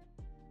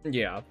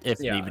 yeah, If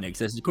yeah. it even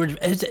exists. Speaking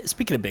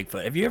of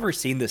Bigfoot, have you ever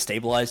seen the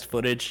stabilized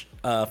footage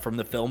from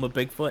the film of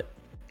Bigfoot?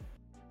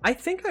 I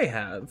think I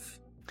have.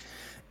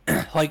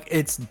 Like,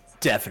 it's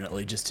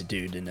definitely just a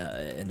dude in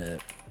a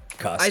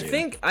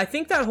costume. I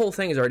think that whole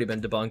thing has already been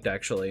debunked.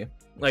 Actually,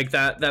 like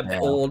that Yeah.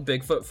 old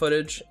Bigfoot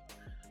footage.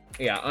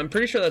 Yeah, I'm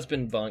pretty sure that's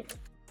been debunked.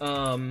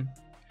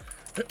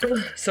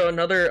 So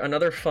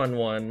another fun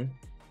one.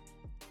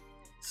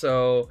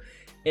 So,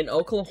 in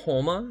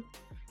Oklahoma,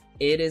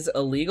 it is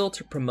illegal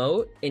to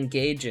promote,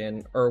 engage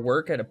in, or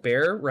work at a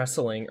bear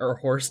wrestling or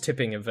horse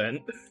tipping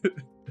event.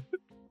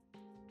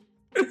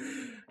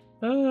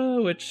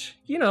 Which,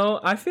 you know,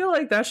 I feel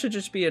like that should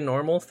just be a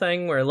normal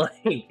thing where,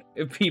 like,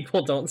 if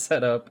people don't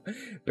set up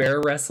bear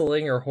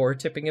wrestling or horse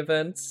tipping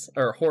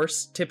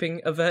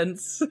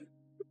events.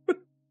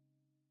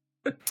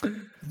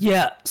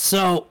 Yeah,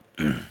 so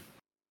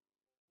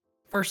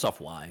first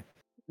off, why?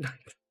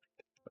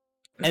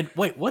 And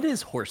wait, what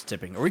is horse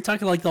tipping? Are we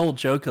talking like the old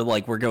joke of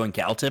like we're going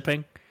cow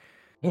tipping?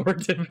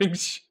 Horse tipping.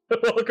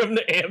 Welcome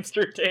to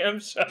Amsterdam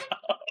Show.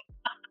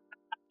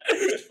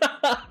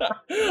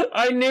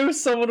 I knew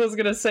someone was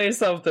gonna say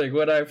something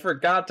when I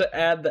forgot to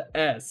add the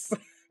S.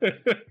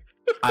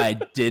 I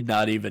did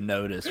not even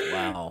notice.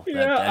 Wow,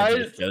 Yeah, that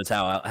just shows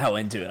how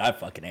into it I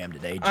fucking am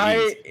today.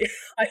 Jeez.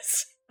 I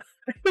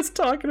was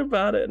talking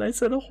about it and I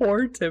said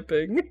whore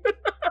tipping.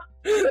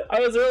 I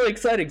was really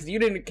excited because you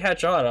didn't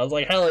catch on. I was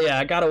like, hell yeah,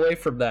 I got away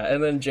from that.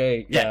 And then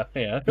Jay, yeah.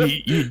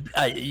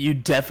 You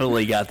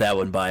definitely got that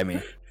one by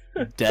me.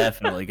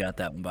 Definitely got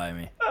that one by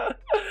me.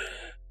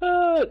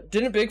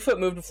 Didn't Bigfoot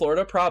move to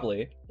Florida?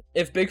 Probably.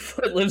 If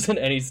Bigfoot lives in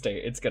any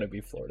state, it's gonna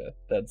be Florida.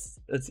 That's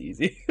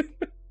easy.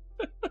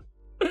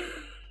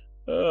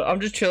 I'm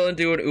just chilling,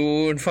 doing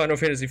ooh and Final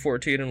Fantasy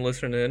 14 and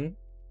listening in.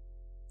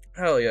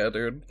 Hell yeah,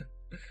 dude.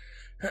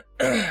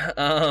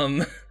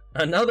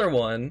 Another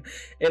one.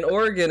 In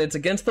Oregon, it's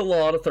against the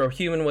law to throw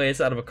human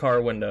waste out of a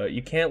car window.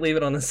 You can't leave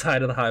it on the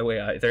side of the highway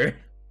either.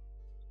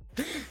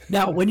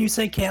 Now, when you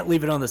say can't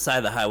leave it on the side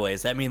of the highway,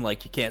 does that mean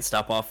like you can't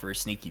stop off for a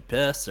sneaky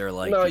piss, or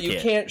like No, you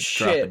can't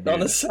drop a shit on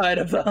the dude? side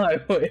of the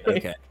highway.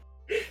 Okay.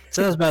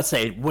 So I was about to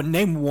say,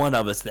 name one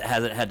of us that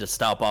hasn't had to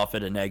stop off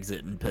at an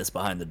exit and piss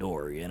behind the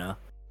door. You know,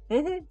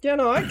 Yeah,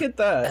 no, I get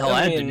that. hell,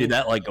 I had to mean, do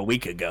that like a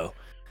week ago.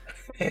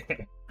 Of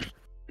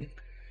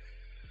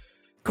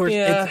course,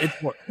 Yeah.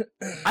 it's more,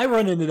 I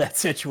run into that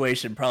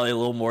situation probably a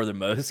little more than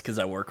most because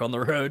I work on the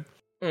road.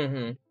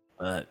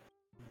 But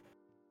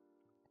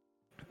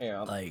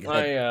Yeah. like,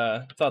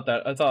 I thought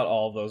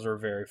all of those were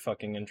very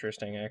fucking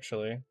interesting,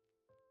 actually.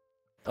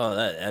 oh,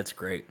 that's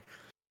great.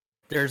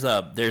 There's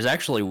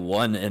actually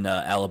one in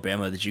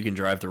Alabama that you can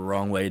drive the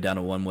wrong way down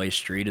a one-way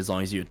street as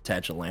long as you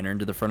attach a lantern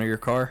to the front of your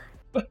car.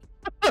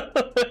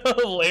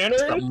 Lantern?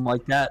 Something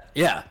like that.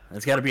 Yeah,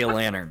 it's got to be a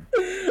lantern.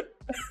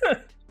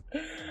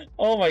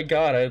 Oh my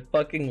god, I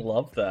fucking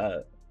love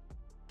that.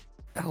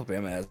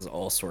 Alabama has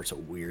all sorts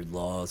of weird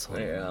laws.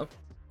 Yeah.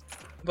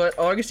 But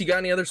August, you got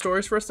any other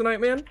stories for us tonight,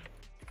 man?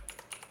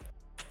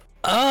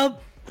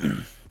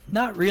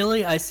 Not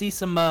really. I see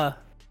some. I'm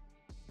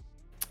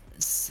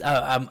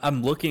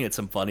looking at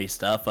some funny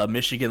stuff. A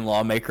Michigan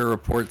lawmaker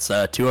reports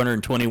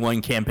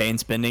 $221 campaign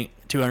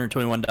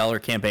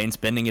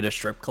spending at a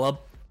strip club.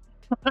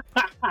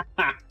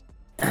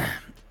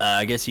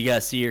 I guess you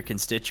guys see your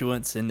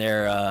constituents in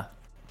their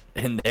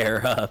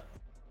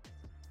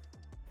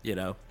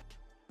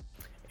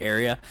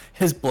area.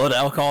 His blood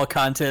alcohol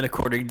content,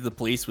 according to the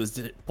police, was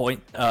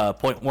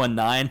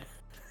 0.19.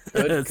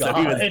 Good So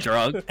he God. was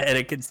drunk at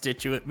a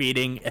constituent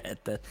meeting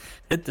at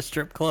the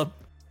strip club,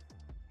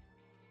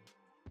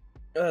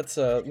 That's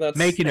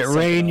making it that's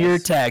rain something your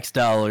else. tax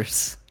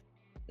dollars.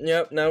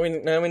 Yep, now we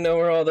know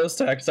where all those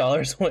tax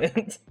dollars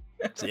went.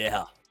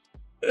 Yeah.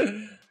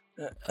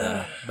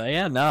 But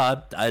yeah,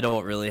 no, I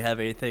don't really have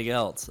anything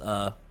else.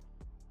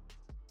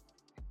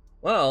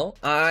 Well,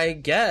 I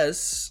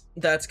guess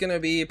that's gonna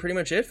be pretty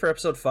much it for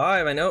episode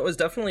 5. I know it was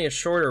definitely a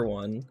shorter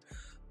one,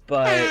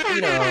 but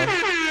you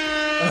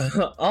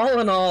know, all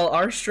in all,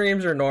 our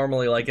streams are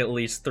normally like at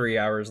least 3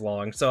 hours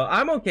long, so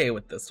I'm okay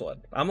with this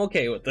one.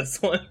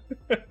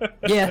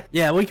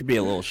 yeah, we could be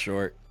a little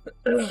short.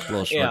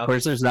 Yeah. Of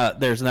course, there's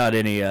not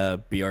any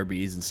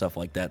BRBs and stuff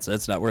like that, so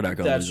we're not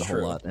going to That's lose a true.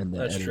 whole lot in the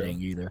That's true.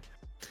 editing either.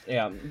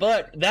 Yeah,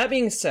 but that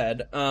being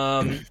said,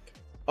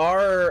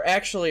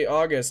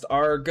 August,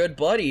 our good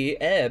buddy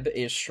Eb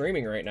is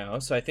streaming right now,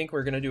 so I think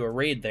we're gonna do a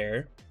raid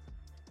there.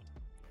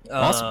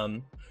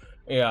 Awesome.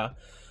 Yeah.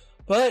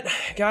 But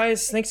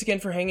guys, thanks again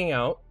for hanging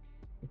out.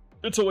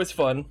 It's always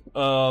fun.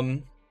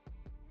 I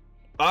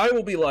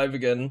will be live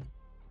again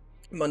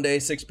Monday,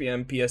 6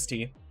 p.m. PST,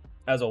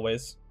 as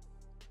always.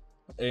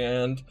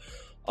 And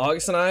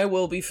August and I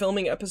will be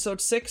filming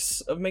episode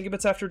 6 of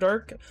Megabits After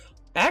Dark.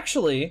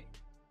 Actually,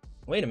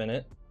 wait a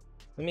minute.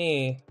 Let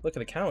me look at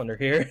the calendar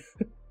here.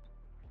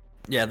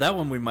 Yeah, that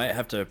one we might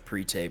have to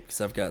pre-tape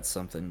because I've got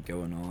something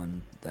going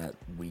on that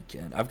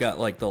weekend. I've got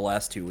like the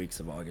last 2 weeks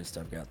of August.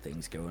 I've got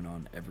things going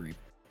on every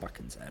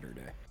fucking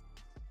Saturday.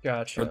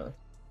 Gotcha.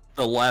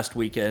 The last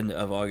weekend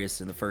of August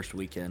and the first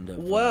weekend of.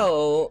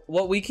 Well,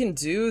 what we can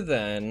do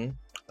then.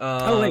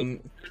 Oh,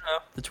 wait.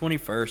 The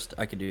 21st,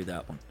 I could do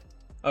that one.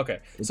 Okay,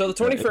 so the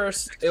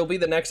 21st, it'll be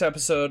the next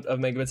episode of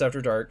Megabits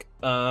After Dark.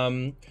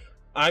 I'm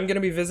gonna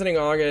be visiting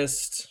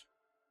August,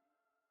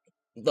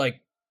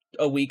 like,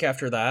 a week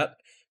after that,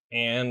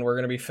 and we're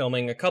gonna be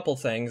filming a couple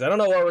things. I don't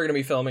know what we're gonna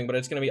be filming, but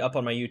it's gonna be up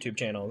on my YouTube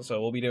channel,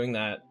 so we'll be doing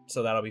that,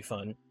 so that'll be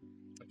fun.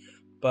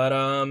 But,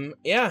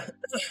 yeah,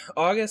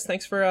 August,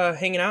 thanks for,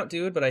 hanging out,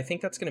 dude, but I think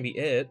that's gonna be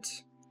it.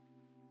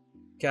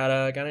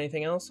 Got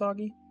anything else,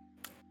 Augie?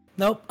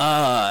 Nope.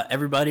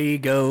 Everybody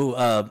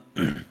go,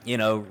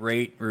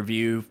 rate,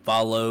 review,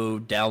 follow,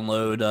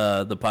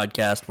 download the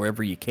podcast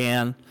wherever you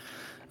can.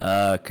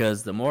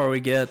 Because the more we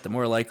get, the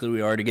more likely we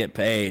are to get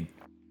paid.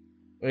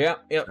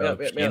 Yep.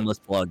 Shameless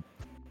plug.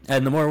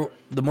 And the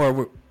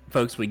more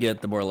folks we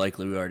get, the more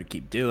likely we are to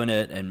keep doing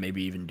it, and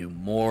maybe even do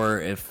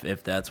more if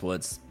that's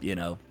what's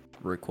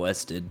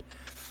requested.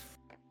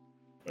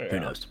 Who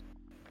knows?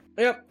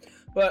 Yep.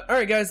 But all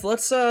right, guys,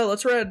 let's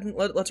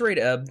raid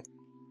Eb.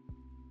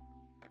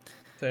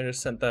 So I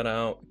just sent that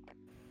out.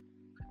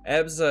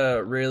 Eb's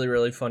a really,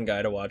 really fun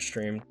guy to watch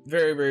stream.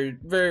 Very, very,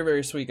 very,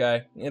 very sweet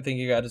guy. I think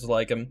you guys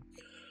like him.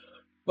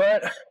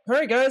 But,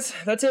 alright guys,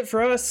 that's it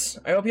for us.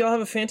 I hope you all have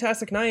a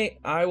fantastic night.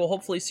 I will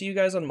hopefully see you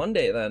guys on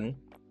Monday then.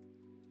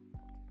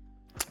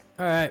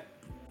 Alright.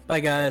 Bye,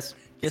 guys.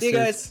 See you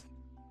guys.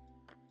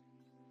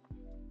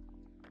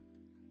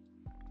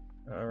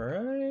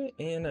 Alright,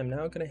 and I'm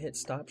now gonna hit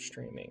stop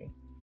streaming.